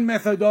only one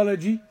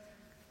methodology,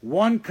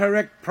 one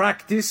correct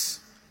practice,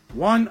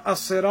 one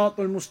as-sirat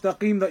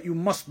al-mustaqim that you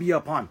must be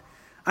upon.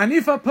 And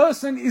if a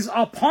person is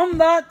upon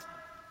that,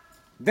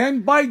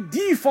 then by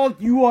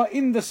default you are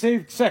in the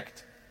saved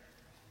sect.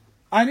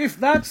 And if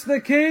that's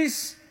the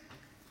case,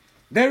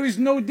 there is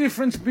no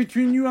difference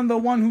between you and the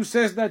one who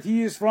says that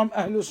he is from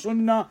Ahlul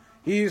Sunnah,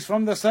 he is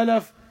from the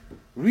Salaf.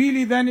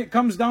 Really then it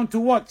comes down to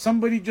what?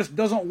 Somebody just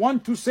doesn't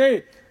want to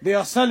say they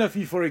are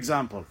Salafi, for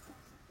example.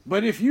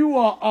 But if you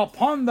are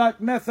upon that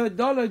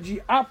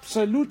methodology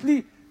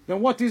absolutely,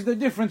 then what is the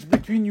difference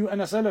between you and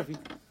a Salafi?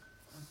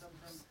 And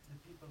sometimes the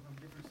people from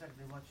different sects,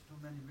 they watch too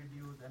many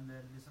videos and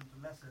they listen to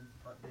lessons,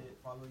 but they're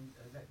following,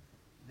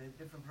 they're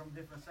different from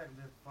different sects,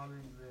 they're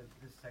following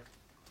this sect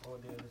or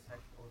the other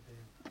sect, or they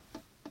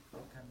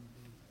can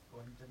be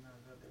going to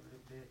another,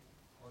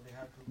 or they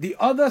have to... The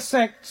other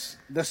sects,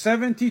 the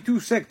 72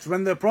 sects,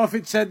 when the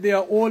Prophet said they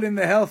are all in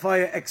the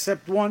hellfire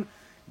except one,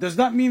 does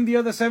that mean the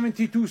other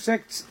 72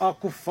 sects are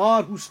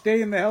kuffar who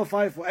stay in the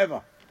hellfire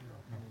forever?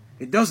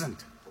 It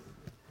doesn't.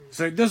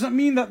 So it doesn't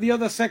mean that the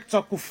other sects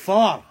are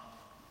kuffar.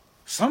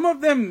 Some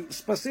of them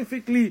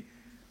specifically,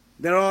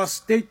 there are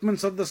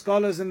statements of the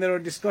scholars and there are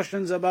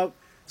discussions about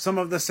some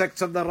of the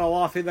sects of the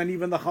Rawafid and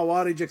even the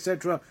Khawarij,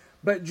 etc.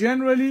 But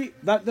generally,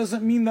 that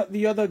doesn't mean that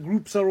the other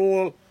groups are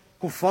all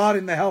kuffar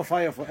in the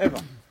hellfire forever.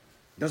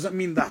 Doesn't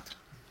mean that.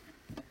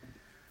 From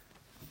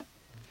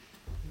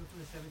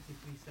the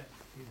 73 sects,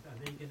 are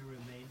they going to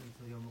remain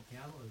until Yom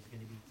Qiyamah, or is it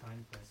going to be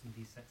time where some of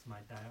these sects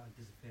might die out and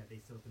disappear?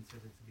 They still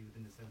considered to be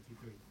within the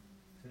 73.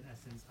 So in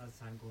essence, as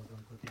time goes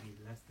on, could they be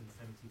less than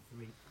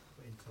 73,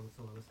 but in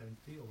total over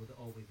 73, or will there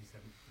always be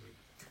 73?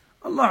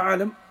 Allah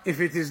alam, if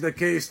it is the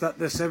case that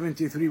the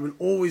 73 will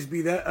always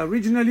be there.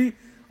 Originally,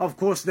 of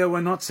course, there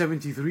were not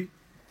 73.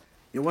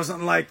 It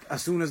wasn't like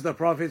as soon as the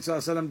Prophet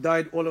ﷺ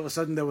died, all of a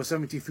sudden there were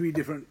 73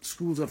 different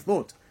schools of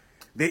thought.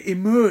 They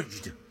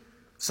emerged.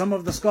 Some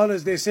of the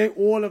scholars, they say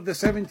all of the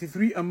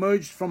 73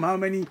 emerged from how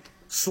many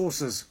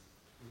sources?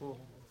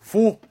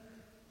 Four.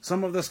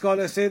 Some of the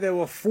scholars say there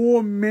were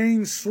 4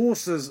 main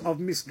sources of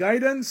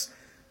misguidance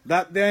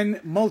that then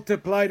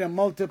multiplied and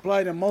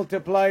multiplied and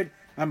multiplied,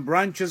 and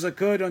branches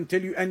occurred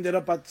until you ended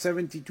up at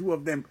 72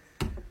 of them.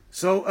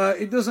 So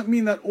it doesn't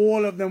mean that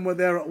all of them were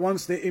there at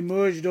once. They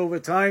emerged over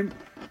time.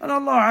 And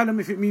Allah alam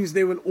if it means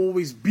they will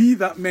always be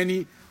that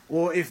many,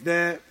 or if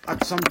there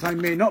at some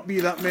time may not be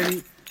that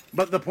many.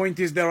 But the point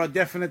is there are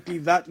definitely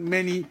that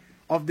many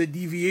of the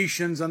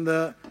deviations and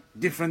the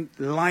different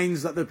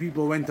lines that the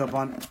people went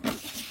upon.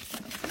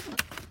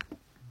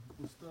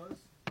 Ustaz,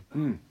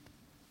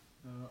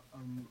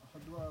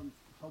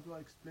 how do I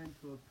explain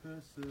to a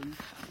person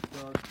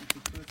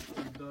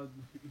that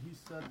he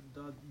said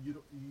that you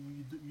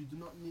do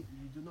not need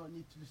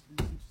to listen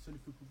to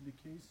Salafi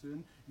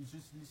publication. You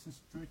just listen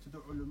straight to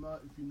the ulama.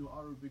 If you know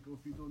Arabic, or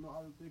if you don't know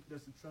Arabic,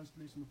 there's a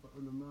translation of the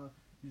ulama.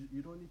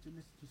 You don't need to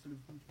listen to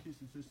Salafi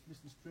publication. Just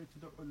listen straight to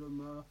the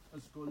ulama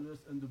and scholars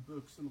and the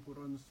books and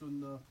Quran and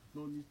Sunnah.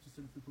 No need to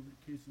Salafi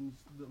publications.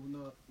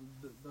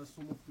 That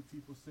some of the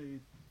people say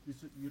it.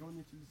 You don't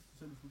need to listen to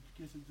Salafi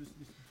publication. Just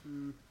listen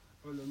to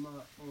ulama,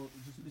 or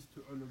just listen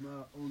to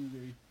ulama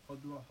only. How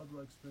do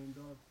I explain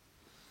that?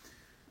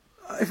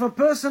 If a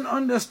person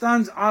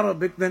understands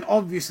Arabic, then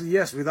obviously,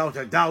 yes, without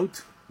a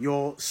doubt,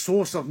 your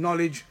source of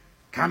knowledge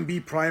can be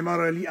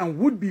primarily and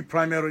would be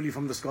primarily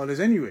from the scholars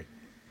anyway.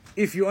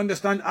 If you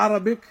understand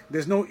Arabic,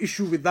 there's no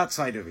issue with that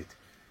side of it.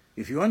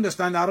 If you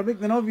understand Arabic,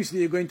 then obviously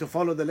you're going to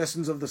follow the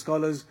lessons of the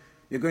scholars.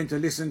 You're going to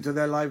listen to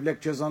their live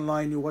lectures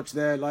online. You watch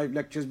their live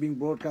lectures being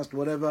broadcast,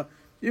 whatever.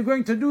 You're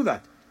going to do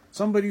that.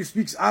 Somebody who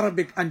speaks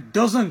Arabic and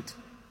doesn't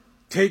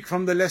take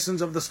from the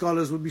lessons of the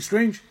scholars would be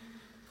strange.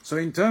 So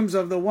in terms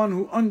of the one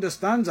who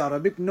understands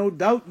Arabic, no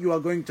doubt you are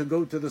going to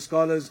go to the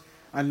scholars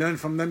and learn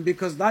from them,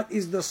 because that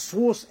is the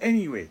source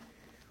anyway.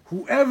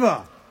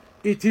 Whoever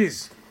it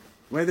is,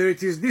 whether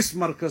it is this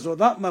markaz or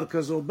that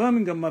markaz or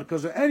Birmingham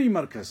markaz or any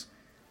markaz,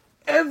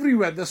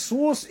 everywhere the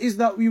source is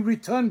that we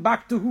return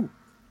back to who?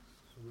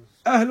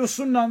 Ahlul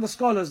Sunnah and the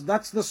scholars.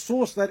 That's the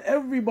source that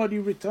everybody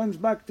returns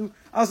back to,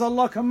 as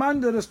Allah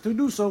commanded us to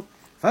do so.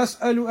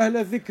 فَاسْأَلُوا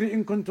أَهْلَ الذِّكْرِ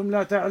إِن كُنْتُمْ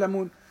لَا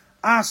تَعْلَمُونَ.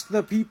 Ask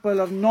the people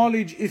of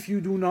knowledge if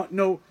you do not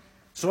know.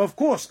 So of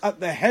course, at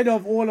the head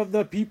of all of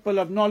the people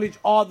of knowledge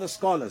are the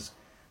scholars.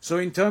 So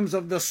in terms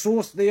of the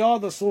source, they are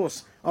the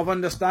source of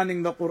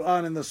understanding the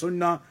Quran and the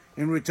Sunnah,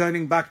 in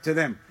returning back to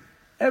them.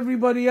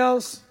 Everybody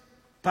else,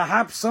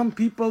 perhaps some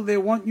people, they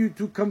want you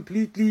to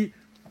completely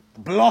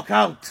block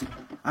out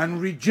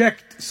and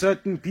reject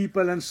certain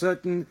people and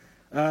certain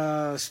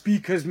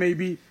speakers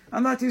maybe,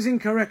 and that is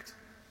incorrect.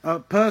 A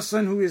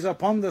person who is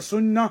upon the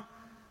Sunnah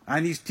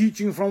and he's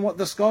teaching from what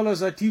the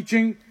scholars are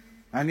teaching,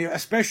 And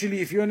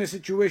especially if you're in a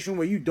situation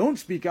where you don't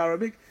speak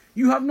Arabic,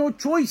 you have no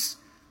choice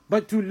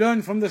but to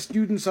learn from the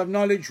students of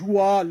knowledge who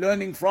are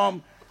learning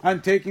from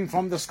and taking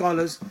from the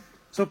scholars.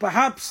 So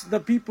perhaps the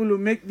people who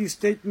make these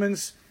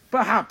statements,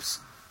 perhaps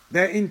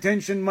their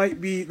intention might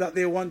be that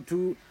they want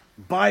to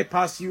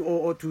bypass you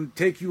or to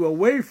take you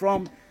away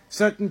from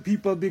certain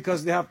people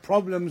because they have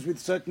problems with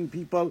certain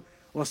people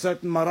or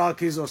certain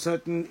marakis or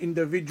certain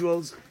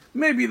individuals.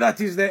 Maybe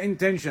that is their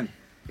intention.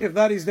 If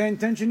that is their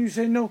intention, you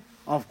say no.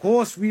 Of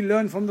course we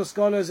learn from the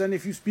scholars, and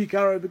if you speak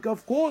Arabic,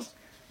 of course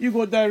you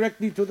go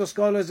directly to the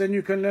scholars and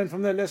you can learn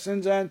from their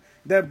lessons and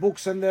their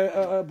books and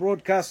their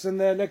broadcasts and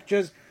their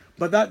lectures.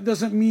 But that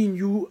doesn't mean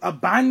you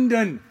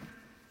abandon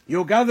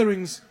your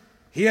gatherings.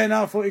 Here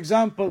now, for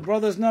example,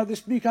 brothers now, they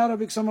speak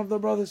Arabic, some of the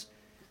brothers.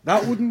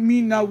 That wouldn't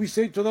mean now we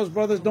say to those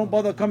brothers, don't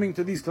bother coming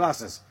to these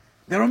classes.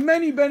 There are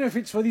many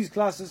benefits for these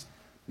classes.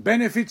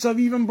 Benefits of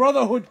even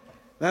brotherhood.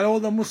 That all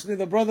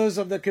the brothers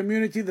of the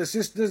community, the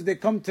sisters, they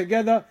come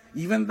together.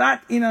 Even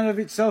that in and of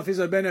itself is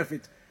a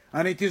benefit.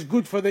 And it is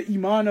good for the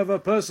iman of a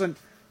person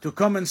to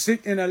come and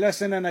sit in a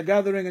lesson and a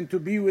gathering and to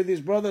be with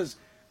his brothers.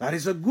 That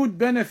is a good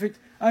benefit.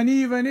 And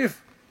even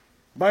if,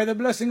 by the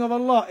blessing of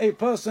Allah, a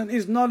person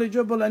is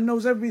knowledgeable and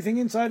knows everything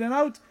inside and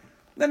out,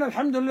 then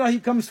alhamdulillah he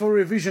comes for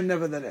revision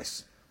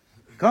nevertheless.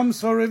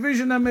 Comes for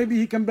revision, and maybe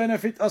he can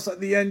benefit us at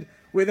the end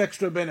with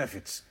extra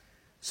benefits.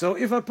 So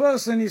if a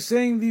person is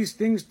saying these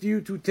things to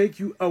you to take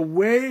you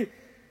away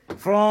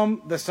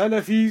from the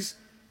Salafis,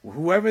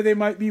 whoever they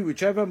might be,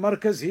 whichever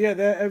markaz, here,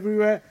 there,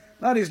 everywhere,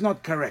 that is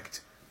not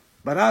correct.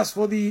 But as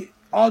for the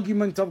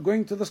argument of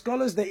going to the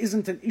scholars, there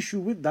isn't an issue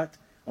with that.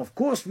 Of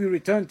course we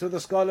return to the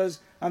scholars,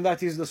 and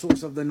that is the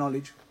source of the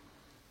knowledge.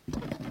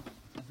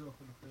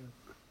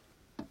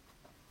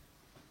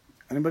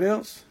 Anybody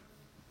else?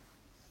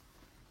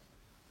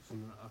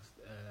 Someone asked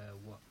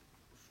what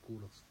school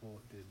of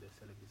thought did the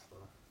Salafis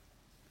follow?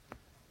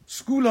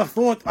 School of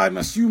thought, I'm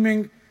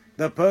assuming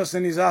the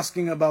person is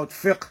asking about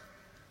fiqh.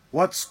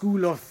 What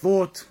school of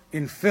thought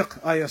in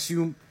fiqh, I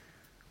assume,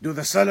 do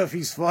the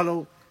Salafis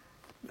follow?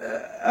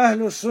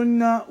 Ahlul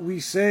Sunnah, we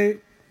say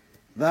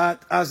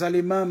that as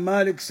Al-Imam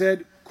Malik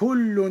said,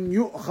 كُلٌّ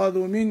يُؤْخَذُ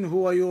مِنْهُ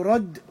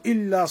وَيُرَدْ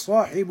إِلَّا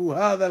صَاحِبُ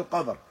هَذَا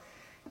الْقَبْرِ.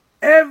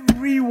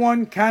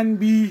 Everyone can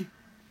be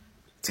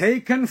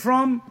taken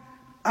from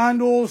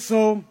and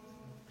also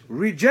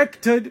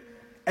rejected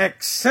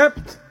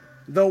except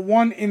the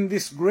one in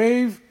this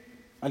grave.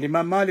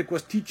 Al-Imam Malik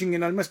was teaching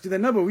in Al-Masjid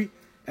al-Nabawi,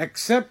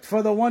 except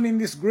for the one in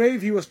this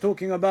grave, he was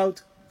talking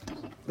about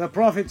the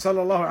Prophet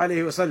sallallahu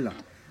alaihi wasallam.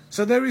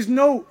 So there is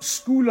no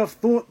school of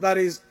thought that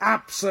is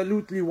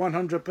absolutely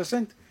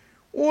 100%.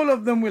 All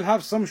of them will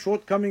have some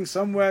shortcoming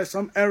somewhere,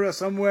 some error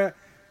somewhere.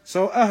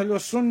 So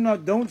Ahlul Sunnah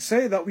don't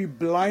say that we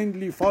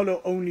blindly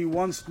follow only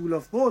one school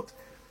of thought.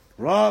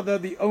 Rather,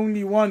 the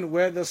only one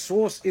where the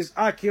source is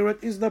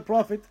accurate is the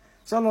Prophet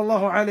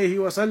sallallahu alaihi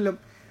wasallam.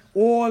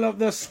 All of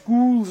the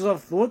schools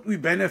of thought, we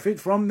benefit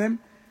from them.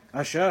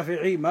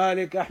 Ash-Shafi'i,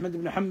 Malik, Ahmad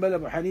ibn Hanbal,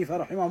 Abu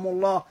Hanifa,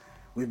 rahimahumullah.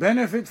 We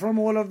benefit from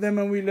all of them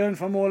and we learn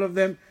from all of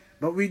them.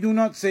 But we do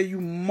not say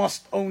you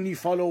must only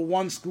follow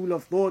one school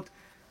of thought.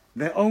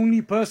 The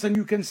only person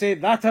you can say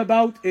that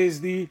about is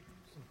the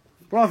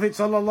Prophet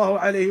sallallahu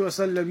alaihi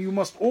wasallam. You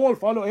must all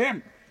follow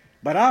him.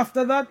 But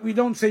after that, we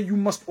don't say you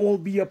must all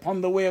be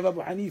upon the way of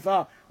Abu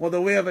Hanifa or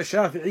the way of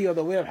Shafi'i or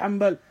the way of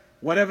Hanbal.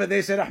 Whatever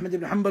they said, Ahmad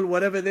ibn Hanbal,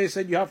 whatever they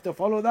said, you have to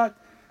follow that.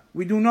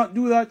 We do not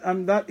do that,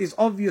 and that is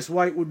obvious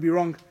why it would be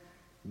wrong.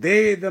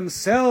 They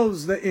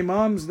themselves, the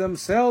Imams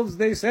themselves,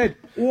 they said,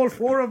 all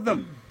four of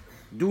them,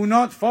 do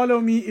not follow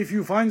me if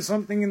you find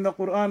something in the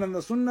Quran and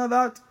the Sunnah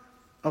that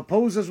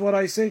opposes what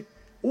I say.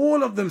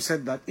 All of them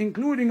said that,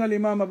 including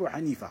Al-Imam Abu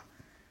Hanifa.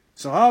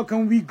 So how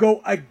can we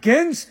go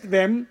against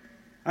them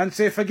and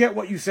say, forget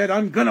what you said,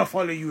 I'm gonna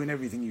follow you in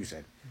everything you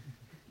said?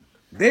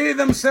 They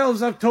themselves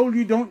have told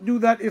you, don't do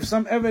that. If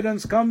some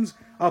evidence comes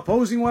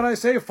opposing what I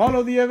say,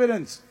 follow the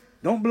evidence.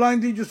 Don't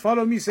blindly just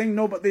follow me saying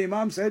no, but the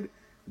Imam said.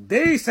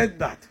 They said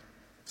that.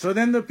 So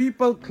then the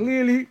people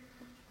clearly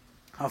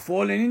have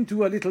fallen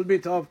into a little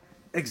bit of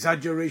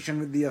exaggeration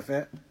with the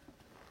affair.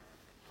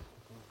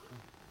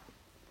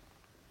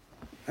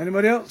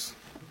 Anybody else?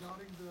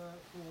 Regarding the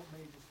four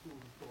major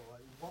schools of thought,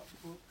 like what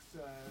books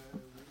are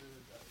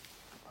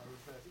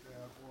referred to,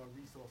 or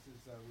resources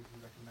would you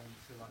recommend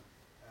to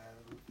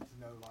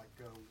know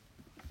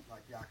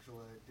the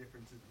actual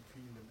differences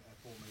between the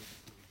four major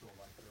schools of thought,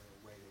 like the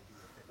way they do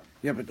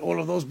it? Yeah, but all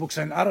of those books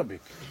are in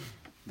Arabic.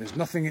 There's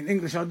nothing in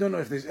English. I don't know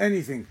if there's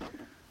anything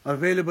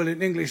available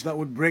in English that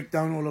would break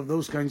down all of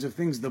those kinds of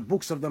things. The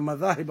books of the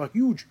madhahib are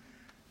huge.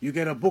 You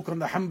get a book on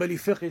the Hanbali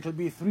fiqh, it'll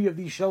be 3 of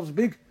these shelves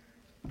big.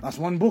 That's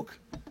one book.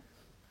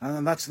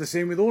 And that's the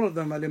same with all of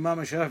them. Al-Imam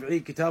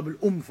Shafi'i, Kitab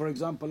al-Umm, for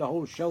example, a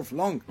whole shelf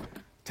long,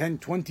 10,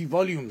 20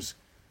 volumes.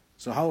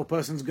 So how a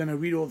person's going to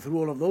read through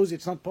all of those?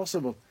 It's not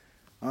possible.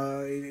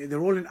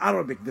 They're all in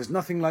Arabic. There's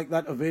nothing like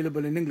that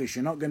available in English.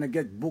 You're not going to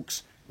get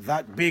books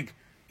that big,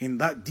 in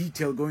that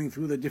detail, going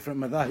through the different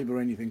madhahib or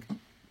anything.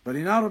 But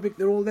in Arabic,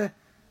 they're all there.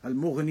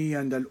 Al-Mughni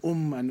and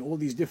Al-Umm and all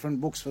these different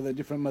books for the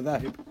different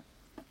madhahib.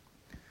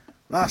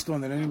 Last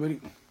one then, anybody?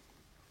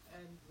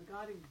 And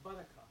regarding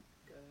barakah,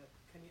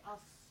 can you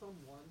ask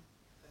someone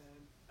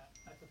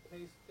at a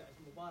place that is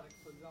Mubarak,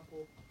 for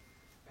example,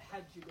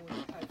 Hajj, you're going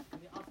to Hajj, can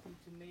you ask him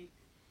to make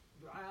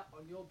dua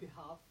on your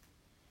behalf,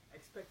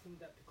 expecting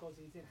that because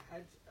he's in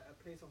Hajj, at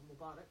a place of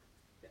Mubarak,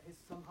 that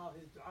somehow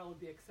his dua will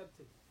be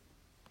accepted?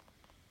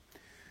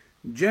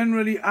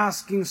 Generally,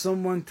 asking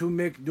someone to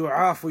make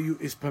dua for you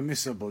is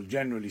permissible,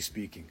 generally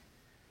speaking.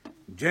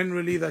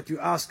 Generally, that you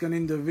ask an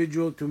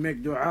individual to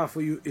make dua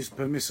for you is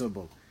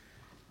permissible.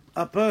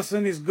 A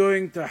person is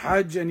going to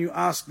Hajj and you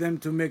ask them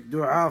to make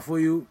dua for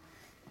you,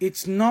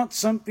 it's not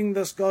something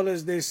the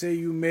scholars, they say,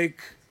 you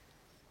make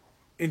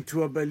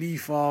into a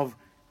belief of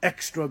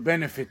extra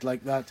benefit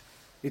like that.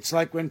 It's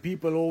like when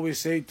people always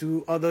say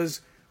to others,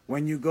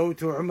 when you go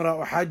to Umrah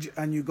or Hajj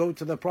and you go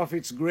to the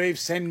Prophet's grave,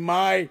 send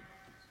my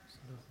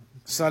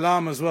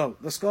salam as well.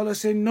 The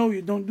scholars say, no,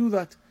 you don't do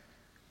that.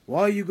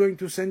 Why are you going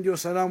to send your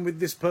salam with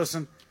this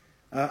person?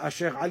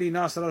 Shaykh Ali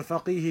Nasr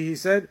al-Faqihi, he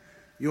said,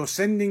 you're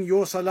sending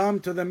your salam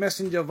to the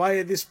messenger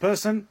via this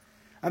person,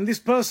 and this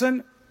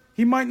person,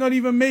 he might not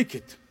even make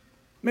it.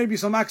 Maybe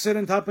some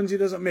accident happens, he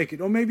doesn't make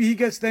it. Or maybe he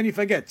gets there and he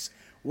forgets.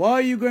 Why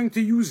are you going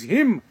to use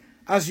him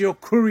as your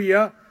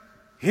courier,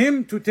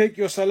 him to take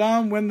your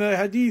salam, when the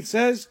hadith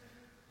says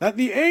that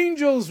the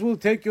angels will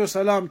take your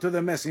salam to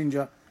the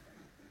messenger?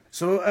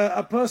 So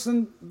a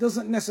person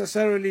doesn't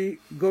necessarily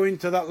go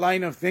into that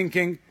line of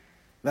thinking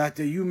that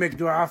you make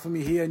dua for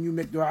me here and you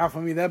make dua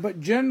for me there, but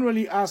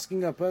generally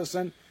asking a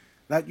person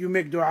that you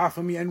make dua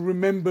for me and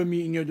remember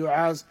me in your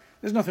du'as,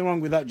 there's nothing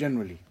wrong with that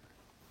generally.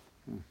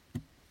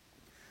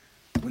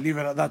 We'll leave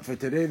it at that for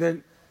today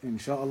then.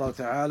 Insha'Allah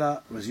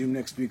ta'ala, resume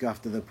next week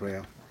after the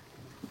prayer.